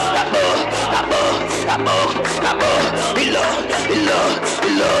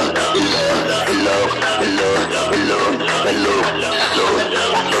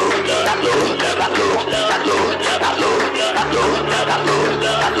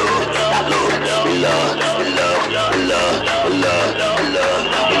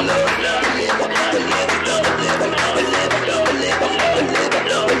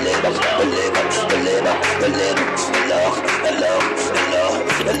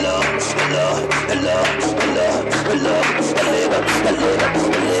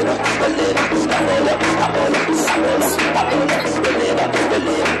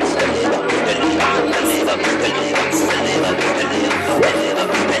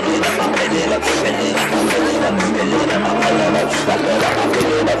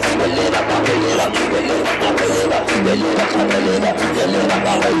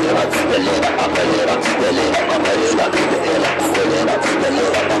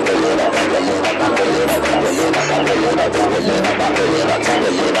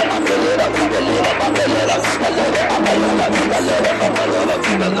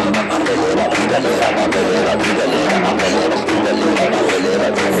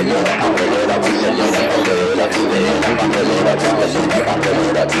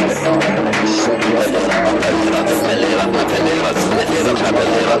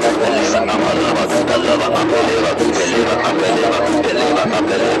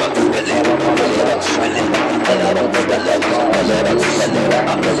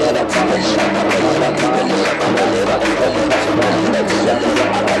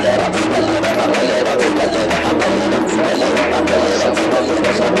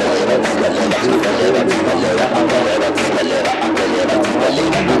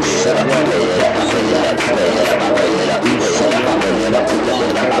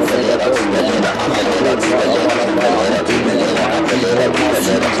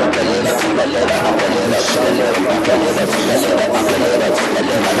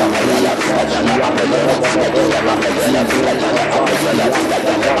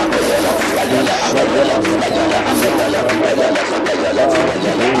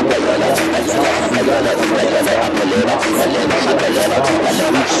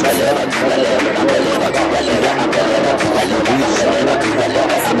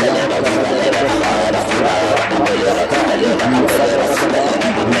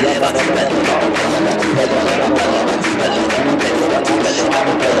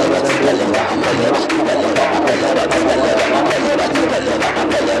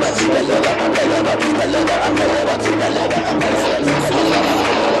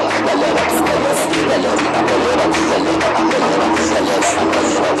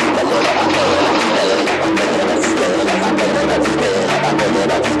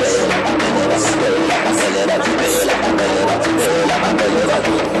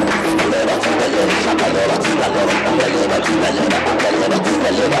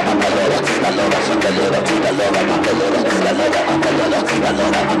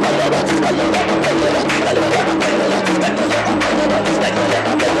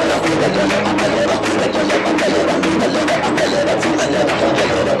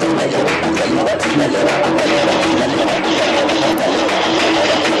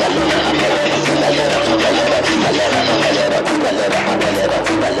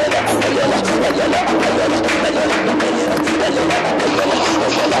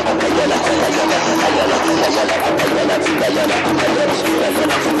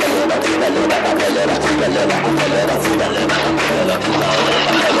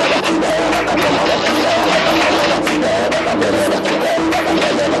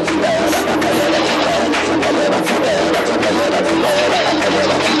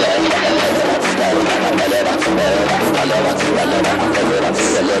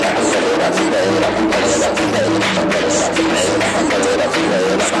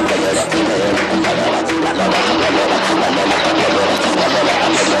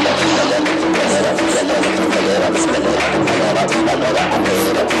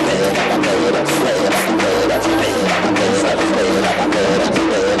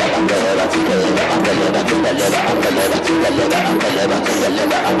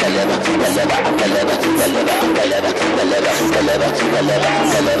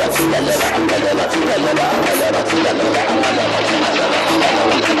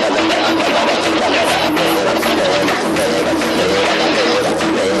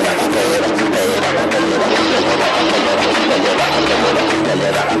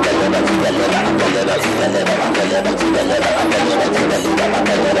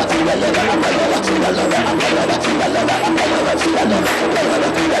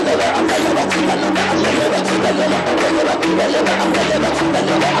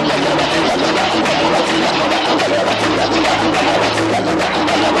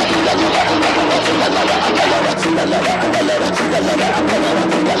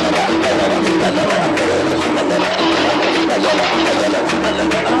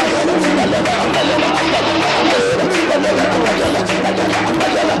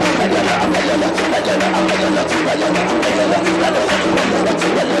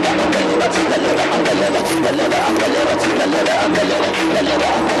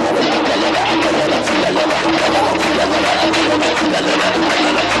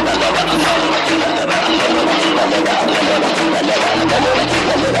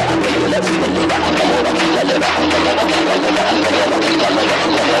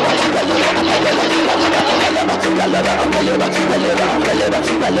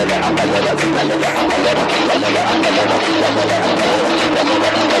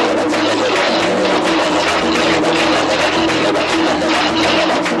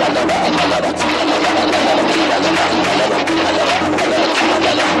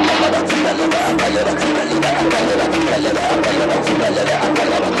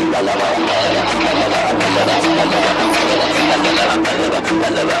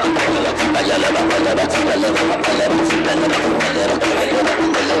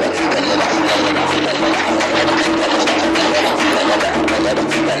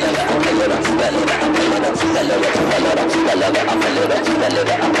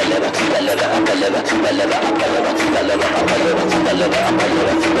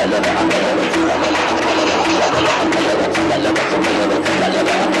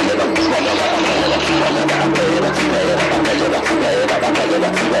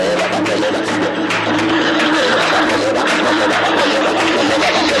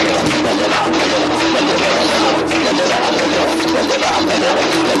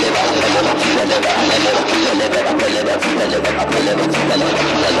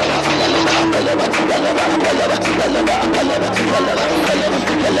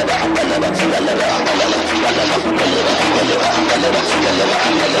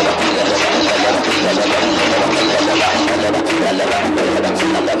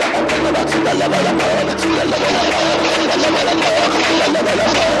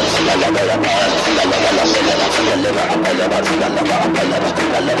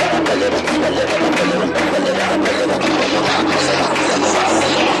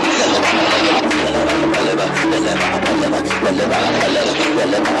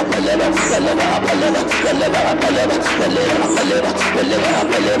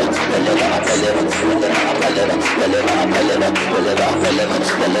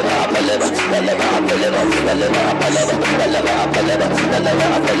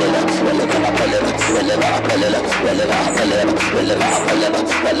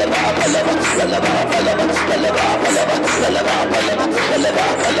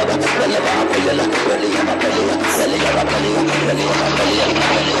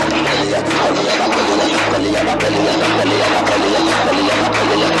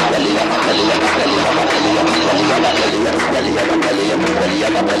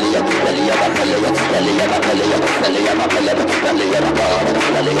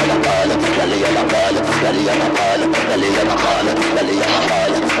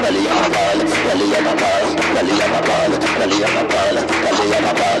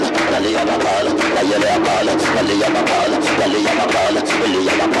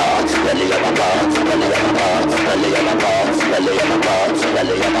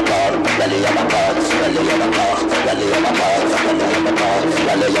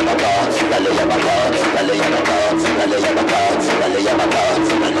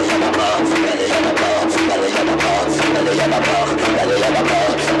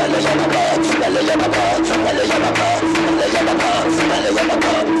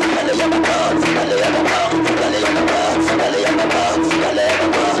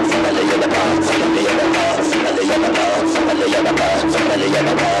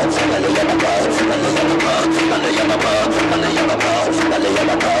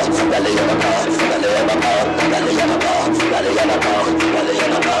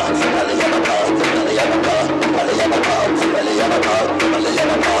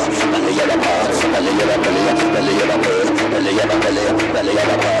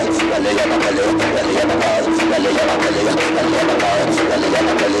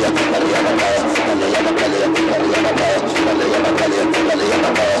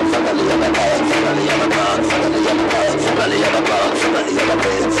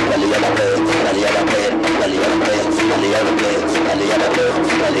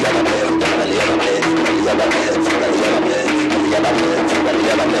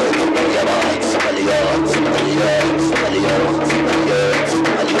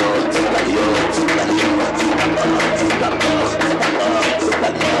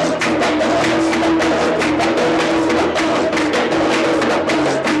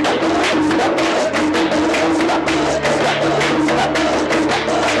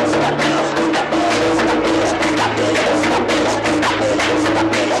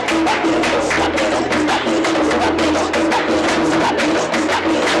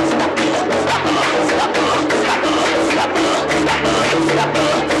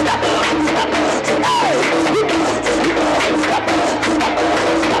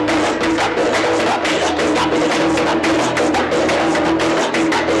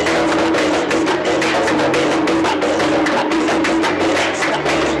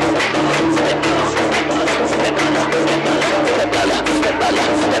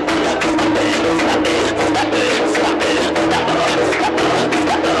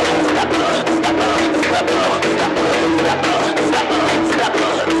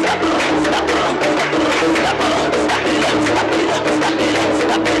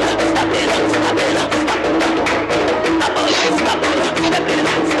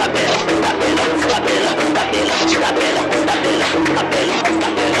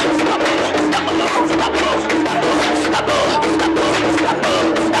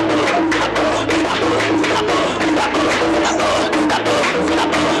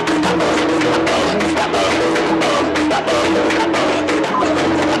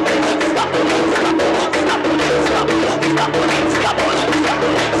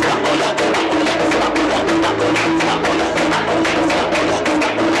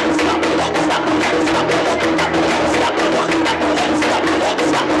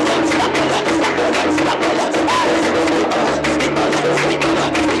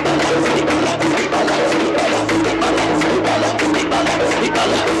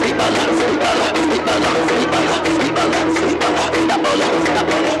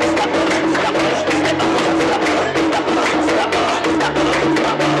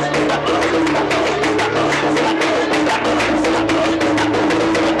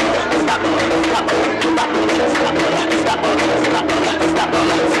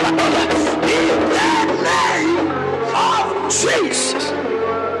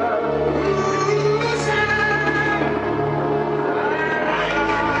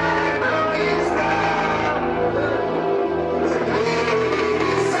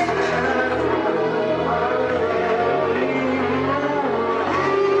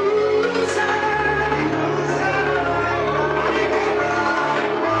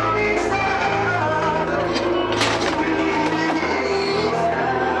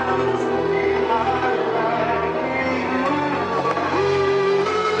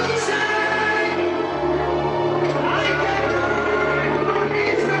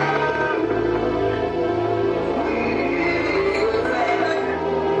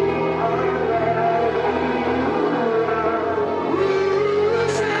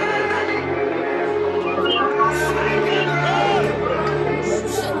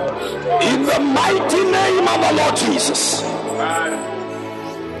 Jesus.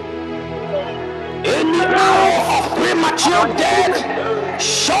 Any arrow of premature death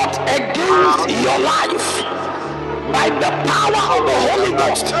shot against your life, by the power of the Holy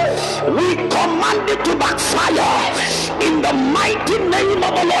Ghost, we command it to backfire in the mighty name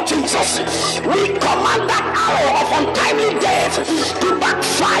of the Lord Jesus. We command that arrow of untimely death to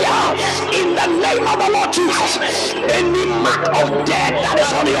backfire in the name of the Lord Jesus. Any mark of death that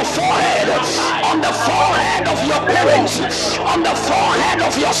is on your forehead, on the forehead of your parents, on the forehead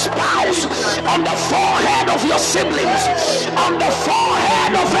of your spouse, on the forehead of your siblings, on the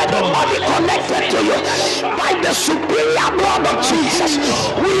forehead of everybody connected to you, by the superior blood of Jesus,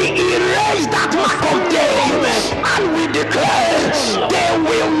 we erase that mark of death and we declare they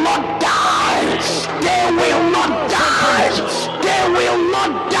will not die, they will not die, they will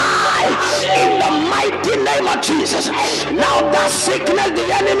not die in the mighty name of Jesus. Now that sickness the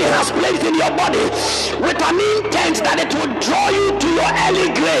enemy has placed in your body with an intent that it will draw you to your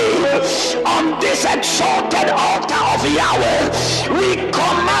early grave, on this exalted altar of Yahweh, we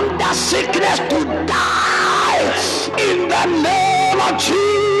command that sickness to die in the name of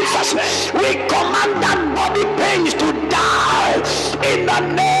Jesus. We command that body pains to die in the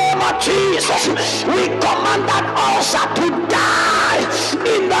name of Jesus. We command that ulcer to die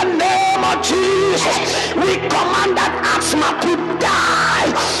in the name of Jesus. We command that asthma to die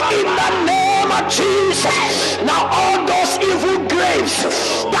in the name of Jesus. Now all those evil graves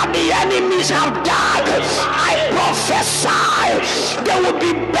that the enemies have dug, I prophesy they will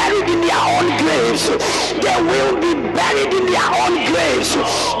be buried in their own graves. They will be buried in their own graves.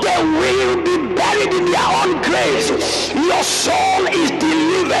 They will be buried in their own graves. Your soul is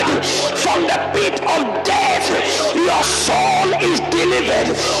delivered from the pit of death. Your soul is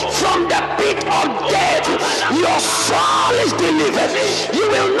delivered from the pit of death. Your soul is delivered. You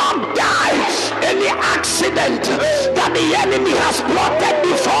will not die. Any accident that the enemy has plotted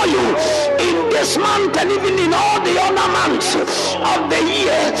before you in this month and even in all the other months of the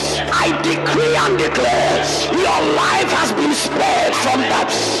year, I decree and declare your life has been spared from that.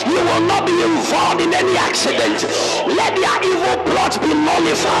 You will not be involved in any accident. Let their evil plots be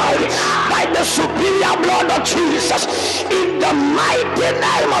nullified by the superior blood of Jesus in the mighty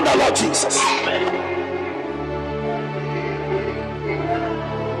name of the Lord Jesus.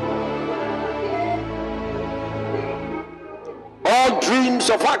 All dreams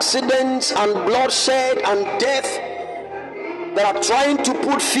of accidents and bloodshed and death that are trying to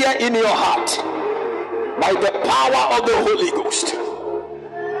put fear in your heart, by the power of the Holy Ghost,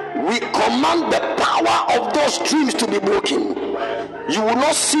 we command the power of those dreams to be broken. You will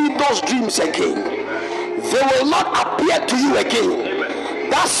not see those dreams again. They will not appear to you again.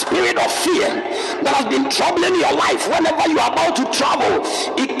 That spirit of fear that has been troubling your life, whenever you are about to travel,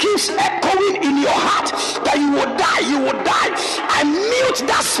 it keeps echoing in your heart that you will die, you will die. I mute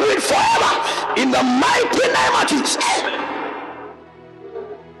that spirit forever in the mighty name of Jesus.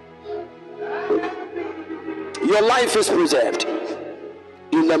 Your life is preserved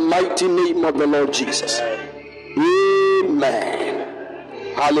in the mighty name of the Lord Jesus. Amen.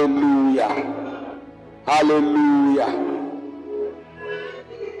 Hallelujah. Hallelujah.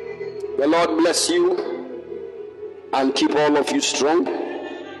 The Lord bless you and keep all of you strong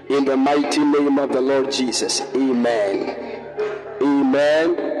in the mighty name of the Lord Jesus. Amen.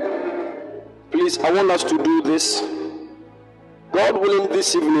 Amen. Please, I want us to do this. God willing,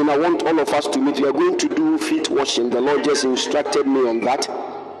 this evening, I want all of us to meet. We are going to do feet washing. The Lord just instructed me on that.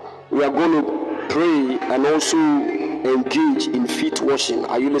 We are going to pray and also engage in feet washing.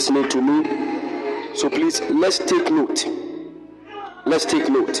 Are you listening to me? So please, let's take note. Let's take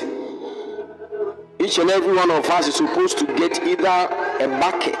note. Each and every one of us is supposed to get either a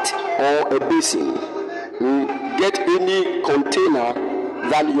bucket or a basin. Get any container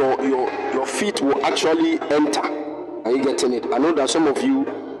that your feet will actually enter. Are you getting it? I know that some of you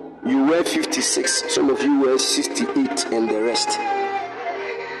wear 56, some of you wear 68, and the rest.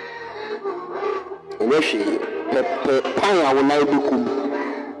 And actually, I will now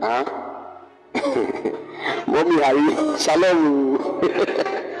Mommy Harry, Shalom.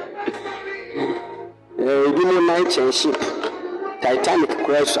 You know, my ship, Titanic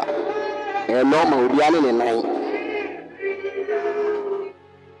crasher, and normal will be on in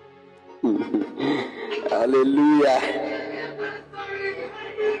Hallelujah.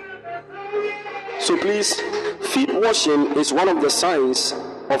 So please, feet washing is one of the signs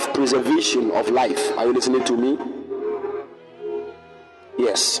of preservation of life. Are you listening to me?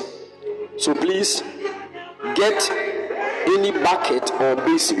 Yes. So please, get any bucket or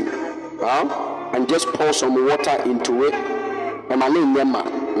basin, and just pour some water into it.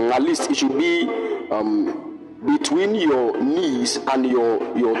 At least it should be between your knees and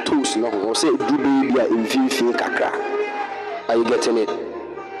your toes. No, or say do baby in fin kakra. Are you getting it?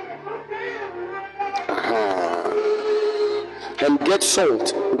 And get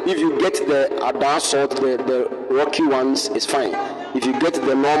salt. If you get the Adar salt, the rocky ones, it's fine. If you get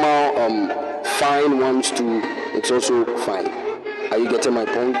the normal fine ones too, it's also fine. Are you getting my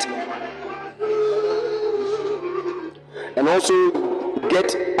point? And also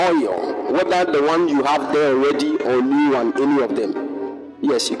get oil, whether the one you have there already or new one, any of them.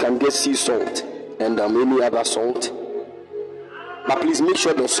 Yes, you can get sea salt and any other salt. But please make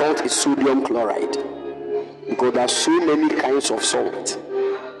sure the salt is sodium chloride, because there are so many kinds of salt.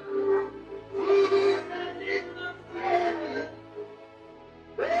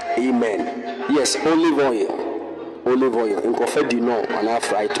 Amen. Yes, olive oil. Olive oil. In coffee do no and I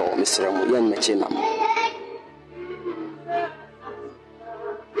fry to Mr. Yen Machinam.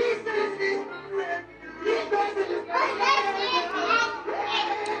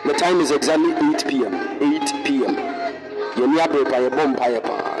 The time is exactly 8 p.m. 8 p.m. Your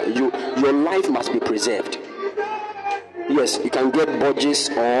life must be preserved. Yes, you can get Borges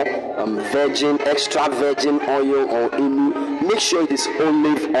or virgin, extra virgin oil or any. Make sure it is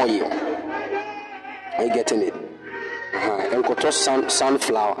olive oil. Are you getting it? And got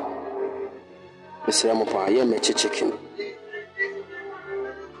sunflower. Mr. Amopa, yeah, mechi chicken.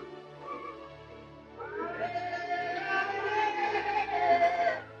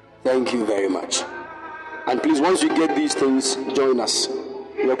 Thank you very much. And please, once you get these things, join us.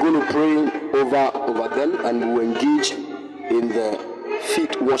 We are going to pray over them, and we will engage in the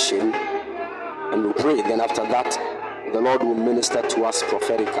feet washing, and we'll pray. Then after that, the Lord will minister to us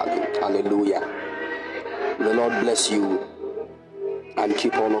prophetically. Hallelujah. The Lord bless you and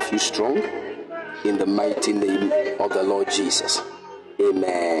keep all of you strong in the mighty name of the Lord Jesus.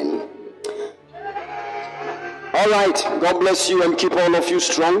 Amen. All right. God bless you and keep all of you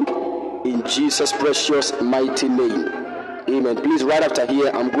strong in Jesus' precious mighty name. Amen. Please, right after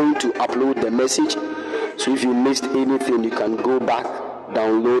here, I'm going to upload the message. So if you missed anything, you can go back,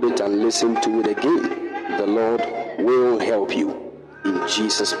 download it, and listen to it again. The Lord will help you in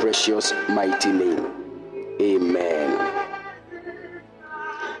Jesus' precious mighty name. Amen.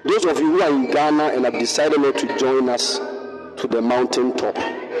 Those of you who are in Ghana and have decided not to join us to the mountain top,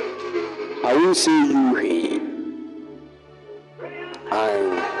 I will say you here.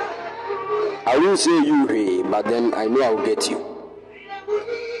 I will say you here, but then I know I'll get you.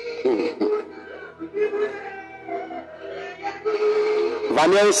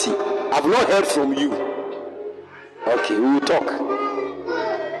 Vanelsi, I've not heard from you. Okay, we will talk.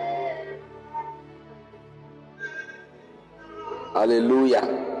 Hallelujah.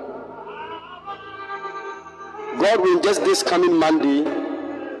 God will just this coming Monday,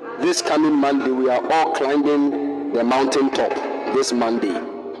 we are all climbing the mountain top this Monday.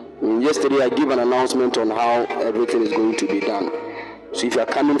 Yesterday I gave an announcement on how everything is going to be done. So if you are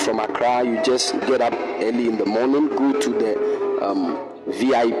coming from Accra, you just get up early in the morning, go to the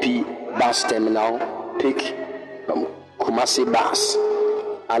VIP bus terminal, pick Kumasi bus,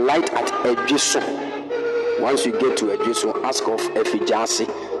 alight at Ejiso. Once you get to Ejiso, ask of Efijasi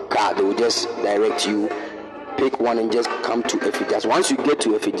car, they will just direct you. Pick one and just come to Efijas. Once you get to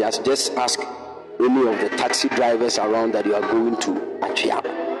Efijas, just ask any of the taxi drivers around that you are going to Achia.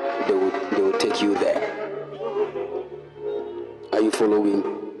 They will take you there. Are you following?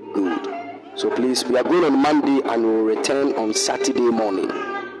 Good. So please, we are going on Monday and we'll return on Saturday morning.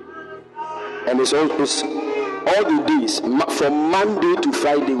 And it's all the days from Monday to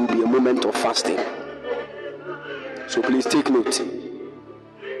Friday will be a moment of fasting. So please take note.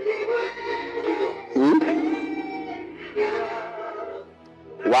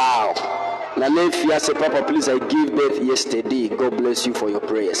 Wow. Nanefia said, Papa, please, I gave birth yesterday. God bless you for your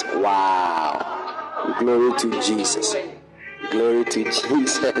prayers. Wow. Glory to Jesus. Glory to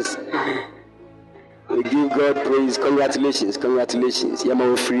Jesus. We give God praise. Congratulations. Congratulations.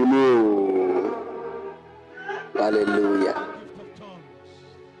 Yama free mo. Hallelujah.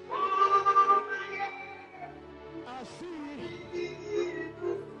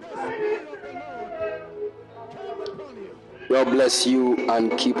 God bless you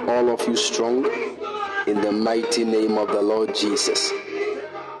and keep all of you strong in the mighty name of the Lord Jesus.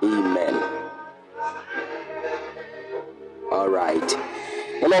 Amen. All right.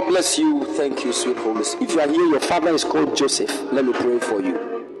 The Lord bless you. Thank you, sweet Holy Spirit. If you are here, your father is called Joseph. Let me pray for you.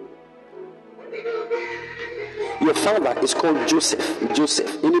 Your father is called Joseph.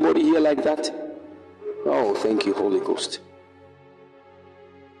 Joseph. Anybody here like that? Oh, thank you, Holy Ghost.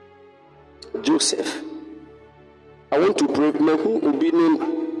 Joseph. I want to pray.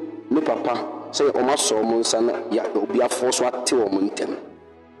 No papa. say omaso munsana ya obi afoso ate wo muntem.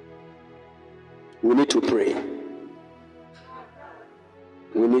 We need to pray.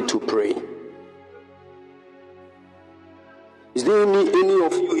 We need to pray. Is there any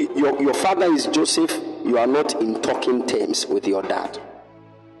of you, your father is Joseph, you are not in talking terms with your dad?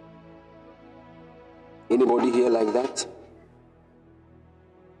 Anybody here like that?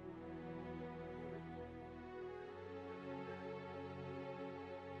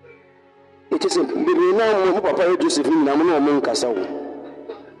 It is a baby now, Papa Joseph, hey,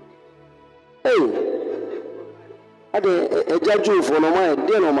 a judge for no my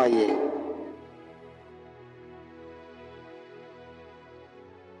dear no my.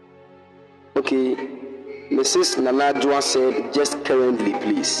 Okay, Mrs. Nanadua said, just currently,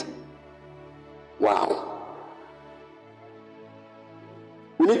 please. Wow.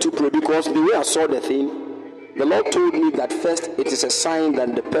 We need to pray because the way I saw the thing, the Lord told me that first it is a sign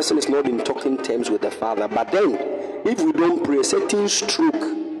that the person is not in talking terms with the Father. But then, if we don't pray, a certain stroke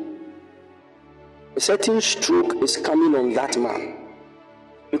is coming on that man.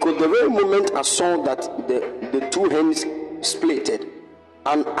 Because the very moment I saw that the two hands splitted,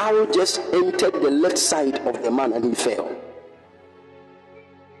 an arrow just entered the left side of the man and he fell.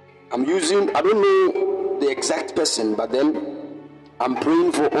 I don't know the exact person, but then I'm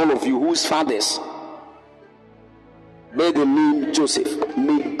praying for all of you whose fathers bear the name Joseph.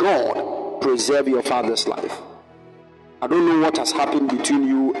 May God preserve your father's life. I don't know what has happened between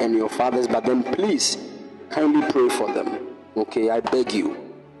you and your fathers, but then please kindly pray for them. Okay, I beg you.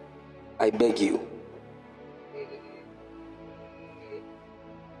 I beg you.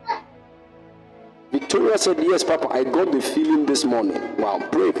 Victoria said, yes, Papa, I got the feeling this morning. Wow,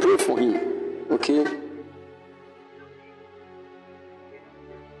 pray for him. Okay?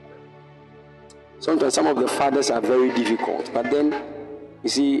 Sometimes some of the fathers are very difficult, but then, you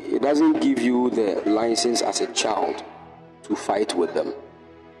see, it doesn't give you the license as a child to fight with them.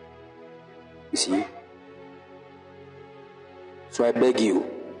 You see? So I beg you,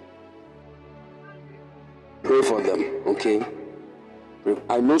 pray for them, okay?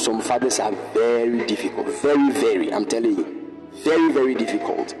 I know some fathers are very difficult, very, I'm telling you, very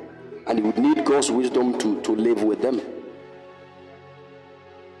difficult. And you would need God's wisdom to live with them.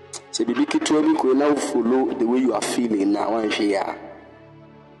 So the big will now follow the way you are feeling now and here.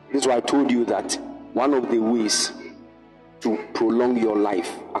 This is why I told you that one of the ways to prolong your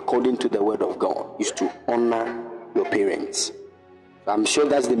life according to the word of God is to honor your parents. I'm sure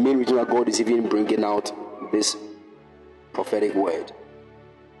that's the main reason why God is even bringing out this prophetic word.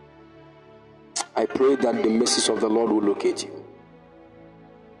 I pray that the message of the Lord will locate you.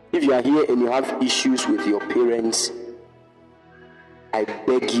 If you are here and you have issues with your parents, I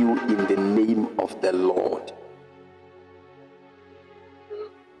beg you in the name of the Lord.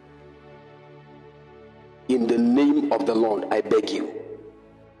 In the name of the Lord, I beg you.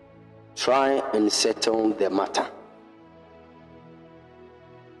 Try and settle the matter.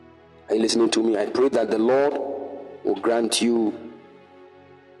 Are you listening to me? I pray that the Lord will grant you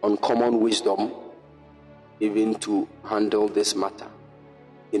uncommon wisdom even to handle this matter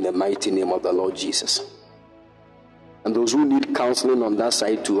in the mighty name of the Lord Jesus. And those who need counseling on that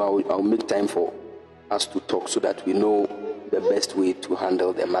side too, I'll make time for us to talk so that we know the best way to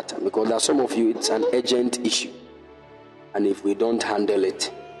handle the matter. Because there are some of you, it's an urgent issue. And if we don't handle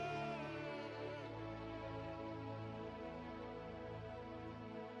it,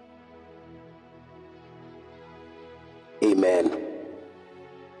 amen.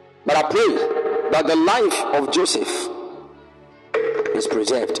 But I pray that the life of Joseph is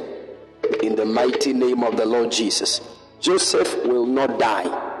preserved in the mighty name of the Lord Jesus. Joseph will not die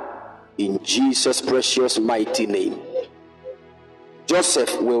in Jesus' precious mighty name.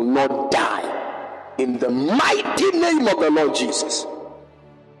 Joseph will not die in the mighty name of the Lord Jesus.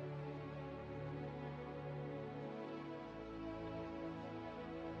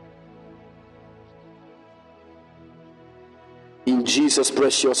 In Jesus'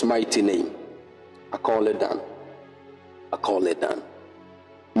 precious mighty name, I call it down. I call it down.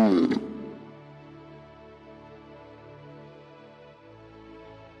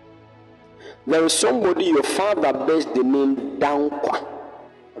 There is somebody, your father bears the name Dankwa.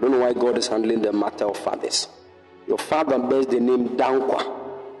 I don't know why God is handling the matter of fathers. Your father bears the name Dankwa.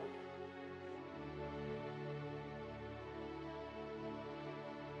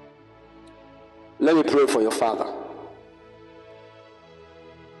 Let me pray for your father.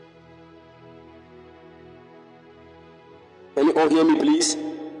 Can you all hear me, please?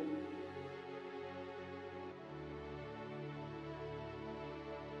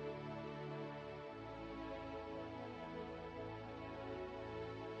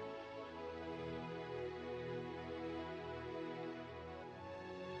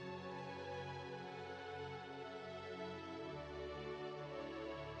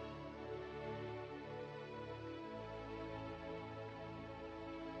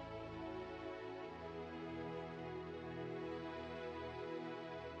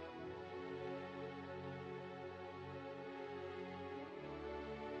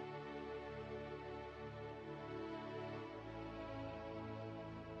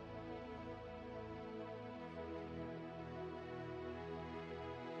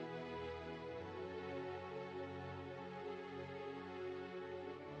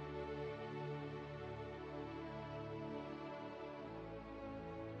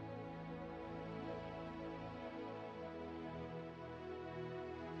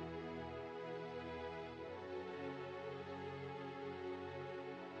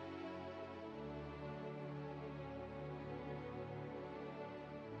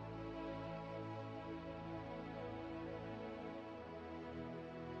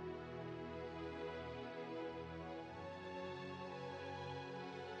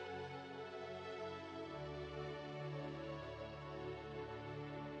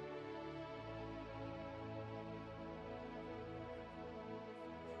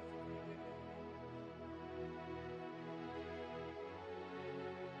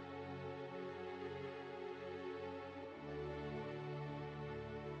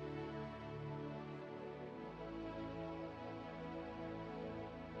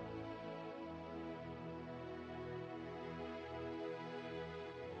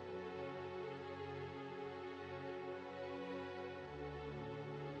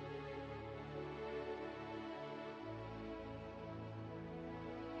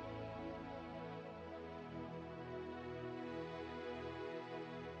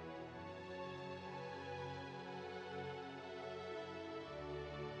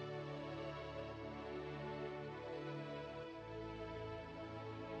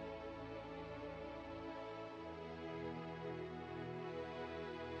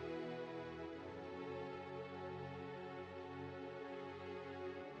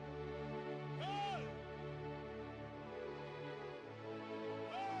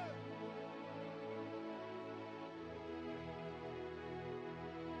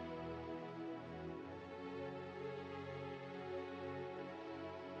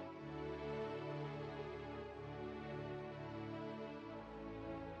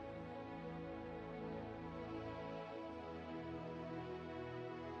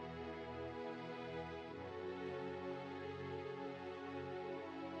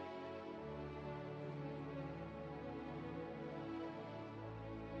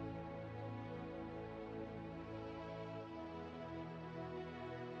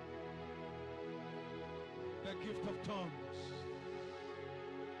 the gift of tongues.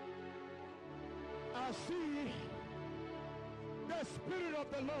 I see the Spirit of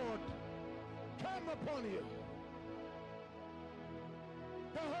the Lord come upon you.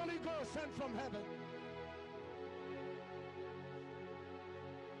 The Holy Ghost sent from heaven.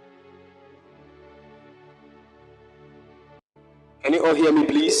 Can you all hear me,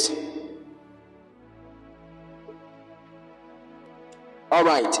 please? All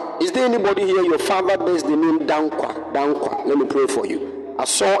right. Is there anybody here? Your father bears the name Dankwa. Dankwa. Let me pray for you. I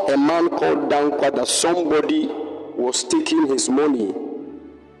saw a man called Dankwa that somebody was taking his money.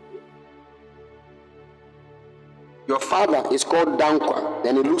 Your father is called Dankwa.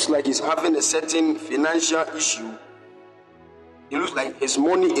 Then it looks like he's having a certain financial issue. It looks like his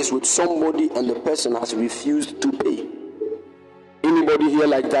money is with somebody and the person has refused to pay. Anybody here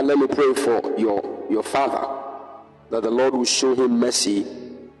like that? Let me pray for your father, that the Lord will show him mercy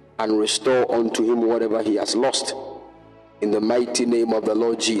and restore unto him whatever he has lost. In the mighty name of the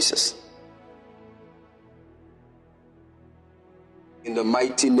Lord Jesus. In the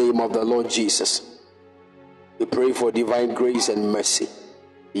mighty name of the Lord Jesus. We pray for divine grace and mercy.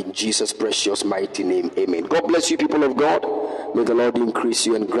 In Jesus' precious mighty name. Amen. God bless you, people of God. May the Lord increase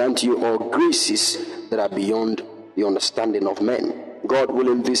you and grant you all graces that are beyond the understanding of men. God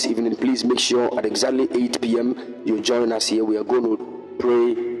willing, this evening, please make sure at exactly 8 p.m. you join us here. We are going to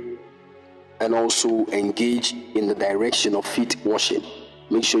pray and also engage in the direction of feet washing.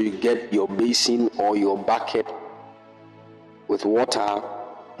 Make sure you get your basin or your bucket with water,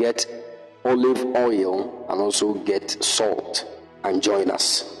 get olive oil, and also get salt, and join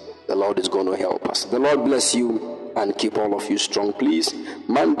us. The Lord is going to help us. The Lord bless you and keep all of you strong. Please,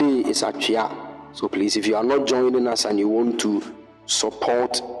 Monday is at Chia. So please, if you are not joining us and you want to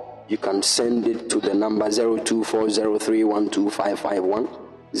support, you can send it to the number 0240312551,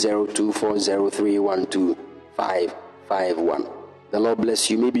 0240312551. The Lord bless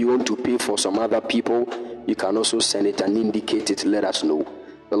you. Maybe you want to pay for some other people, you can also send it and indicate it. Let us know.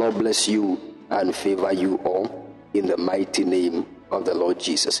 The Lord bless you and favor you all in the mighty name of the Lord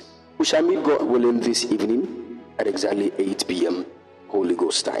Jesus. We shall meet, God willing, this evening at exactly 8 p.m. Holy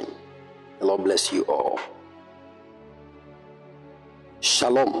Ghost time. The Lord bless you all.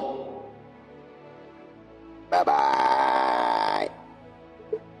 Shalom. Bye-bye.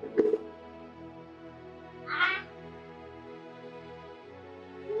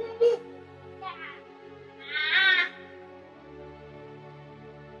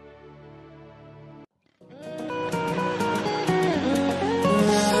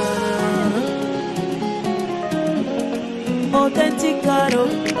 Autenticado,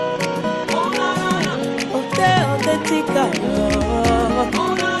 autenticado.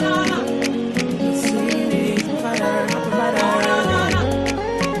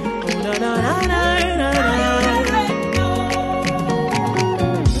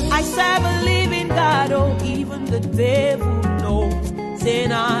 I serve a living God, oh, even the devil knows, say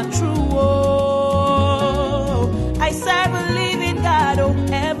not true. Oh, I serve a living God, oh,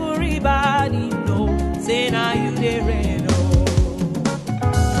 everybody knows, say now you there.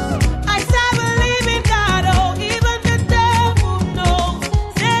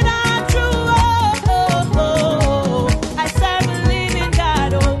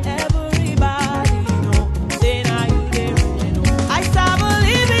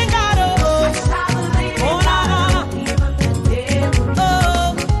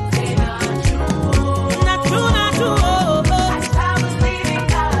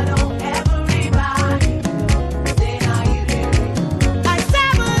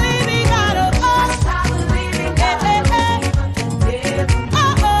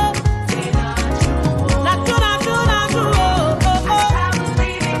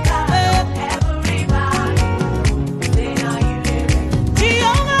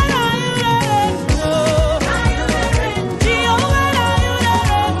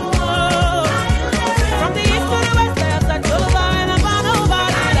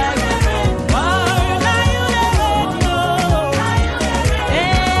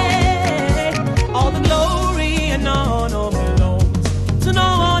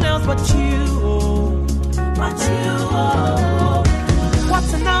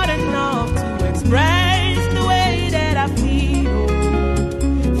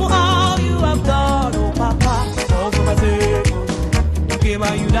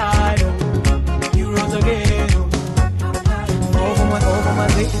 You died, you rose again. Oh, for my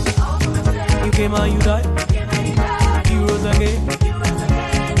sake. You came and you died, you rose again.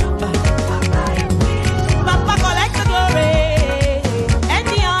 Papa, collect the glory and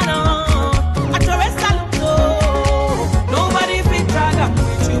the honor. At your rest, nobody fit drag up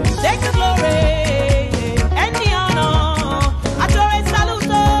with you. Take the glory and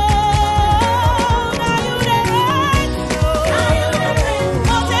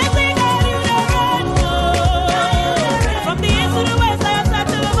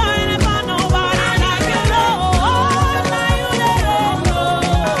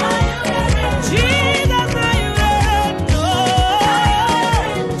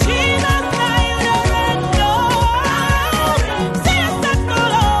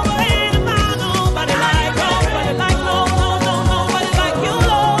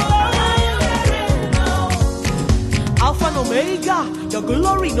Your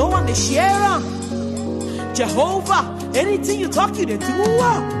glory, no one they share 'em. Jehovah, anything you talk, you they do.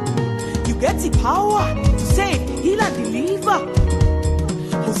 You get the power to save, heal and deliver.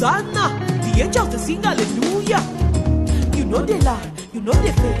 Hosanna, the angels they sing hallelujah. You know they lie, you know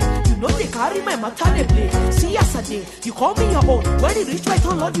they fail, you know they carry my matter they play. See yesterday, you call me your own. When it reach my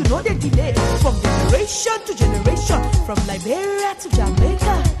turn, Lord, you know they delay. From generation to generation, from Liberia to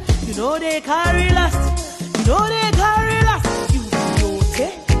Jamaica, you know they carry last. You know they carry last. You ote,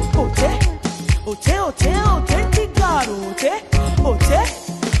 ote, ote, ote.